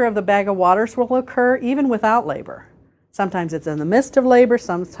rupture of the bag of waters will occur even without labor. Sometimes it's in the midst of labor,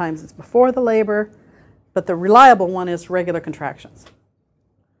 sometimes it's before the labor, but the reliable one is regular contractions.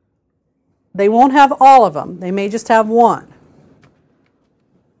 They won't have all of them. They may just have one.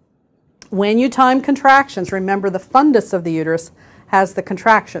 When you time contractions, remember the fundus of the uterus has the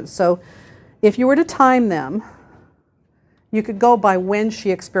contractions. So if you were to time them, you could go by when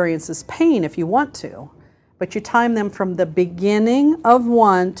she experiences pain if you want to, but you time them from the beginning of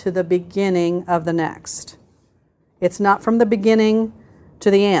one to the beginning of the next. It's not from the beginning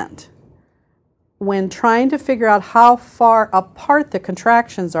to the end. When trying to figure out how far apart the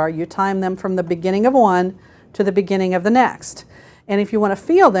contractions are, you time them from the beginning of one to the beginning of the next. And if you want to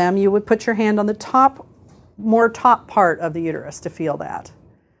feel them, you would put your hand on the top part of the uterus to feel that.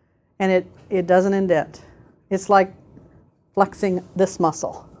 And it doesn't indent. It's like flexing this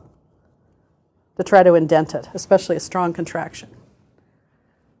muscle to try to indent it, especially a strong contraction.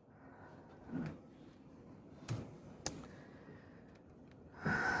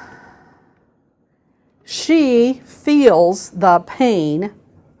 She feels the pain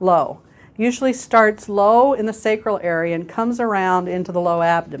low. Usually starts low in the sacral area and comes around into the low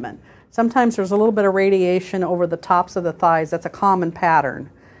abdomen. Sometimes there's a little bit of radiation over the tops of the thighs. That's a common pattern.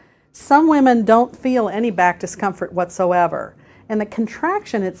 Some women don't feel any back discomfort whatsoever. And the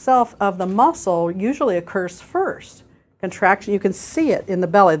contraction itself of the muscle usually occurs first. Contraction, you can see it in the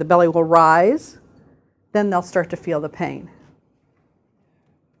belly. The belly will rise, then they'll start to feel the pain.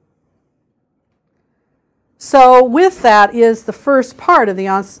 So with that is the first part of the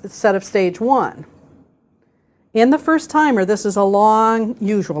onset of stage 1. In the first timer, this is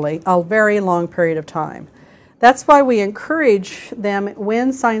usually a very long period of time. That's why we encourage them,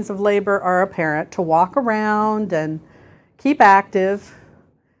 when signs of labor are apparent, to walk around and keep active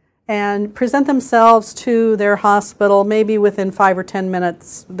and present themselves to their hospital maybe within 5 or 10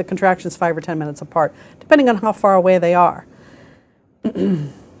 minutes, the contractions 5 or 10 minutes apart, depending on how far away they are.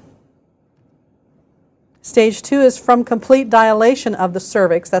 Stage 2 is from complete dilation of the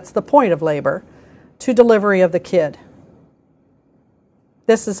cervix, that's the point of labor, to delivery of the kid.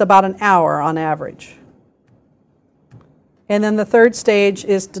 This is about an hour on average. And then the third stage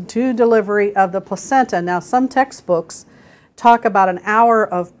is to delivery of the placenta. Now, some textbooks talk about an hour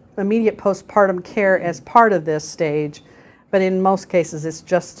of immediate postpartum care as part of this stage. but in most cases it's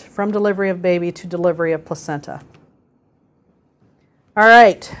just from delivery of baby to delivery of placenta. All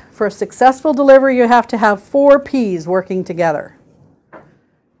right, for a successful delivery you have to have 4 P's working together.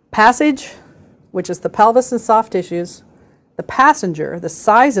 Passage, which is the pelvis and soft tissues, the passenger, the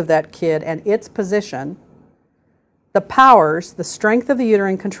size of that kid and its position, the powers, the strength of the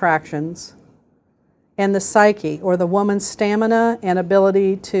uterine contractions, and the psyche, or the woman's stamina and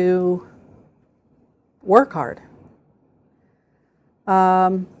ability to work hard.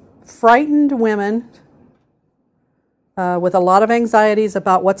 Frightened women with a lot of anxieties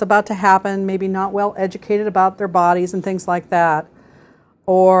about what's about to happen, maybe not well educated about their bodies and things like that,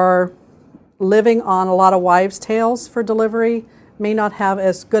 or living on a lot of wives' tales for delivery, may not have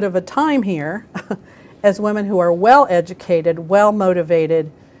as good of a time here as women who are well educated, well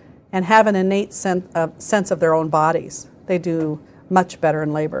motivated, and have an innate sense of their own bodies. They do much better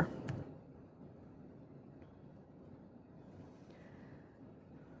in labor.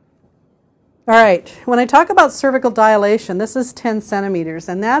 All right, when I talk about cervical dilation, this is 10 centimeters,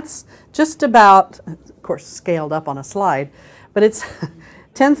 and that's just about, of course, scaled up on a slide, but it's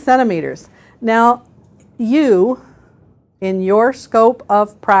 10 centimeters. Now, you, in your scope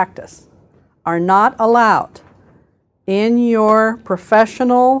of practice, are not allowed in your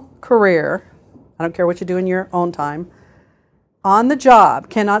professional career, I don't care what you do in your own time, on the job,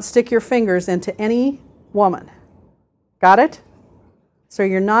 cannot stick your fingers into any woman. Got it? So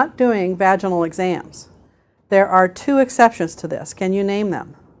you're not doing vaginal exams. There are 2 exceptions to this. Can you name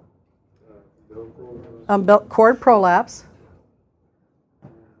them? Cord prolapse.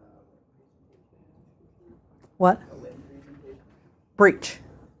 What? Breach.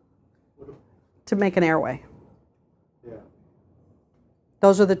 To make an airway. Yeah.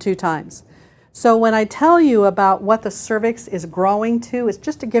 Those are the 2 times. So when I tell you about what the cervix is growing to, it's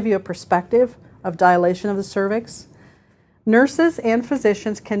just to give you a perspective of dilation of the cervix. Nurses and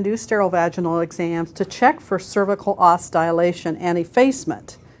physicians can do sterile vaginal exams to check for cervical os dilation and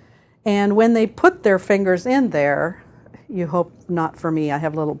effacement. And when they put their fingers in there, you hope not for me, I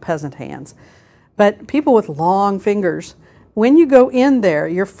have little peasant hands, but people with long fingers, when you go in there,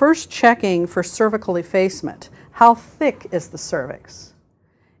 you're first checking for cervical effacement. How thick is the cervix?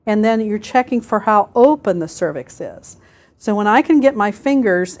 And then you're checking for how open the cervix is. So when I can get my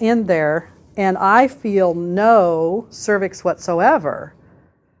fingers in there and I feel no cervix whatsoever,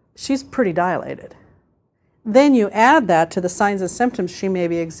 she's pretty dilated. Then you add that to the signs and symptoms she may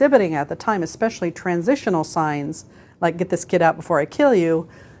be exhibiting at the time, especially transitional signs, like get this kid out before I kill you,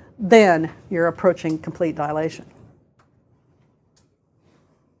 then you're approaching complete dilation.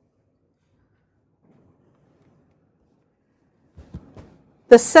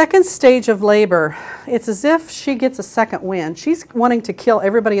 The second stage of labor, it's as if she gets a second wind. She's wanting to kill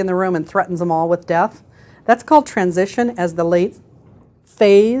everybody in the room and threatens them all with death. That's called transition, as the late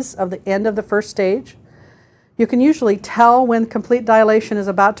phase of the end of the first stage. You can usually tell when complete dilation is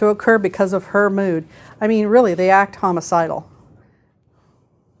about to occur because of her mood. I mean, really, they act homicidal.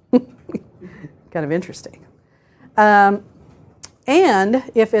 Kind of interesting. And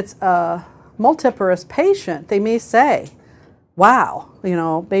if it's a multiparous patient, they may say, wow, you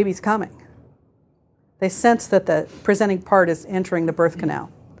know, baby's coming. They sense that the presenting part is entering the birth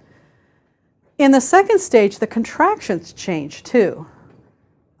canal. In the second stage, the contractions change too.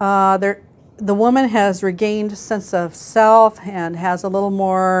 The woman has regained sense of self and has a little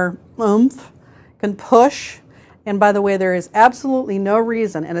more oomph, can push. And by the way, there is absolutely no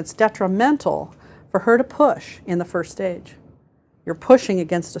reason, and it's detrimental for her to push in the first stage. You're pushing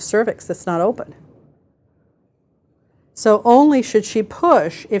against a cervix that's not open. So only should she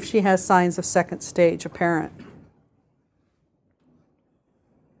push if she has signs of second stage apparent.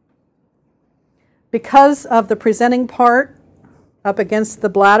 Because of the presenting part up against the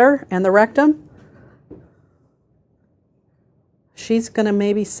bladder and the rectum, she's going to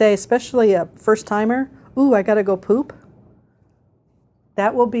maybe say, especially a first-timer, ooh, I got to go poop.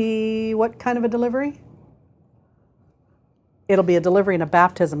 That will be what kind of a delivery? It'll be a delivery and a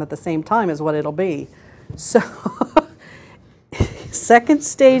baptism at the same time is what it'll be. So second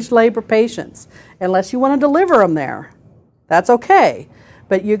stage labor patients, unless you want to deliver them there, that's okay.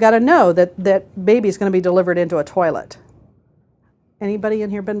 But you got to know that baby's going to be delivered into a toilet. Anybody in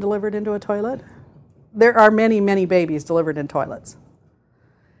here been delivered into a toilet? There are many, many babies delivered in toilets.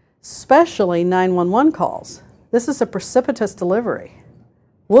 Especially 911 calls. This is a precipitous delivery.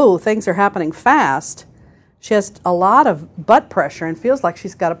 Whoa, things are happening fast. She has a lot of butt pressure and feels like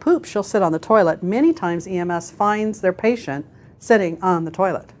she's got to poop. She'll sit on the toilet. Many times EMS finds their patient sitting on the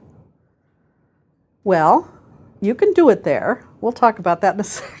toilet. Well, you can do it there. We'll talk about that in a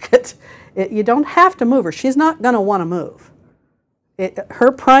second. You don't have to move her. She's not going to want to move.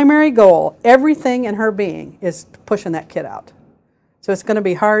 Her primary goal, everything in her being, is pushing that kid out. So it's going to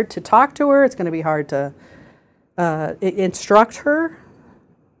be hard to talk to her. It's going to be hard to instruct her.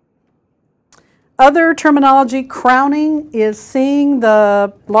 Other terminology, crowning is seeing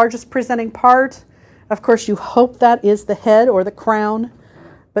the largest presenting part. Of course, you hope that is the head or the crown,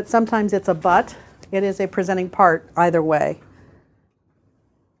 but sometimes it's a butt. It is a presenting part either way.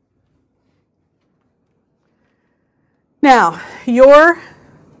 Now, your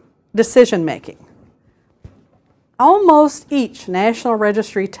decision making. Almost each National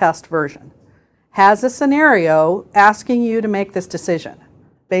Registry test version has a scenario asking you to make this decision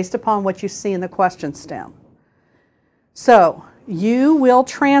based upon what you see in the question stem. So, you will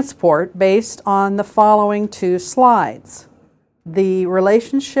transport based on the following two slides. The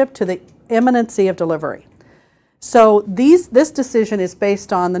relationship to the imminency of delivery. So this decision is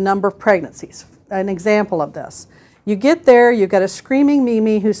based on the number of pregnancies. An example of this. You get there, you've got a screaming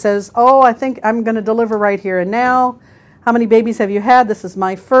Mimi who says, oh, I think I'm going to deliver right here and now. How many babies have you had? This is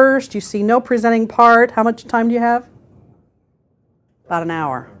my first. You see no presenting part. How much time do you have? About an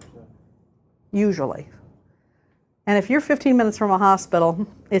hour, usually. And if you're 15 minutes from a hospital,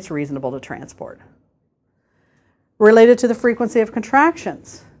 it's reasonable to transport. Related to the frequency of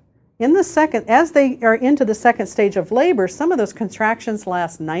contractions. As they are into the second stage of labor, some of those contractions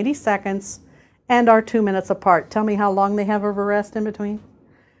last 90 seconds and are 2 minutes apart. Tell me how long they have of a rest in between?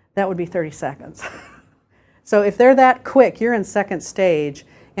 That would be 30 seconds. So if they're that quick, you're in second stage.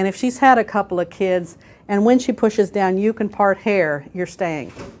 And if she's had a couple of kids, and when she pushes down, you can part hair, you're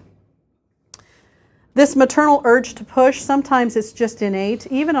staying. This maternal urge to push, sometimes it's just innate.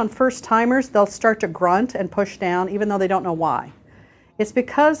 Even on first timers, they'll start to grunt and push down, even though they don't know why. It's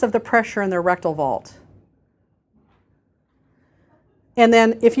because of the pressure in their rectal vault. And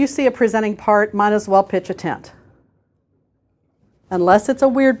then if you see a presenting part, might as well pitch a tent. Unless it's a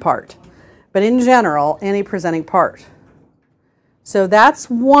weird part. But in general, any presenting part. So that's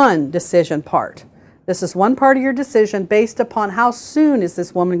one decision part. This is one part of your decision based upon how soon is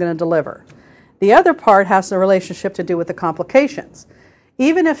this woman going to deliver. The other part has a relationship to do with the complications.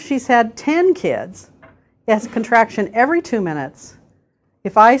 Even if she's had 10 kids, it has a contraction every 2 minutes.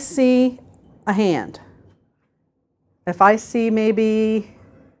 If I see a hand, if I see maybe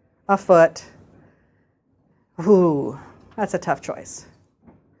a foot, ooh, that's a tough choice.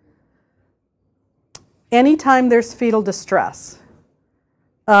 Anytime there's fetal distress,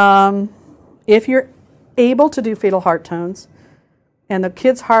 if you're able to do fetal heart tones and the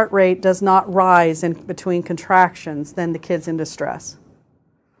kid's heart rate does not rise in between contractions, then the kid's in distress.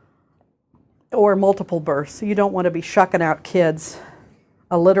 Or multiple births. You don't want to be shucking out kids,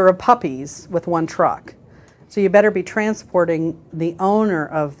 a litter of puppies with one truck. So you better be transporting the owner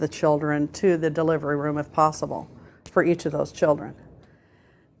of the children to the delivery room if possible for each of those children.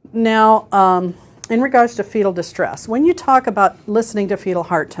 Now, in regards to fetal distress, when you talk about listening to fetal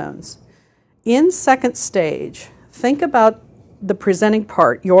heart tones, in second stage, think about the presenting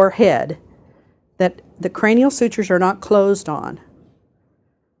part, your head, that the cranial sutures are not closed on.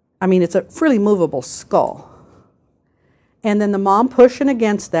 I mean, it's a freely movable skull. And then the mom pushing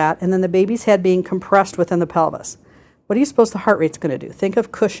against that, and then the baby's head being compressed within the pelvis. What do you suppose the heart rate's going to do? Think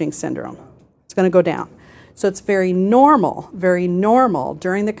of Cushing syndrome. It's going to go down. So it's very normal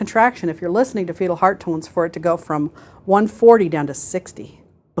during the contraction, if you're listening to fetal heart tones, for it to go from 140 down to 60.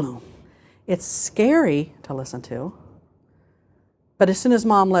 Boom. It's scary to listen to. But as soon as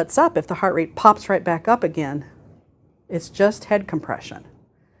mom lets up, if the heart rate pops right back up again, it's just head compression.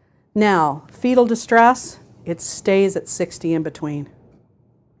 Now, fetal distress, it stays at 60 in between.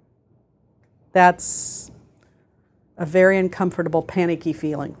 That's a very uncomfortable, panicky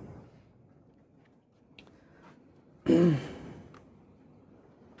feeling. All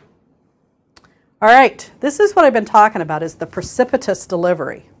right, this is what I've been talking about, is the precipitous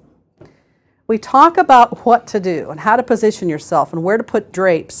delivery. We talk about what to do and how to position yourself and where to put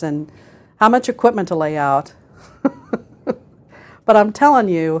drapes and how much equipment to lay out. But I'm telling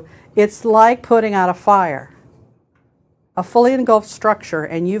you, it's like putting out a fire. A fully engulfed structure,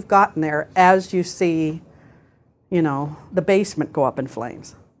 and you've gotten there as you see, the basement go up in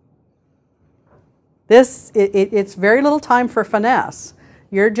flames. It's very little time for finesse.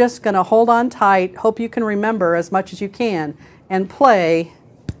 You're just going to hold on tight, hope you can remember as much as you can, and play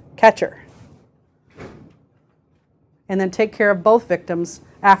catcher. And then take care of both victims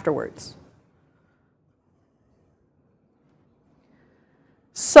afterwards.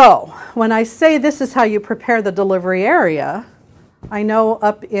 So, when I say this is how you prepare the delivery area, I know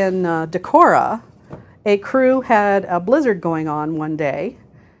up in Decorah, a crew had a blizzard going on one day,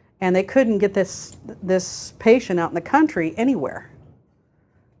 and they couldn't get this patient out in the country anywhere.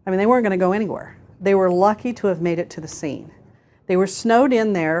 I mean, they weren't going to go anywhere. They were lucky to have made it to the scene. They were snowed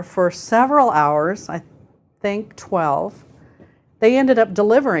in there for several hours, I think 12. They ended up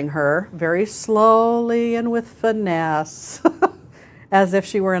delivering her very slowly and with finesse, as if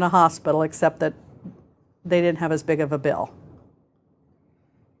she were in a hospital, except that they didn't have as big of a bill.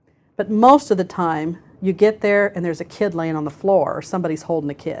 But most of the time, you get there and there's a kid laying on the floor or somebody's holding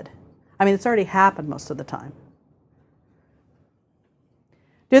a kid. I mean, it's already happened most of the time.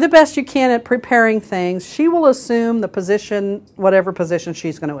 Do the best you can at preparing things. She will assume the position, whatever position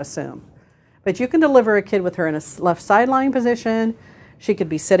she's going to assume. But you can deliver a kid with her in a left side lying position. She could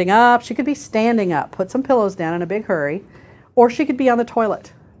be sitting up. She could be standing up. Put some pillows down in a big hurry. Or she could be on the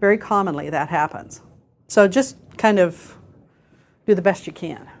toilet. Very commonly that happens. So just kind of do the best you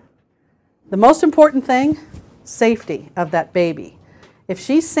can. The most important thing, safety of that baby. If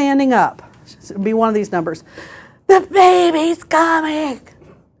she's standing up, it'll be one of these numbers, the baby's coming,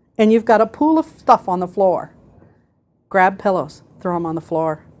 and you've got a pool of stuff on the floor. Grab pillows, throw them on the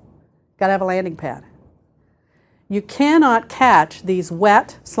floor. Got to have a landing pad. You cannot catch these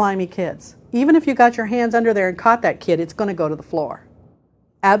wet, slimy kids. Even if you got your hands under there and caught that kid, it's going to go to the floor.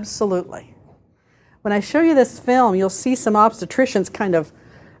 Absolutely. When I show you this film, you'll see some obstetricians kind of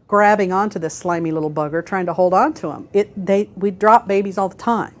grabbing onto this slimy little bugger, trying to hold on to him. We drop babies all the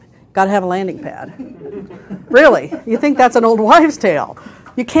time. Got to have a landing pad. Really? You think that's an old wives' tale?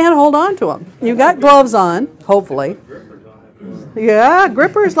 You can't hold on to them. You've got gloves on, hopefully. Yeah,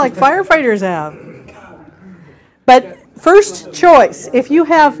 grippers like firefighters have. But first choice, if you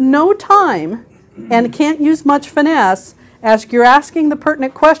have no time and can't use much finesse, as you're asking the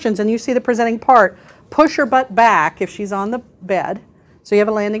pertinent questions and you see the presenting part, push her butt back if she's on the bed. So you have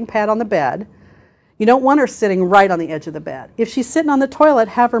a landing pad on the bed. You don't want her sitting right on the edge of the bed. If she's sitting on the toilet,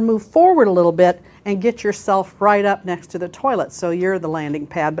 have her move forward a little bit and get yourself right up next to the toilet so you're the landing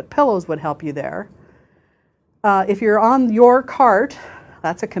pad, but pillows would help you there. If you're on your cart,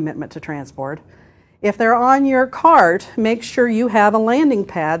 that's a commitment to transport. If they're on your cart, make sure you have a landing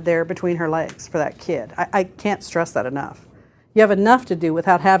pad there between her legs for that kid. I can't stress that enough. You have enough to do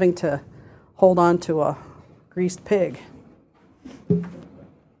without having to hold on to a greased pig.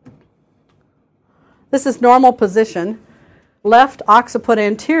 This is normal position, left occiput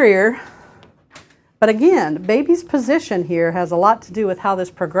anterior. But again, baby's position here has a lot to do with how this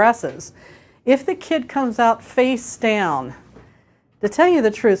progresses. If the kid comes out face down, to tell you the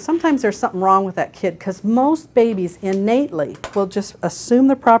truth, sometimes there's something wrong with that kid because most babies innately will just assume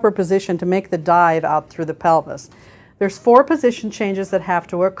the proper position to make the dive out through the pelvis. There's 4 position changes that have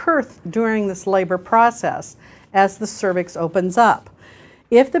to occur during this labor process as the cervix opens up.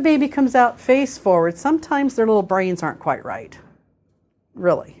 If the baby comes out face forward, sometimes their little brains aren't quite right,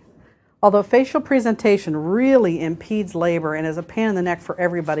 really. Although facial presentation really impedes labor and is a pain in the neck for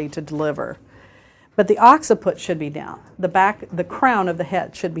everybody to deliver. But the occiput should be down. The crown of the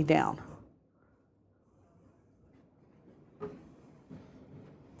head should be down.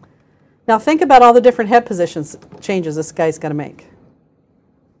 Now think about all the different head positions changes this guy's going to make.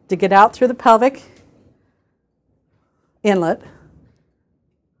 To get out through the pelvic inlet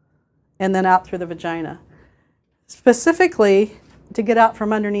and then out through the vagina. Specifically, to get out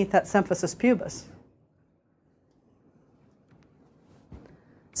from underneath that symphysis pubis.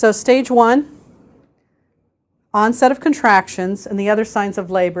 So stage 1, onset of contractions and the other signs of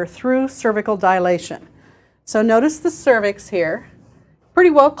labor through cervical dilation. So notice the cervix here,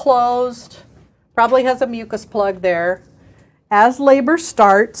 pretty well closed, probably has a mucus plug there. As labor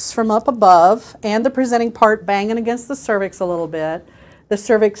starts from up above and the presenting part banging against the cervix a little bit, the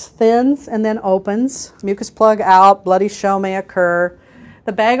cervix thins and then opens, mucus plug out, bloody show may occur.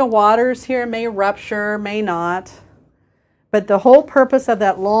 The bag of waters here may rupture, may not. But the whole purpose of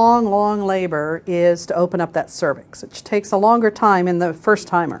that long, long labor is to open up that cervix, which takes a longer time in the first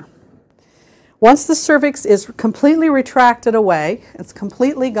timer. Once the cervix is completely retracted away, it's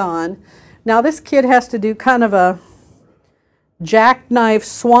completely gone, now this kid has to do kind of a jackknife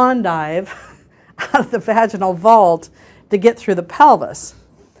swan dive out of the vaginal vault to get through the pelvis.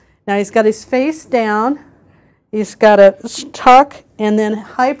 Now he's got his face down, he's got to tuck and then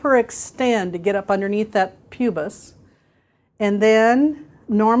hyperextend to get up underneath that pubis. And then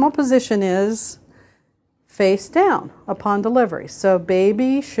normal position is face down upon delivery. So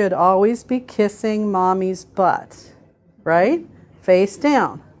baby should always be kissing mommy's butt, right? Face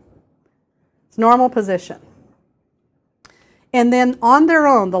down. It's normal position. And then on their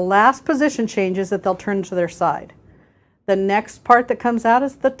own, the last position change is that they'll turn to their side. The next part that comes out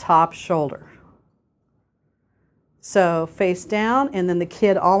is the top shoulder. So face down, and then the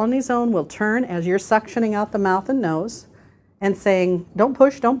kid all on his own will turn as you're suctioning out the mouth and nose. and saying, don't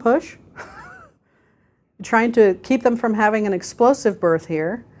push, don't push. Trying to keep them from having an explosive birth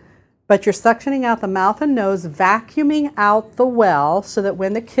here. But you're suctioning out the mouth and nose, vacuuming out the well so that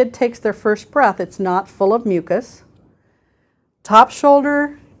when the kid takes their first breath, it's not full of mucus. Top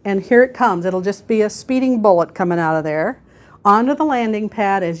shoulder, and here it comes. It'll just be a speeding bullet coming out of there. Onto the landing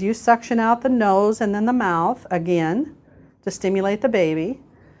pad as you suction out the nose and then the mouth again to stimulate the baby.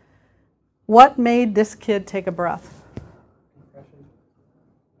 What made this kid take a breath?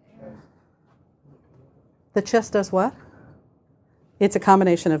 The chest does what? It's a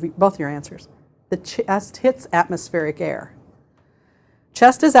combination of both your answers. The chest hits atmospheric air.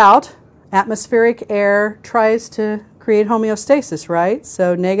 Chest is out. Atmospheric air tries to create homeostasis, right?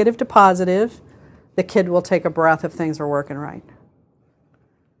 So negative to positive, the kid will take a breath if things are working right.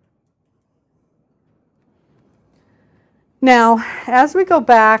 Now, as we go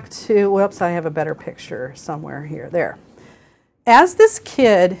back to, whoops, I have a better picture somewhere here. There. As this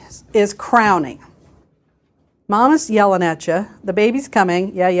kid is crowning, Mom is yelling at you. The baby's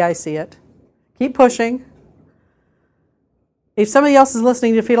coming. Yeah, I see it. Keep pushing. If somebody else is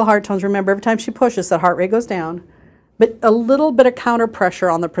listening to fetal heart tones, remember every time she pushes, that heart rate goes down. But a little bit of counter pressure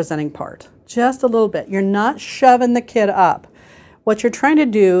on the presenting part. Just a little bit. You're not shoving the kid up. What you're trying to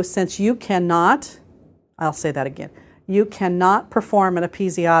do, since you cannot, I'll say that again, you cannot perform an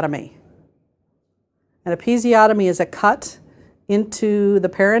episiotomy. An episiotomy is a cut into the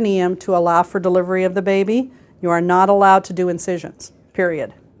perineum to allow for delivery of the baby. You are not allowed to do incisions,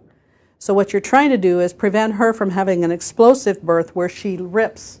 period. So what you're trying to do is prevent her from having an explosive birth where she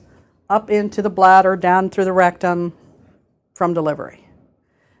rips up into the bladder, down through the rectum from delivery.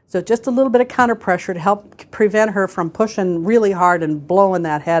 So just a little bit of counter pressure to help prevent her from pushing really hard and blowing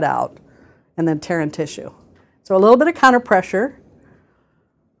that head out and then tearing tissue. So a little bit of counter pressure.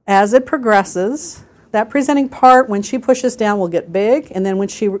 As it progresses, that presenting part, when she pushes down, will get big, and then when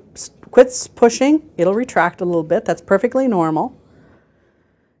she quits pushing, it'll retract a little bit. That's perfectly normal.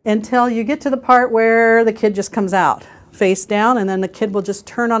 Until you get to the part where the kid just comes out, face down, and then the kid will just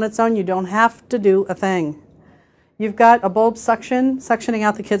turn on its own. You don't have to do a thing. You've got a bulb suctioning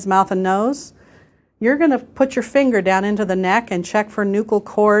out the kid's mouth and nose. You're going to put your finger down into the neck and check for nuchal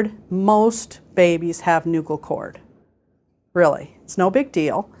cord. Most babies have nuchal cord. Really, it's no big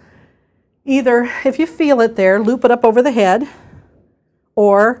deal. Either, if you feel it there, loop it up over the head,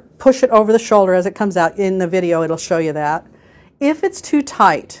 or push it over the shoulder as it comes out. In the video, it'll show you that. If it's too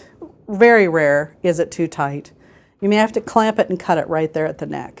tight, very rare is it too tight, you may have to clamp it and cut it right there at the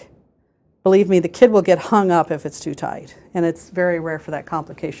neck. Believe me, the kid will get hung up if it's too tight, and it's very rare for that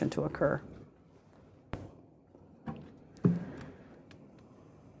complication to occur.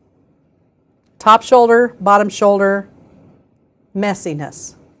 Top shoulder, bottom shoulder,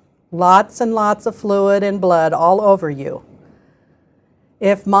 messiness. Lots and lots of fluid and blood all over you.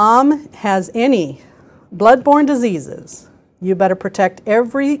 If mom has any bloodborne diseases, you better protect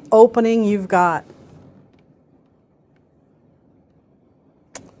every opening you've got.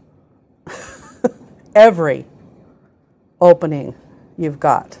 Every opening you've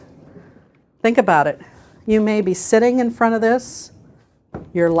got. Think about it. You may be sitting in front of this.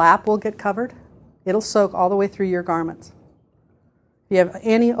 Your lap will get covered. It'll soak all the way through your garments. If you have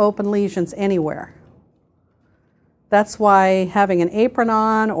any open lesions anywhere. That's why having an apron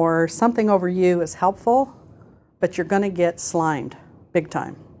on or something over you is helpful, but you're going to get slimed big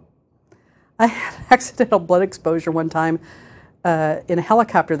time. I had accidental blood exposure one time in a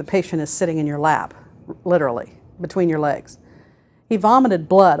helicopter. The patient is sitting in your lap, literally, between your legs. He vomited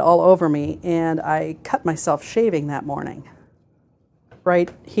blood all over me, and I cut myself shaving that morning,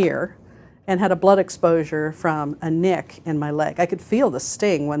 right here, and had a blood exposure from a nick in my leg. I could feel the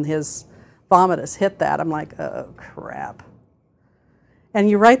sting when his vomitus hit that. I'm like, oh, crap. And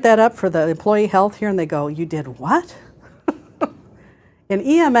you write that up for the employee health here, and they go, you did what? In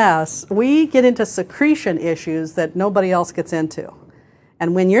EMS, we get into secretion issues that nobody else gets into.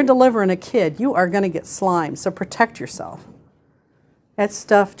 And when you're delivering a kid, you are going to get slime, so protect yourself. That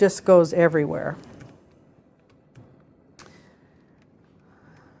stuff just goes everywhere.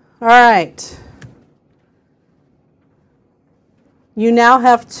 All right. You now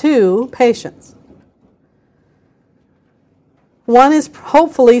have 2 patients. One is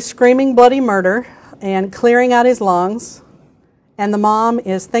hopefully screaming bloody murder and clearing out his lungs, and the mom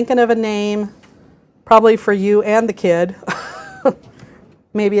is thinking of a name, probably for you and the kid.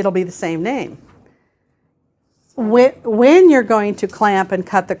 Maybe it'll be the same name. When you're going to clamp and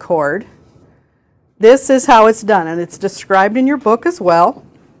cut the cord, this is how it's done, and it's described in your book as well.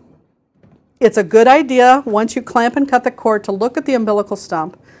 It's a good idea, once you clamp and cut the cord, to look at the umbilical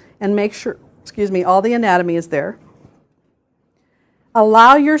stump and make sure, all the anatomy is there.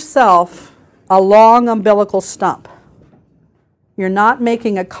 Allow yourself a long umbilical stump. You're not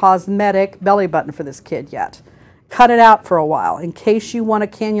making a cosmetic belly button for this kid yet. Cut it out for a while in case you want to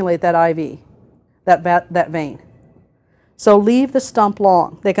cannulate that IV, that vein. So leave the stump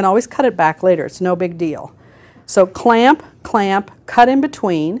long. They can always cut it back later. It's no big deal. So clamp, cut in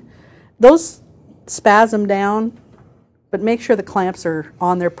between. Those spasm down, but make sure the clamps are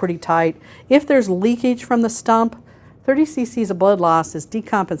on there pretty tight. If there's leakage from the stump, 30 cc's of blood loss is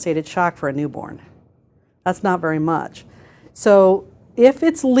decompensated shock for a newborn. That's not very much. So if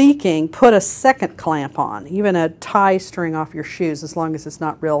it's leaking, put a second clamp on, even a tie string off your shoes, as long as it's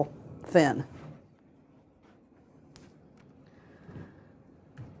not real thin.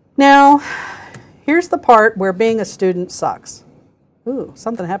 Now, here's the part where being a student sucks. Ooh,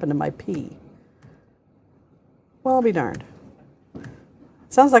 something happened to my pee. Well, I'll be darned.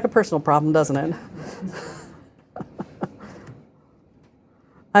 Sounds like a personal problem, doesn't it?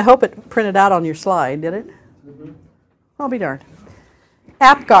 I hope it printed out on your slide, did it? Mm-hmm. I'll be darned.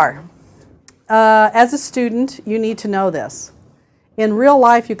 APGAR. As a student, you need to know this. In real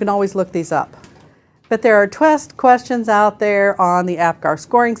life, you can always look these up. But there are test questions out there on the APGAR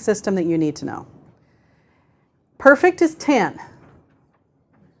scoring system that you need to know. Perfect is 10.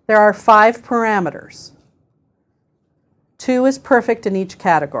 There are 5 parameters. 2 is perfect in each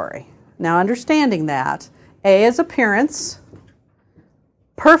category. Now, understanding that, A is appearance.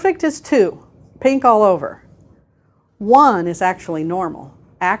 Perfect is 2, pink all over. 1 is actually normal.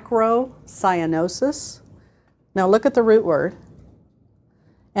 Acrocyanosis. Now look at the root word.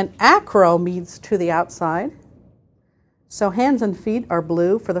 And acro means to the outside. So hands and feet are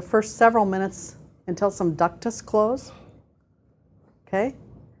blue for the first several minutes until some ductus close. Okay?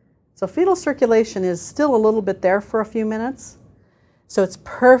 So fetal circulation is still a little bit there for a few minutes. So it's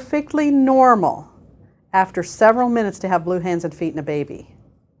perfectly normal after several minutes to have blue hands and feet in a baby.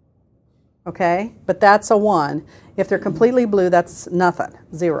 Okay? But that's a 1. If they're completely blue, that's nothing,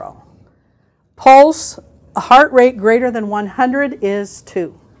 0. Pulse, a heart rate greater than 100 is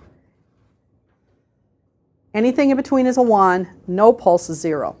 2. Anything in between is a 1. No pulse is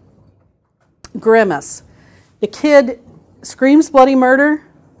 0. Grimace. The kid screams bloody murder.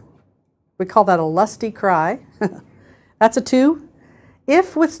 We call that a lusty cry. That's a 2.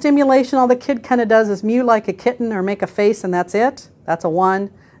 If with stimulation all the kid kind of does is mew like a kitten or make a face and that's it, that's a 1.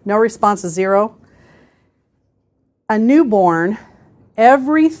 No response is 0. A newborn,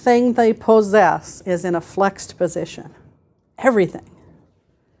 everything they possess is in a flexed position. Everything.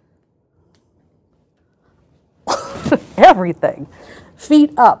 Everything.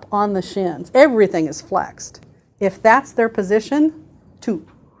 Feet up on the shins. Everything is flexed. If that's their position, 2.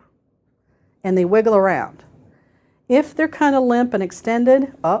 And they wiggle around. If they're kind of limp and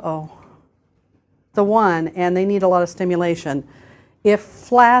extended, it's a 1, and they need a lot of stimulation. If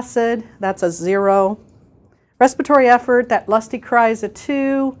flaccid, that's a 0. Respiratory effort, that lusty cry is a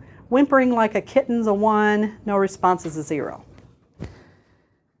 2. Whimpering like a kitten's a 1. No response is a 0.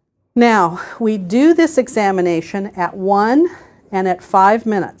 Now, we do this examination at 1 and at 5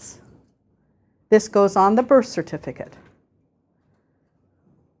 minutes. This goes on the birth certificate.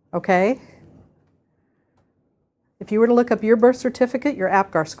 Okay? If you were to look up your birth certificate, your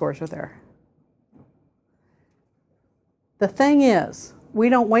APGAR scores are there. The thing is, we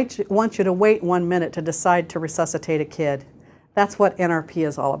don't want you to wait 1 minute to decide to resuscitate a kid. That's what NRP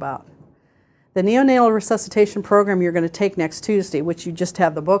is all about. The neonatal resuscitation program you're going to take next Tuesday, which you just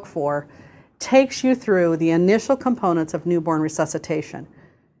have the book for, takes you through the initial components of newborn resuscitation.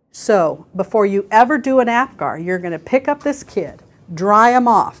 So, before you ever do an APGAR, you're going to pick up this kid, dry him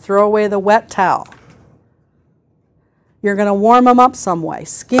off, throw away the wet towel. You're going to warm him up some way.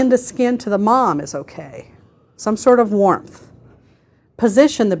 Skin to the mom is okay. Some sort of warmth.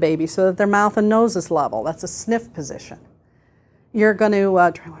 Position the baby so that their mouth and nose is level. That's a sniff position. You're going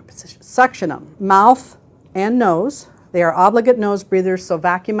to suction them, mouth and nose. They are obligate nose breathers, so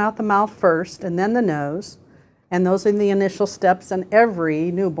vacuum out the mouth first and then the nose. And those are the initial steps, and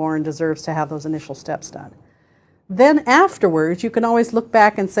every newborn deserves to have those initial steps done. Then afterwards, you can always look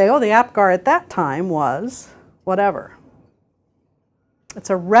back and say, oh, the APGAR at that time was whatever. It's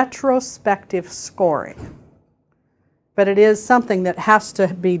a retrospective scoring. But it is something that has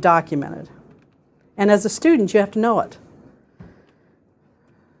to be documented. And as a student, you have to know it.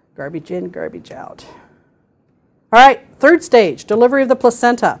 Garbage in, garbage out. All right, 3rd stage, delivery of the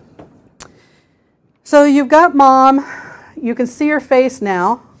placenta. So you've got mom. You can see her face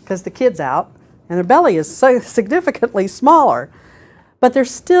now because the kid's out, and her belly is significantly smaller. But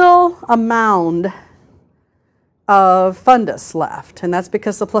there's still a mound of fundus left, and that's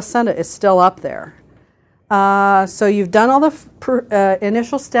because the placenta is still up there. So you've done all the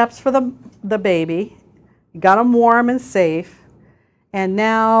initial steps for the baby. You got them warm and safe. And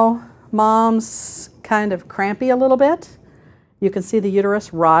now mom's kind of crampy a little bit. You can see the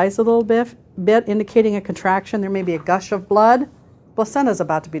uterus rise a little bit, indicating a contraction. There may be a gush of blood. Placenta's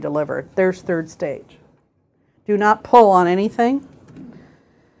about to be delivered. There's third stage. Do not pull on anything.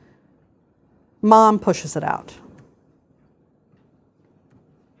 Mom pushes it out.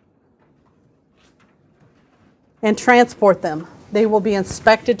 And transport them. They will be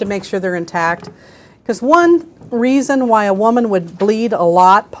inspected to make sure they're intact. Because one reason why a woman would bleed a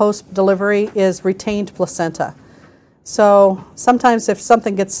lot post-delivery is retained placenta. So sometimes if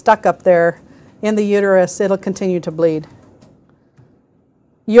something gets stuck up there in the uterus, it'll continue to bleed.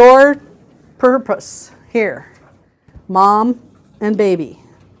 Your purpose here, mom and baby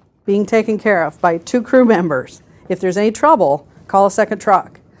being taken care of by 2 crew members. If there's any trouble, call a second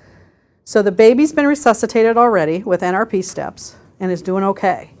truck. So the baby's been resuscitated already with NRP steps and is doing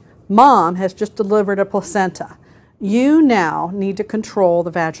okay. Mom has just delivered a placenta. You now need to control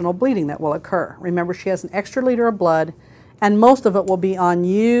the vaginal bleeding that will occur. Remember, she has an extra liter of blood, and most of it will be on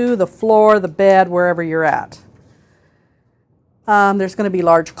you, the floor, the bed, wherever you're at. There's going to be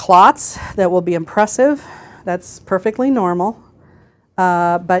large clots that will be impressive. That's perfectly normal.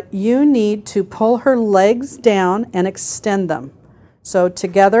 But you need to pull her legs down and extend them. So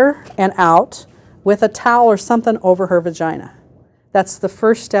together and out with a towel or something over her vagina. That's the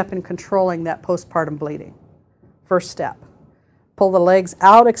first step in controlling that postpartum bleeding. First step. Pull the legs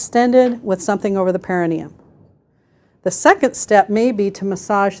out extended with something over the perineum. The second step may be to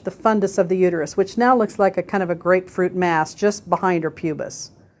massage the fundus of the uterus, which now looks like a kind of a grapefruit mass just behind her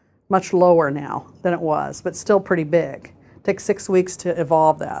pubis. Much lower now than it was, but still pretty big. It takes 6 weeks to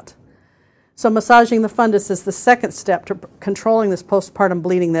evolve that. So massaging the fundus is the second step to controlling this postpartum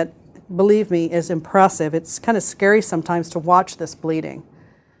bleeding that, believe me, is impressive. It's kind of scary sometimes to watch this bleeding.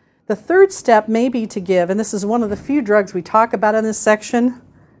 The third step may be to give, and this is one of the few drugs we talk about in this section,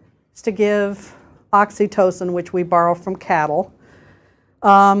 is to give oxytocin, which we borrow from cattle.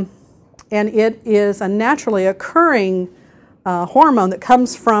 And it is a naturally occurring hormone that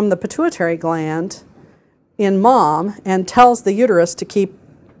comes from the pituitary gland in mom and tells the uterus to keep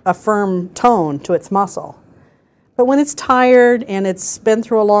a firm tone to its muscle. But when it's tired and it's been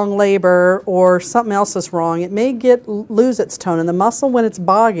through a long labor or something else is wrong, it may lose its tone, and the muscle, when it's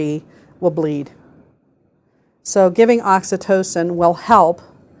boggy, will bleed. So giving oxytocin will help,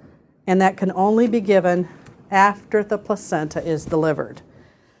 and that can only be given after the placenta is delivered.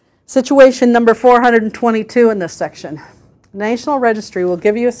 Situation number 422 in this section. National Registry will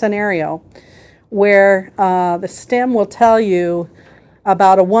give you a scenario where the stem will tell you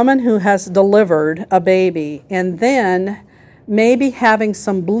about a woman who has delivered a baby and then maybe having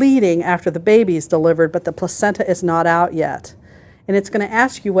some bleeding after the baby is delivered, but the placenta is not out yet. And it's going to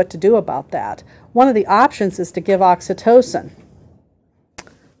ask you what to do about that. One of the options is to give oxytocin.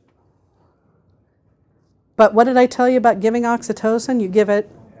 But what did I tell you about giving oxytocin? You give it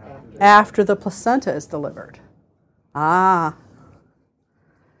after the placenta is delivered.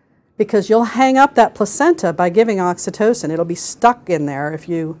 Because you'll hang up that placenta by giving oxytocin. It'll be stuck in there if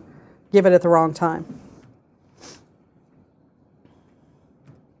you give it at the wrong time.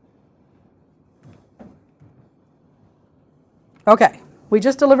 Okay, we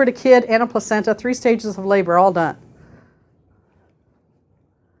just delivered a kid and a placenta, 3 stages of labor, all done.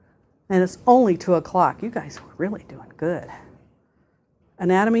 And it's only 2 o'clock. You guys are really doing good.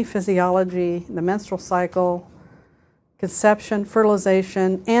 Anatomy, physiology, the menstrual cycle, conception,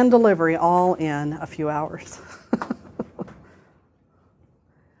 fertilization, and delivery all in a few hours.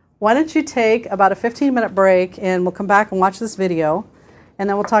 Why don't you take about a 15-minute break and we'll come back and watch this video, and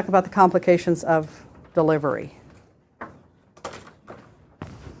then we'll talk about the complications of delivery.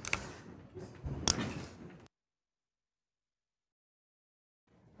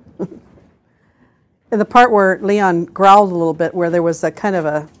 In the part where Leon growled a little bit, where there was a kind of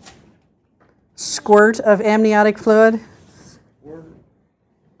a squirt of amniotic fluid,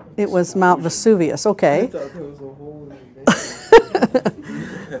 it was Mount Vesuvius. Okay. I thought there was a hole in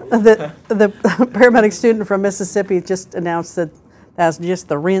the The paramedic student from Mississippi just announced that that's just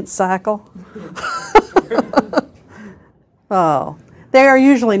the rinse cycle. Oh, they are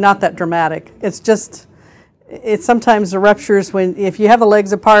usually not that dramatic. It's just, it sometimes ruptures when, if you have the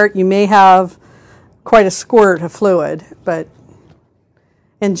legs apart, you may have quite a squirt of fluid, but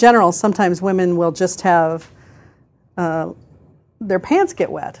in general, sometimes women will just have their pants get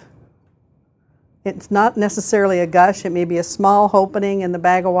wet. It's not necessarily a gush. It may be a small opening in the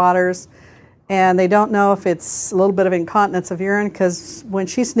bag of waters, And they don't know if it's a little bit of incontinence of urine, because when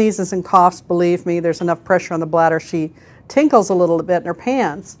she sneezes and coughs, believe me, there's enough pressure on the bladder, she tinkles a little bit in her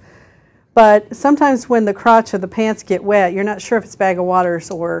pants. But sometimes when the crotch of the pants get wet, you're not sure if it's bag of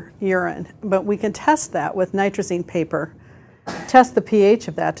waters or urine. But we can test that with nitrazine paper. Test the pH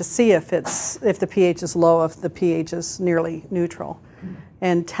of that to see if the pH is low, if the pH is nearly neutral,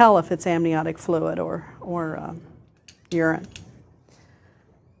 and tell if it's amniotic fluid or urine.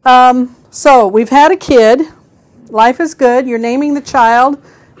 So we've had a kid. Life is good. You're naming the child.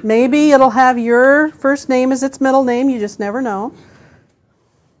 Maybe it'll have your first name as its middle name. You just never know.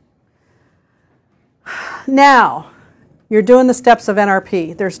 Now, you're doing the steps of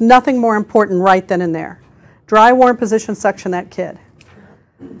NRP. There's nothing more important right then and there. Dry, warm position, suction that kid.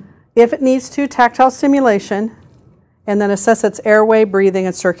 If it needs to, tactile stimulation, and then assess its airway, breathing,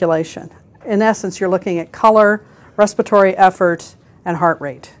 and circulation. In essence, you're looking at color, respiratory effort, and heart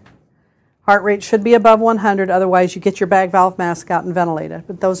rate. Heart rate should be above 100, otherwise you get your bag valve mask out and ventilate it.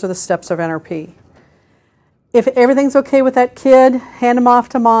 But those are the steps of NRP. If everything's okay with that kid, hand him off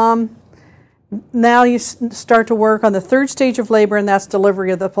to mom. Now you start to work on the third stage of labor, and that's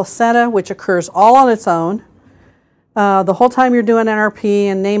delivery of the placenta, which occurs all on its own. The whole time you're doing NRP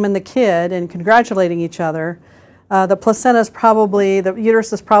and naming the kid and congratulating each other, the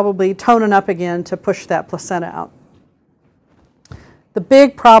uterus is probably toning up again to push that placenta out. The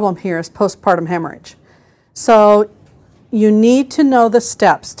big problem here is postpartum hemorrhage. So you need to know the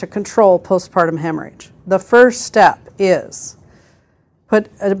steps to control postpartum hemorrhage. The first step is put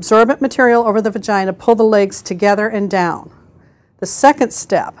an absorbent material over the vagina, pull the legs together and down. The second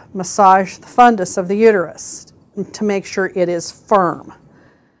step, massage the fundus of the uterus to make sure it is firm.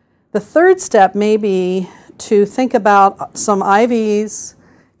 The third step may be to think about some IVs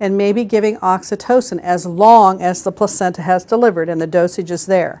and maybe giving oxytocin as long as the placenta has delivered and the dosage is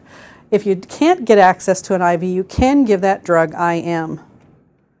there. If you can't get access to an IV, you can give that drug IM.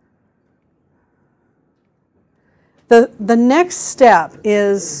 The next step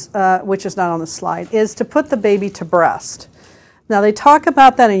is, which is not on the slide, is to put the baby to breast. Now they talk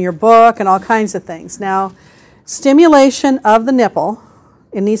about that in your book and all kinds of things. Now, stimulation of the nipple,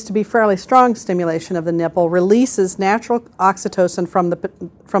 it needs to be fairly strong stimulation of the nipple, releases natural oxytocin from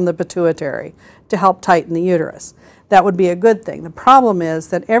the pituitary to help tighten the uterus. That would be a good thing. The problem is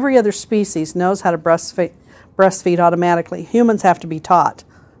that every other species knows how to breastfeed automatically. Humans have to be taught.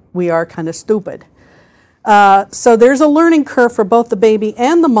 We are kind of stupid. So there's a learning curve for both the baby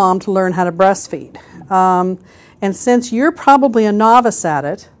and the mom to learn how to breastfeed. And since you're probably a novice at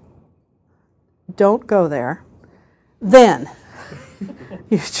it, don't go there, then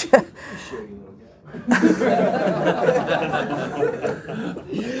you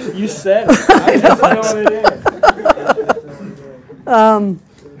You said it. I'm just throwing it in.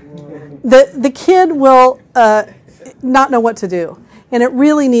 The kid will not know what to do. And it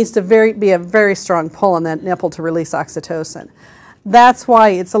really needs to be a very strong pull on that nipple to release oxytocin. That's why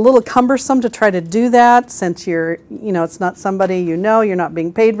it's a little cumbersome to try to do that, since it's not somebody you're not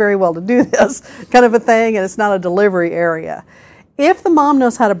being paid very well to do this kind of a thing, and it's not a delivery area. If the mom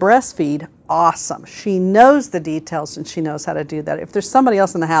knows how to breastfeed, awesome. She knows the details and she knows how to do that. If there's somebody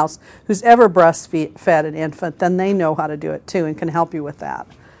else in the house who's ever breastfed an infant, then they know how to do it too and can help you with that.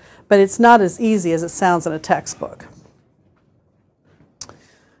 But it's not as easy as it sounds in a textbook.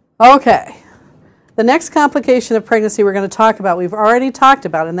 Okay, the next complication of pregnancy we're going to talk about, we've already talked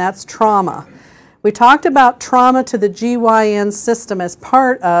about, and that's trauma. We talked about trauma to the GYN system as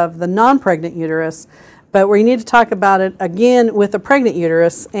part of the non-pregnant uterus, but we need to talk about it again with the pregnant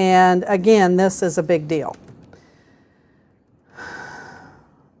uterus, and again, this is a big deal.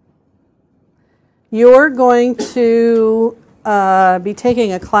 You're going to be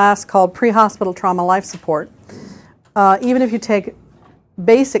taking a class called Pre-Hospital Trauma Life Support. Even if you take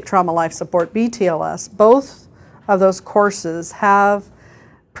Basic Trauma Life Support, BTLS, both of those courses have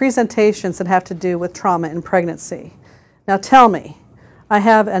presentations that have to do with trauma in pregnancy. Now tell me, I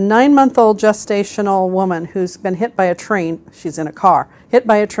have a 9-month-old gestational woman who's been hit by a train. She's in a car, hit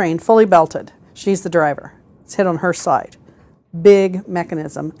by a train, fully belted. She's the driver. It's hit on her side. Big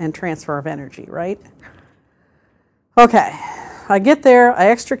mechanism and transfer of energy, right? Okay, I get there, I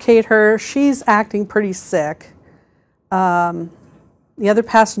extricate her. She's acting pretty sick. The other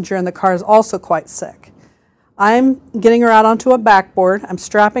passenger in the car is also quite sick. I'm getting her out onto a backboard. I'm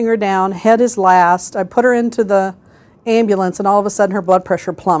strapping her down. Head is last. I put her into the ambulance, and all of a sudden her blood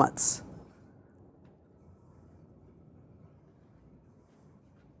pressure plummets.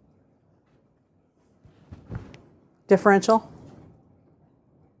 Differential?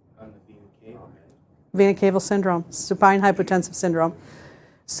 On the vena cava, right? Vena cava syndrome, supine hypotensive syndrome.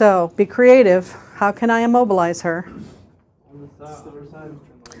 So be creative. How can I immobilize her? On the side.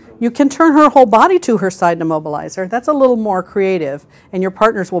 You can turn her whole body to her side and immobilize her. That's a little more creative, and your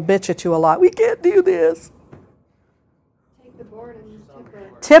partners will bitch at you a lot. We can't do this. Take the board and tip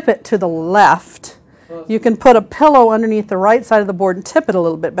it. Tip it to the left. You can put a pillow underneath the right side of the board and tip it a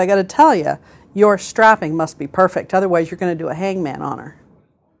little bit, but I got to tell you, your strapping must be perfect. Otherwise, you're going to do a hangman on her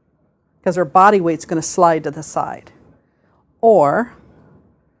because her body weight's going to slide to the side. Or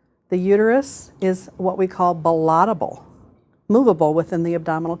the uterus is what we call ballotable, movable within the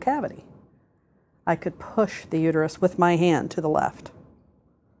abdominal cavity. I could push the uterus with my hand to the left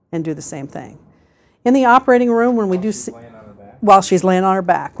and do the same thing. In the operating room, when we do while she's laying on her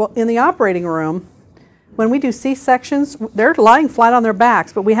back. Well, in the operating room, when we do C-sections, they're lying flat on their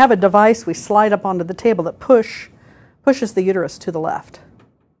backs, but we have a device we slide up onto the table that pushes the uterus to the left.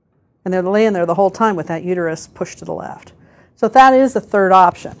 And they're laying there the whole time with that uterus pushed to the left. So that is the third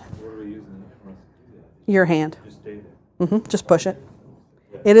option. What are we using for us to do that? Your hand. Just stay there. Just push it.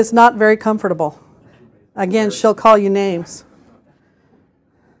 It is not very comfortable. Again, she'll call you names.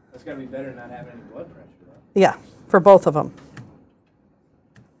 That's got to be better than not having any blood pressure, though. Yeah, for both of them.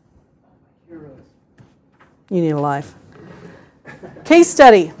 Heroes. You need a life. Case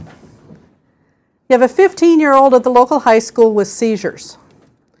study. You have a 15-year-old at the local high school with seizures.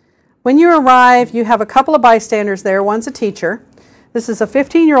 When you arrive, you have a couple of bystanders there. One's a teacher. This is a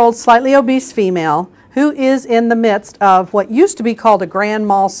 15-year-old slightly obese female who is in the midst of what used to be called a grand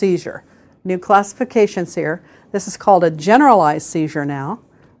mal seizure. New classifications here. This is called a generalized seizure now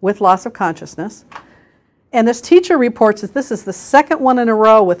with loss of consciousness. And this teacher reports that this is the second one in a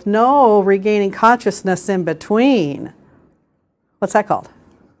row with no regaining consciousness in between. What's that called?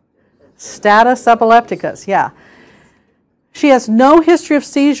 Status epilepticus, yeah. She has no history of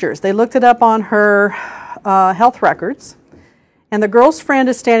seizures. They looked it up on her health records. And the girl's friend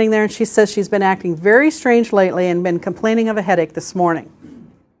is standing there and she says she's been acting very strange lately and been complaining of a headache this morning.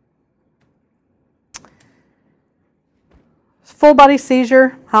 Full body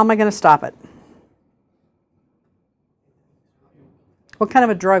seizure, how am I going to stop it? What kind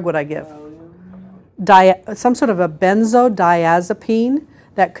of a drug would I give? Some sort of a benzodiazepine.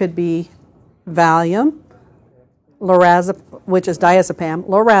 That could be Valium, which is diazepam,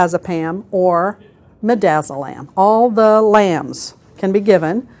 lorazepam, or midazolam. All the lambs can be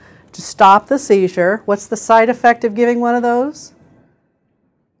given to stop the seizure. What's the side effect of giving one of those?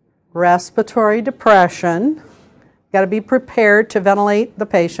 Respiratory depression. Got to be prepared to ventilate the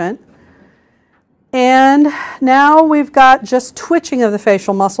patient. And now we've got just twitching of the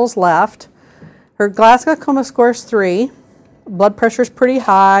facial muscles left. Her Glasgow Coma score is 3. Blood pressure is pretty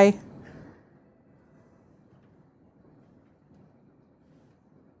high.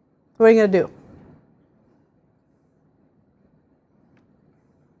 What are you going to do?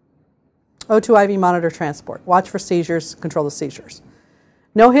 O2 IV monitor transport. Watch for seizures, control the seizures.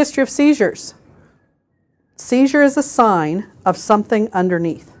 No history of seizures. Seizure is a sign of something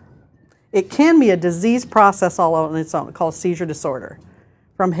underneath. It can be a disease process all on its own, called seizure disorder,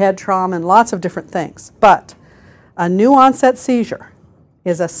 from head trauma and lots of different things. But a new onset seizure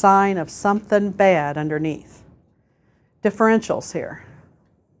is a sign of something bad underneath. Differentials here.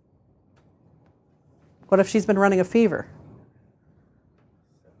 What if she's been running a fever?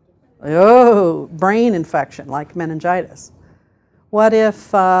 Oh, brain infection like meningitis. What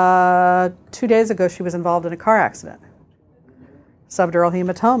if 2 days ago she was involved in a car accident? Subdural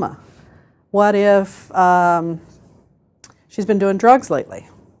hematoma. What if she's been doing drugs lately?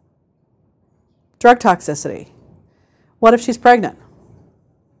 Drug toxicity. What if she's pregnant?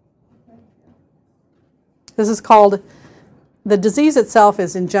 This is called, the disease itself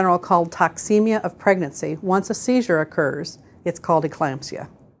is in general called toxemia of pregnancy. Once a seizure occurs, it's called eclampsia.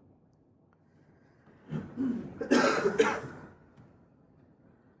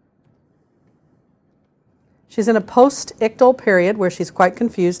 She's in a post-ictal period where she's quite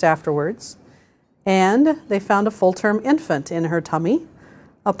confused afterwards. And they found a full-term infant in her tummy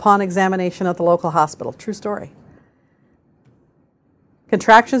upon examination at the local hospital. True story.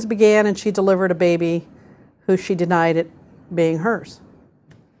 Contractions began and she delivered a baby who she denied it being hers.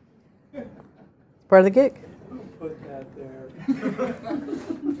 Part of the gig. Put that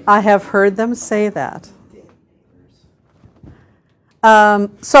there. I have heard them say that.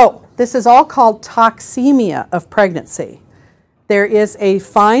 So this is all called toxemia of pregnancy. There is a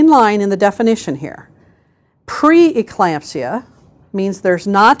fine line in the definition here. Pre-eclampsia means there's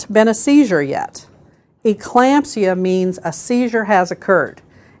not been a seizure yet. Eclampsia means a seizure has occurred.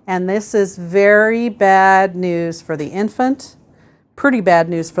 And this is very bad news for the infant, pretty bad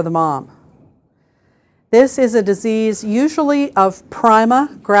news for the mom. This is a disease usually of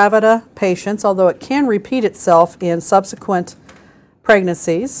prima gravida patients, although it can repeat itself in subsequent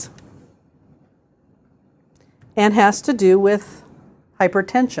pregnancies, and has to do with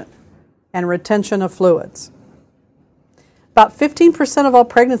hypertension and retention of fluids. About 15% of all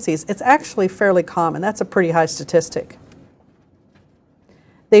pregnancies, it's actually fairly common. That's a pretty high statistic.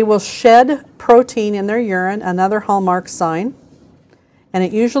 They will shed protein in their urine, another hallmark sign, and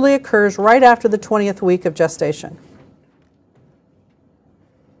it usually occurs right after the 20th week of gestation.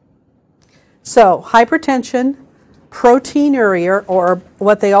 So, hypertension, proteinuria, or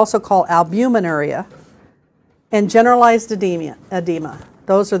what they also call albuminuria, and generalized edema.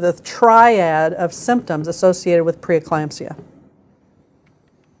 Those are the triad of symptoms associated with preeclampsia.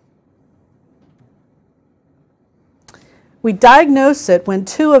 We diagnose it when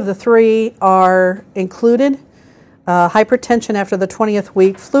 2 of the 3 are included: hypertension after the 20th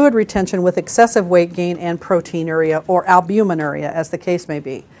week, fluid retention with excessive weight gain, and proteinuria or albuminuria, as the case may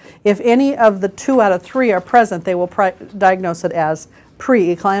be. If any of the 2 out of 3 are present, they will diagnose it as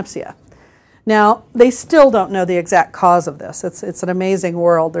preeclampsia. Now, they still don't know the exact cause of this. It's an amazing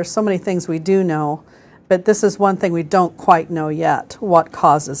world. There's so many things we do know, but this is one thing we don't quite know yet, what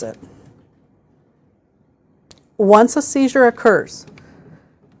causes it. Once a seizure occurs,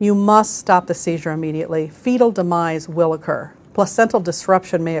 you must stop the seizure immediately. Fetal demise will occur. Placental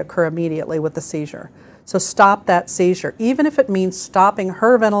disruption may occur immediately with the seizure. So stop that seizure, even if it means stopping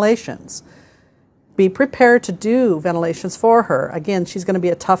her ventilations. Be prepared to do ventilations for her. Again, she's going to be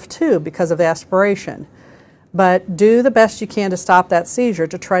a tough tube because of the aspiration. But do the best you can to stop that seizure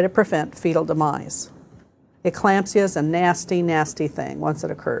to try to prevent fetal demise. Eclampsia is a nasty, nasty thing once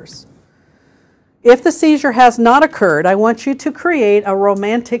it occurs. If the seizure has not occurred, I want you to create a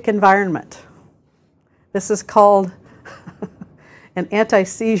romantic environment. This is called an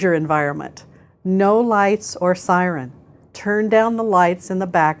anti-seizure environment. No lights or siren. Turn down the lights in the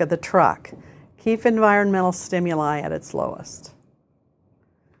back of the truck. Keep environmental stimuli at its lowest.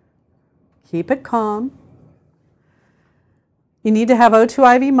 Keep it calm. You need to have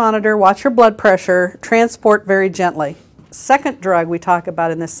O2 IV monitor, watch your blood pressure, transport very gently. Second drug we talk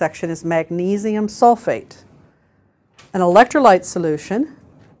about in this section is magnesium sulfate. An electrolyte solution,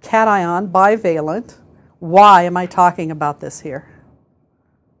 cation, bivalent. Why am I talking about this here?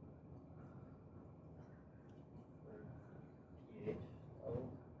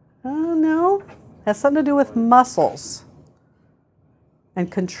 Oh, no. Has something to do with muscles and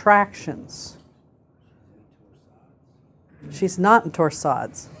contractions. She's not in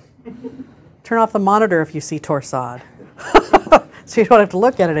torsades. Turn off the monitor if you see torsade. So you don't have to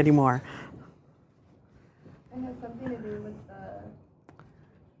look at it anymore. It has something to do with the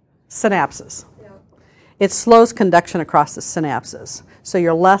Synapses. Yeah. It slows conduction across the synapses, so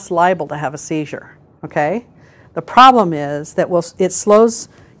you're less liable to have a seizure, okay? The problem is that it slows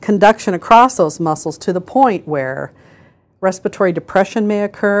conduction across those muscles to the point where respiratory depression may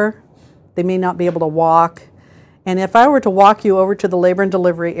occur, they may not be able to walk. And if I were to walk you over to the labor and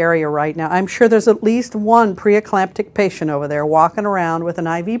delivery area right now, I'm sure there's at least one preeclamptic patient over there walking around with an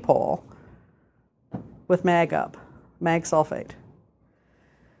IV pole with mag sulfate.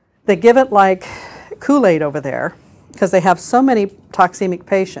 They give it like Kool-Aid over there because they have so many toxemic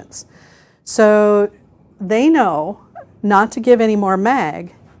patients. So they know not to give any more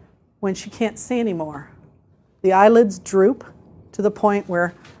mag when she can't see anymore. The eyelids droop to the point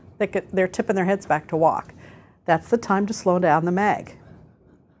where they're tipping their heads back to walk. That's the time to slow down the mag.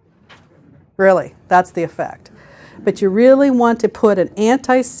 Really, that's the effect. But you really want to put an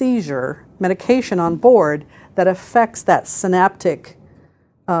anti-seizure medication on board that affects that synaptic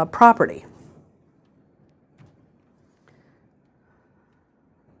property.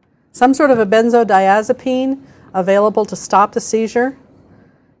 Some sort of a benzodiazepine available to stop the seizure.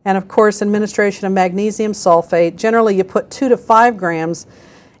 And of course, administration of magnesium sulfate. Generally, you put 2 to 5 grams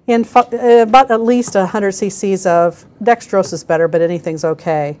in about at least 100 cc's of dextrose is better, but anything's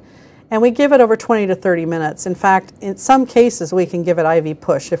okay. And we give it over 20 to 30 minutes. In fact, in some cases, we can give it IV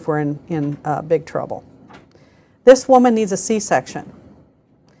push if we're in big trouble. This woman needs a C-section.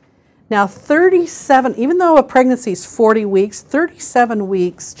 Now, 37, even though a pregnancy is 40 weeks, 37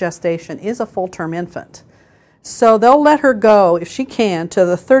 weeks gestation is a full-term infant. So they'll let her go, if she can, to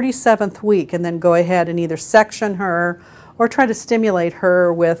the 37th week and then go ahead and either section her or try to stimulate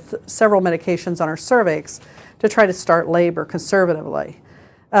her with several medications on her cervix to try to start labor conservatively.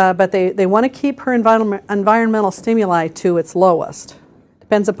 But they want to keep her environmental stimuli to its lowest.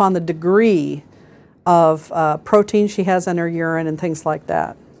 Depends upon the degree of protein she has in her urine and things like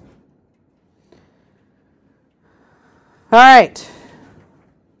that. All right.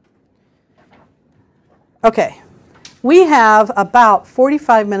 Okay, we have about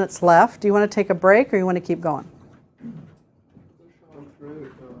 45 minutes left. Do you want to take a break or you want to keep going?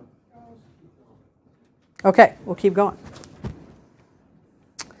 Okay, we'll keep going.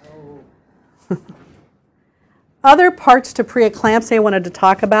 Other parts to preeclampsia I wanted to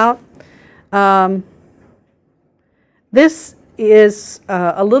talk about. This is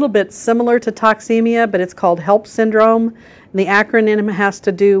a little bit similar to toxemia, but it's called HELP syndrome. And the acronym has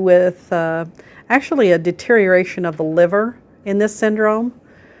to do with actually a deterioration of the liver in this syndrome.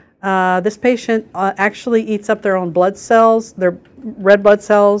 This patient actually eats up their own blood cells, their red blood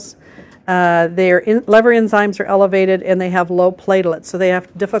cells. Their liver enzymes are elevated and they have low platelets, so they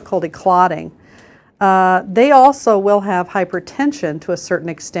have difficulty clotting. They also will have hypertension to a certain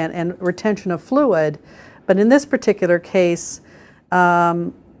extent and retention of fluid, but in this particular case,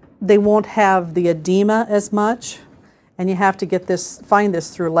 they won't have the edema as much, and you have to find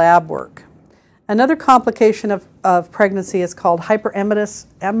this through lab work. Another complication of pregnancy is called hyperemesis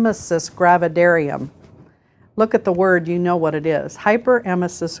gravidarium. Look at the word, you know what it is.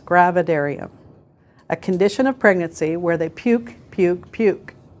 Hyperemesis gravidarium, a condition of pregnancy where they puke, puke,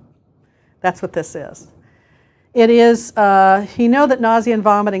 puke. That's what this is. It is, you know that nausea and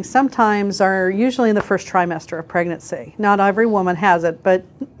vomiting sometimes are usually in the first trimester of pregnancy. Not every woman has it, but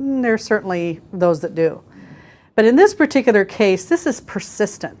there's certainly those that do. But in this particular case, this is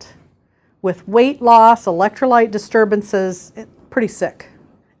persistent with weight loss, electrolyte disturbances, pretty sick,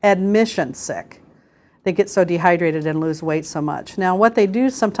 admission sick. They get so dehydrated and lose weight so much. Now, what they do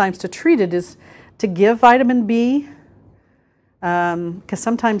sometimes to treat it is to give vitamin B, because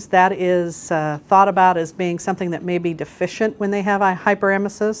sometimes that is thought about as being something that may be deficient when they have a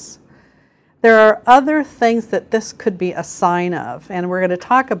hyperemesis. There are other things that this could be a sign of, and we're going to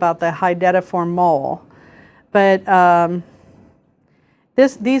talk about the hydatiform mole. But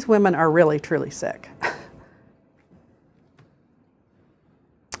these women are really, truly sick.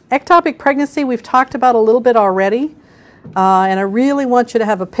 Ectopic pregnancy we've talked about a little bit already, and I really want you to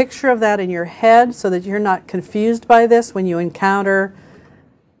have a picture of that in your head so that you're not confused by this when you encounter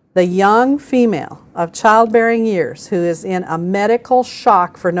the young female of childbearing years who is in a medical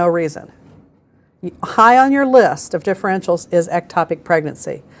shock for no reason. High on your list of differentials is ectopic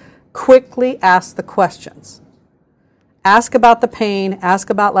pregnancy. Quickly ask the questions. Ask about the pain, ask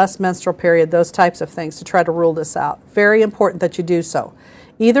about last menstrual period, those types of things to try to rule this out. Very important that you do so.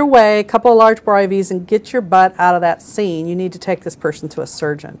 Either way, a couple of large bore IVs and get your butt out of that scene. You need to take this person to a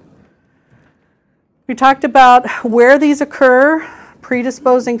surgeon. We talked about where these occur,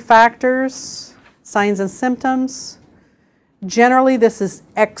 predisposing factors, signs and symptoms. Generally, this is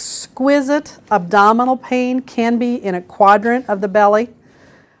exquisite abdominal pain, can be in a quadrant of the belly,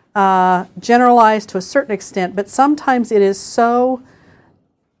 generalized to a certain extent, but sometimes it is so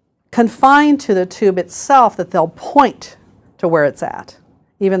confined to the tube itself that they'll point to where it's at,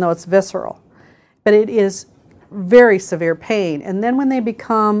 even though it's visceral. But it is very severe pain. And then when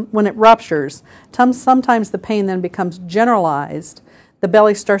it ruptures, sometimes the pain then becomes generalized. The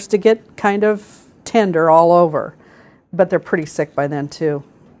belly starts to get kind of tender all over, but they're pretty sick by then too.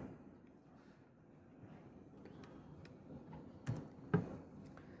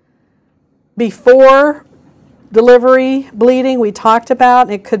 Before delivery bleeding, we talked about,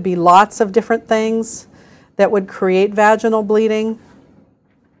 it could be lots of different things that would create vaginal bleeding.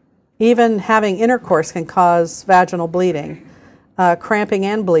 Even having intercourse can cause vaginal bleeding, cramping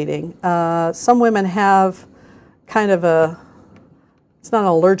and bleeding. Some women have kind of it's not an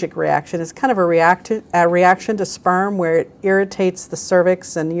allergic reaction, it's kind of a reaction to sperm where it irritates the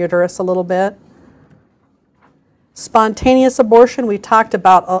cervix and uterus a little bit. Spontaneous abortion, we talked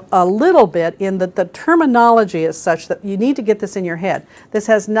about a little bit in that the terminology is such that you need to get this in your head. This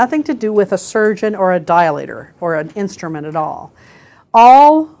has nothing to do with a surgeon or a dilator or an instrument at all.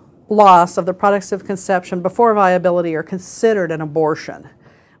 All loss of the products of conception before viability are considered an abortion,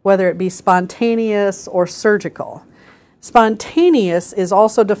 whether it be spontaneous or surgical. Spontaneous is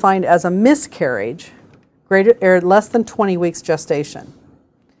also defined as a miscarriage greater or less than 20 weeks gestation.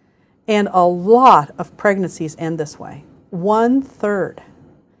 And a lot of pregnancies end this way. 1/3.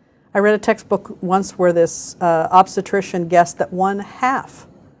 I read a textbook once where this obstetrician guessed that 1/2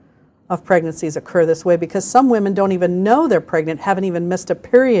 of pregnancies occur this way because some women don't even know they're pregnant, haven't even missed a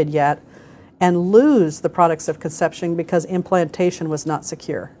period yet, and lose the products of conception because implantation was not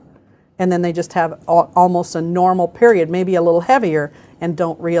secure. And then they just have almost a normal period, maybe a little heavier, and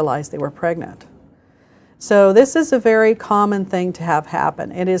don't realize they were pregnant. So this is a very common thing to have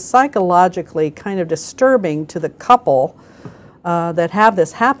happen. It is psychologically kind of disturbing to the couple that have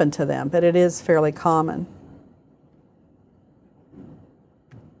this happen to them, but it is fairly common.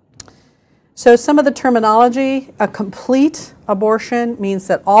 So some of the terminology: a complete abortion means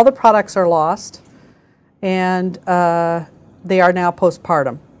that all the products are lost and they are now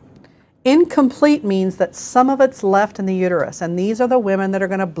postpartum. Incomplete means that some of it's left in the uterus, and these are the women that are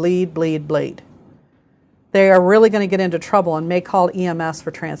going to bleed, bleed, bleed. They are really going to get into trouble and may call EMS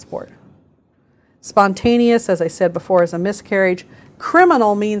for transport. Spontaneous, as I said before, is a miscarriage.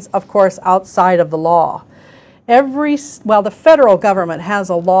 Criminal means, of course, outside of the law. The federal government has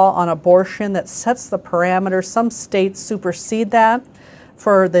a law on abortion that sets the parameters. Some states supersede that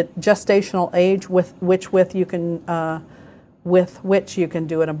for the gestational age with which you can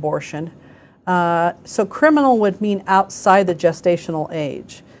do an abortion. So criminal would mean outside the gestational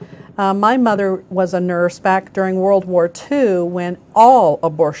age. My mother was a nurse back during World War II when all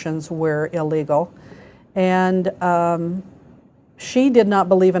abortions were illegal, and she did not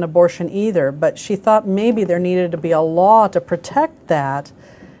believe in abortion either, but she thought maybe there needed to be a law to protect that,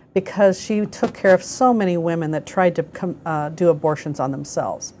 because she took care of so many women that tried to do abortions on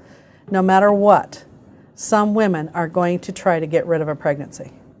themselves. No matter what, some women are going to try to get rid of a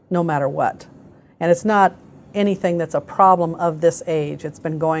pregnancy, no matter what. And it's not anything that's a problem of this age. It's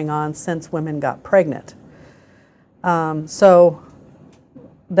been going on since women got pregnant. So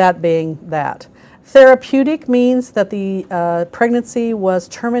that being that. Therapeutic means that the pregnancy was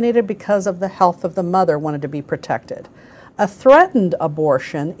terminated because of the health of the mother wanted to be protected. A threatened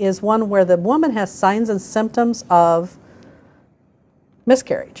abortion is one where the woman has signs and symptoms of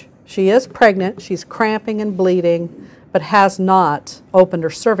miscarriage. She is pregnant, she's cramping and bleeding, but has not opened her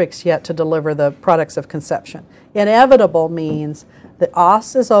cervix yet to deliver the products of conception. Inevitable means the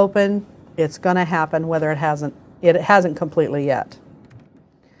os is open, it's going to happen whether it hasn't completely yet.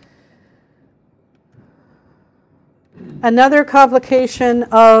 Another complication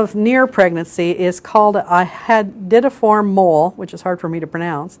of near pregnancy is called a hydatidiform mole, which is hard for me to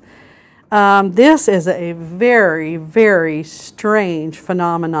pronounce. This is a very, very strange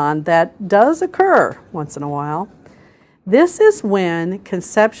phenomenon that does occur once in a while. This is when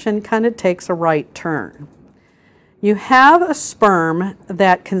conception kind of takes a right turn. You have a sperm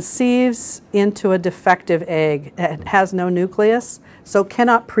that conceives into a defective egg. It has no nucleus, so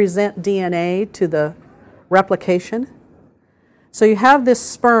cannot present DNA to the replication. So you have this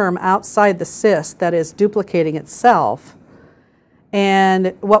sperm outside the cyst that is duplicating itself,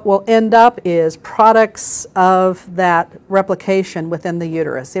 and what will end up is products of that replication within the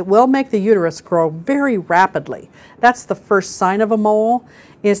uterus. It will make the uterus grow very rapidly. That's the first sign of a mole,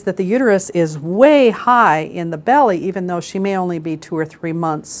 is that the uterus is way high in the belly, even though she may only be 2 or 3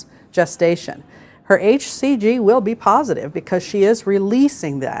 months gestation. Her HCG will be positive because she is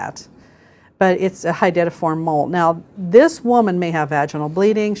releasing that, but it's a hydatidiform mole. Now, this woman may have vaginal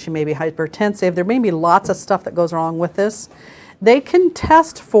bleeding, she may be hypertensive, there may be lots of stuff that goes wrong with this. They can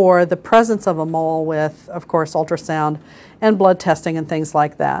test for the presence of a mole with, of course, ultrasound and blood testing and things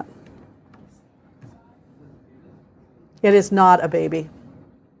like that. It is not a baby.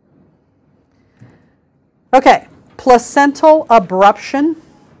 Okay, placental abruption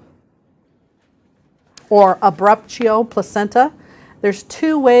or abruptio placenta. There's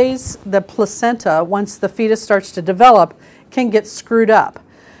 2 ways the placenta, once the fetus starts to develop, can get screwed up.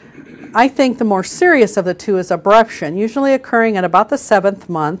 I think the more serious of the 2 is abruption, usually occurring at about the 7th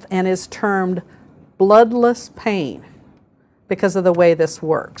month, and is termed bloodless pain because of the way this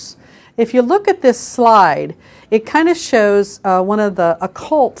works. If you look at this slide, it kind of shows one of the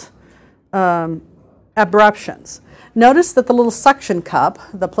occult abruptions. Notice that the little suction cup,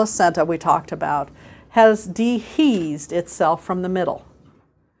 the placenta we talked about, has dehisced itself from the middle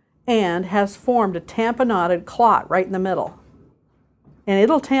and has formed a tamponaded clot right in the middle. And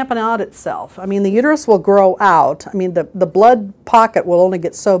it'll tamponade itself. I mean, the uterus will grow out. I mean, the blood pocket will only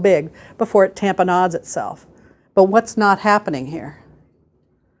get so big before it tamponades itself. But what's not happening here?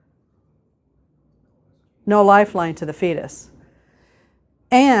 No lifeline to the fetus.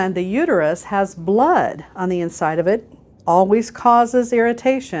 And the uterus has blood on the inside of it, always causes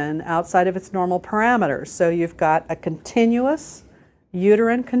irritation outside of its normal parameters. So you've got a continuous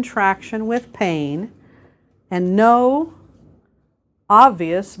uterine contraction with pain and no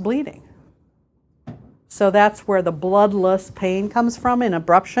obvious bleeding. So that's where the bloodless pain comes from in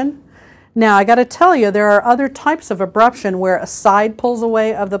abruption. Now, I got to tell you, there are other types of abruption where a side pulls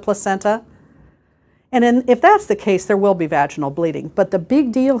away of the placenta. And if that's the case, there will be vaginal bleeding. But the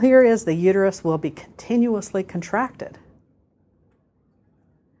big deal here is the uterus will be continuously contracted.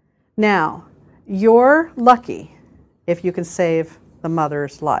 Now, you're lucky if you can save the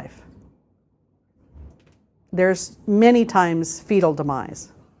mother's life. There's many times fetal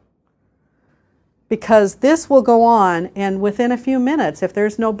demise. because this will go on, and within a few minutes, if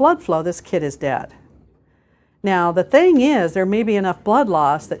there's no blood flow, this kid is dead. Now, the thing is, there may be enough blood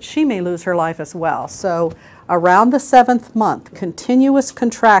loss that she may lose her life as well. So around the 7th month, continuous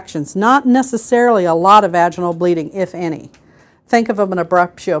contractions, not necessarily a lot of vaginal bleeding, if any. Think of an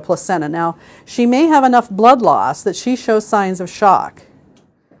abruptio placenta. Now, she may have enough blood loss that she shows signs of shock.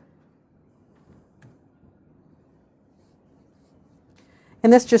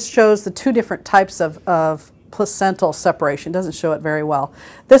 And this just shows the two different types of placental separation. Doesn't show it very well.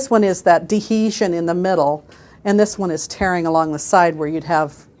 This one is that dehesion in the middle, and this one is tearing along the side where you'd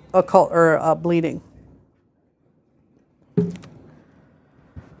have bleeding.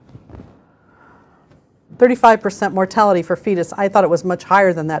 "35% mortality for fetus." I thought it was much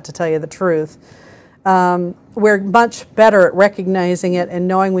higher than that, to tell you the truth. We're much better at recognizing it and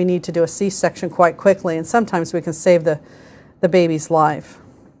knowing we need to do a C-section quite quickly, and sometimes we can save the baby's life.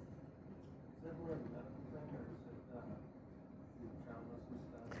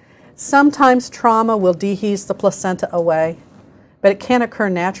 Sometimes trauma will dehease the placenta away, but it can't occur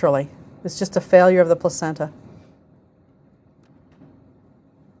naturally. It's just a failure of the placenta.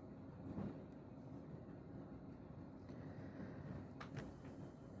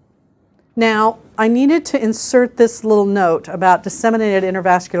 Now, I needed to insert this little note about disseminated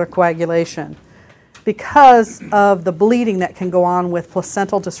intravascular coagulation. Because of the bleeding that can go on with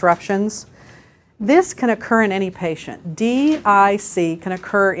placental disruptions, this can occur in any patient. DIC can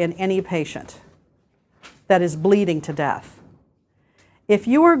occur in any patient that is bleeding to death. If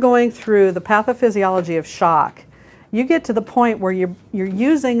you are going through the pathophysiology of shock, you get to the point where you're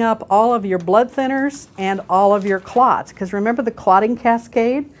using up all of your blood thinners and all of your clots. Because remember the clotting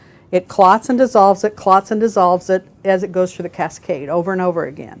cascade? It clots and dissolves it, clots and dissolves it as it goes through the cascade over and over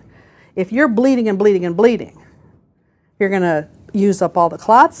again. If you're bleeding and bleeding and bleeding, you're going to use up all the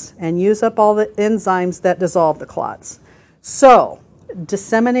clots and use up all the enzymes that dissolve the clots. So,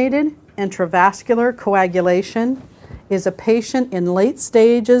 disseminated intravascular coagulation is a patient in late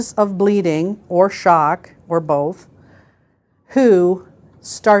stages of bleeding or shock, or both, who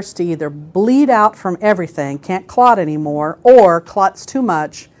starts to either bleed out from everything, can't clot anymore, or clots too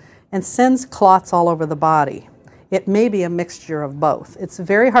much and sends clots all over the body. It may be a mixture of both. It's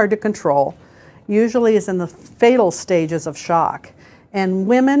very hard to control. Usually is in the fatal stages of shock. And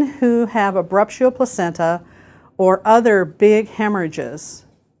women who have abruptio placenta or other big hemorrhages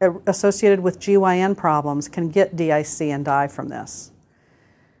associated with GYN problems can get DIC and die from this.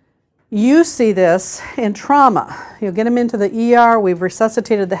 You see this in trauma. You'll get them into the ER. We've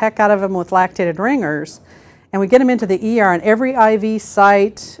resuscitated the heck out of them with lactated ringers. And we get them into the ER, and every IV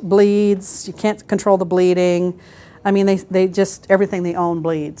site bleeds. You can't control the bleeding. I mean, they just, everything they own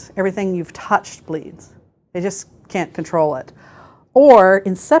bleeds. Everything you've touched bleeds. They just can't control it. Or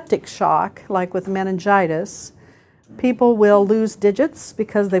in septic shock, like with meningitis, people will lose digits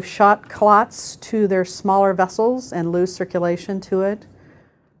because they've shot clots to their smaller vessels and lose circulation to it.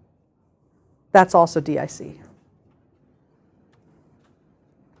 That's also DIC.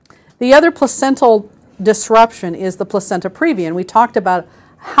 The other placental disruption is the placenta previa, and we talked about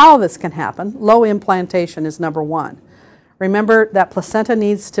how this can happen. Low implantation is number one. Remember that placenta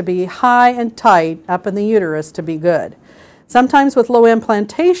needs to be high and tight up in the uterus to be good. Sometimes with low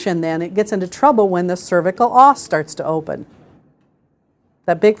implantation, then, it gets into trouble when the cervical os starts to open.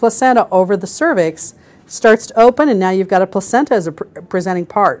 That big placenta over the cervix starts to open, and now you've got a placenta as a presenting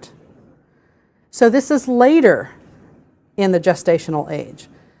part. So this is later in the gestational age.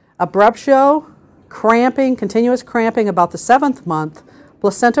 Abruptio, cramping, continuous cramping about the 7th month.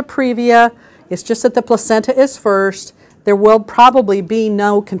 Placenta previa, it's just that the placenta is first. There will probably be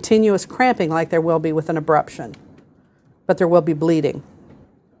no continuous cramping like there will be with an abruption, but there will be bleeding.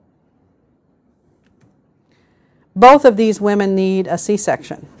 Both of these women need a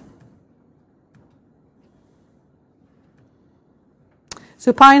C-section.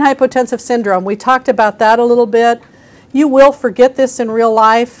 Supine hypotensive syndrome, we talked about that a little bit. You will forget this in real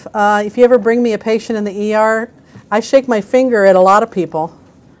life. If you ever bring me a patient in the ER, I shake my finger at a lot of people.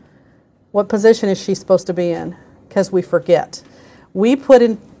 What position is she supposed to be in? Because we forget. We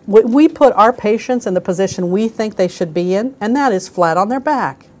put our patients in the position we think they should be in, and that is flat on their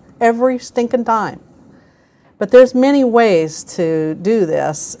back every stinking time. But there's many ways to do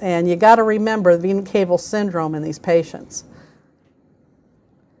this, and you got to remember the vena cava syndrome in these patients.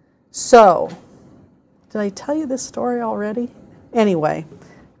 So, did I tell you this story already? Anyway,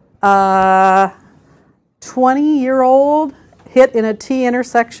 20-year-old hit in a T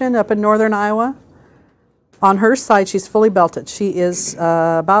intersection up in northern Iowa. On her side, she's fully belted. She is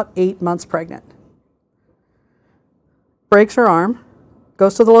about 8 months pregnant. Breaks her arm,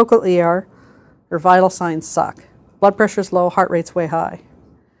 goes to the local ER. Her vital signs suck. Blood pressure's low, heart rate's way high.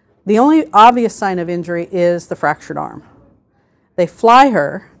 The only obvious sign of injury is the fractured arm. They fly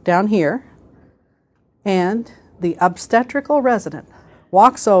her down here, and the obstetrical resident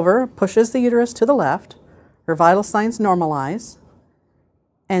walks over, pushes the uterus to the left, her vital signs normalize,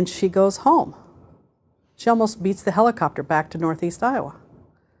 and she goes home. She almost beats the helicopter back to Northeast Iowa.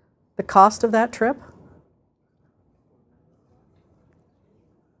 The cost of that trip?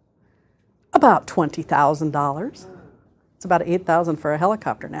 About $20,000. It's about $8,000 for a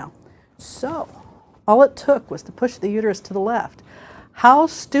helicopter now. So, all it took was to push the uterus to the left. How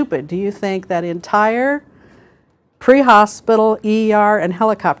stupid do you think that entire pre-hospital, ER, and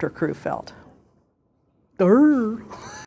helicopter crew felt? Grr.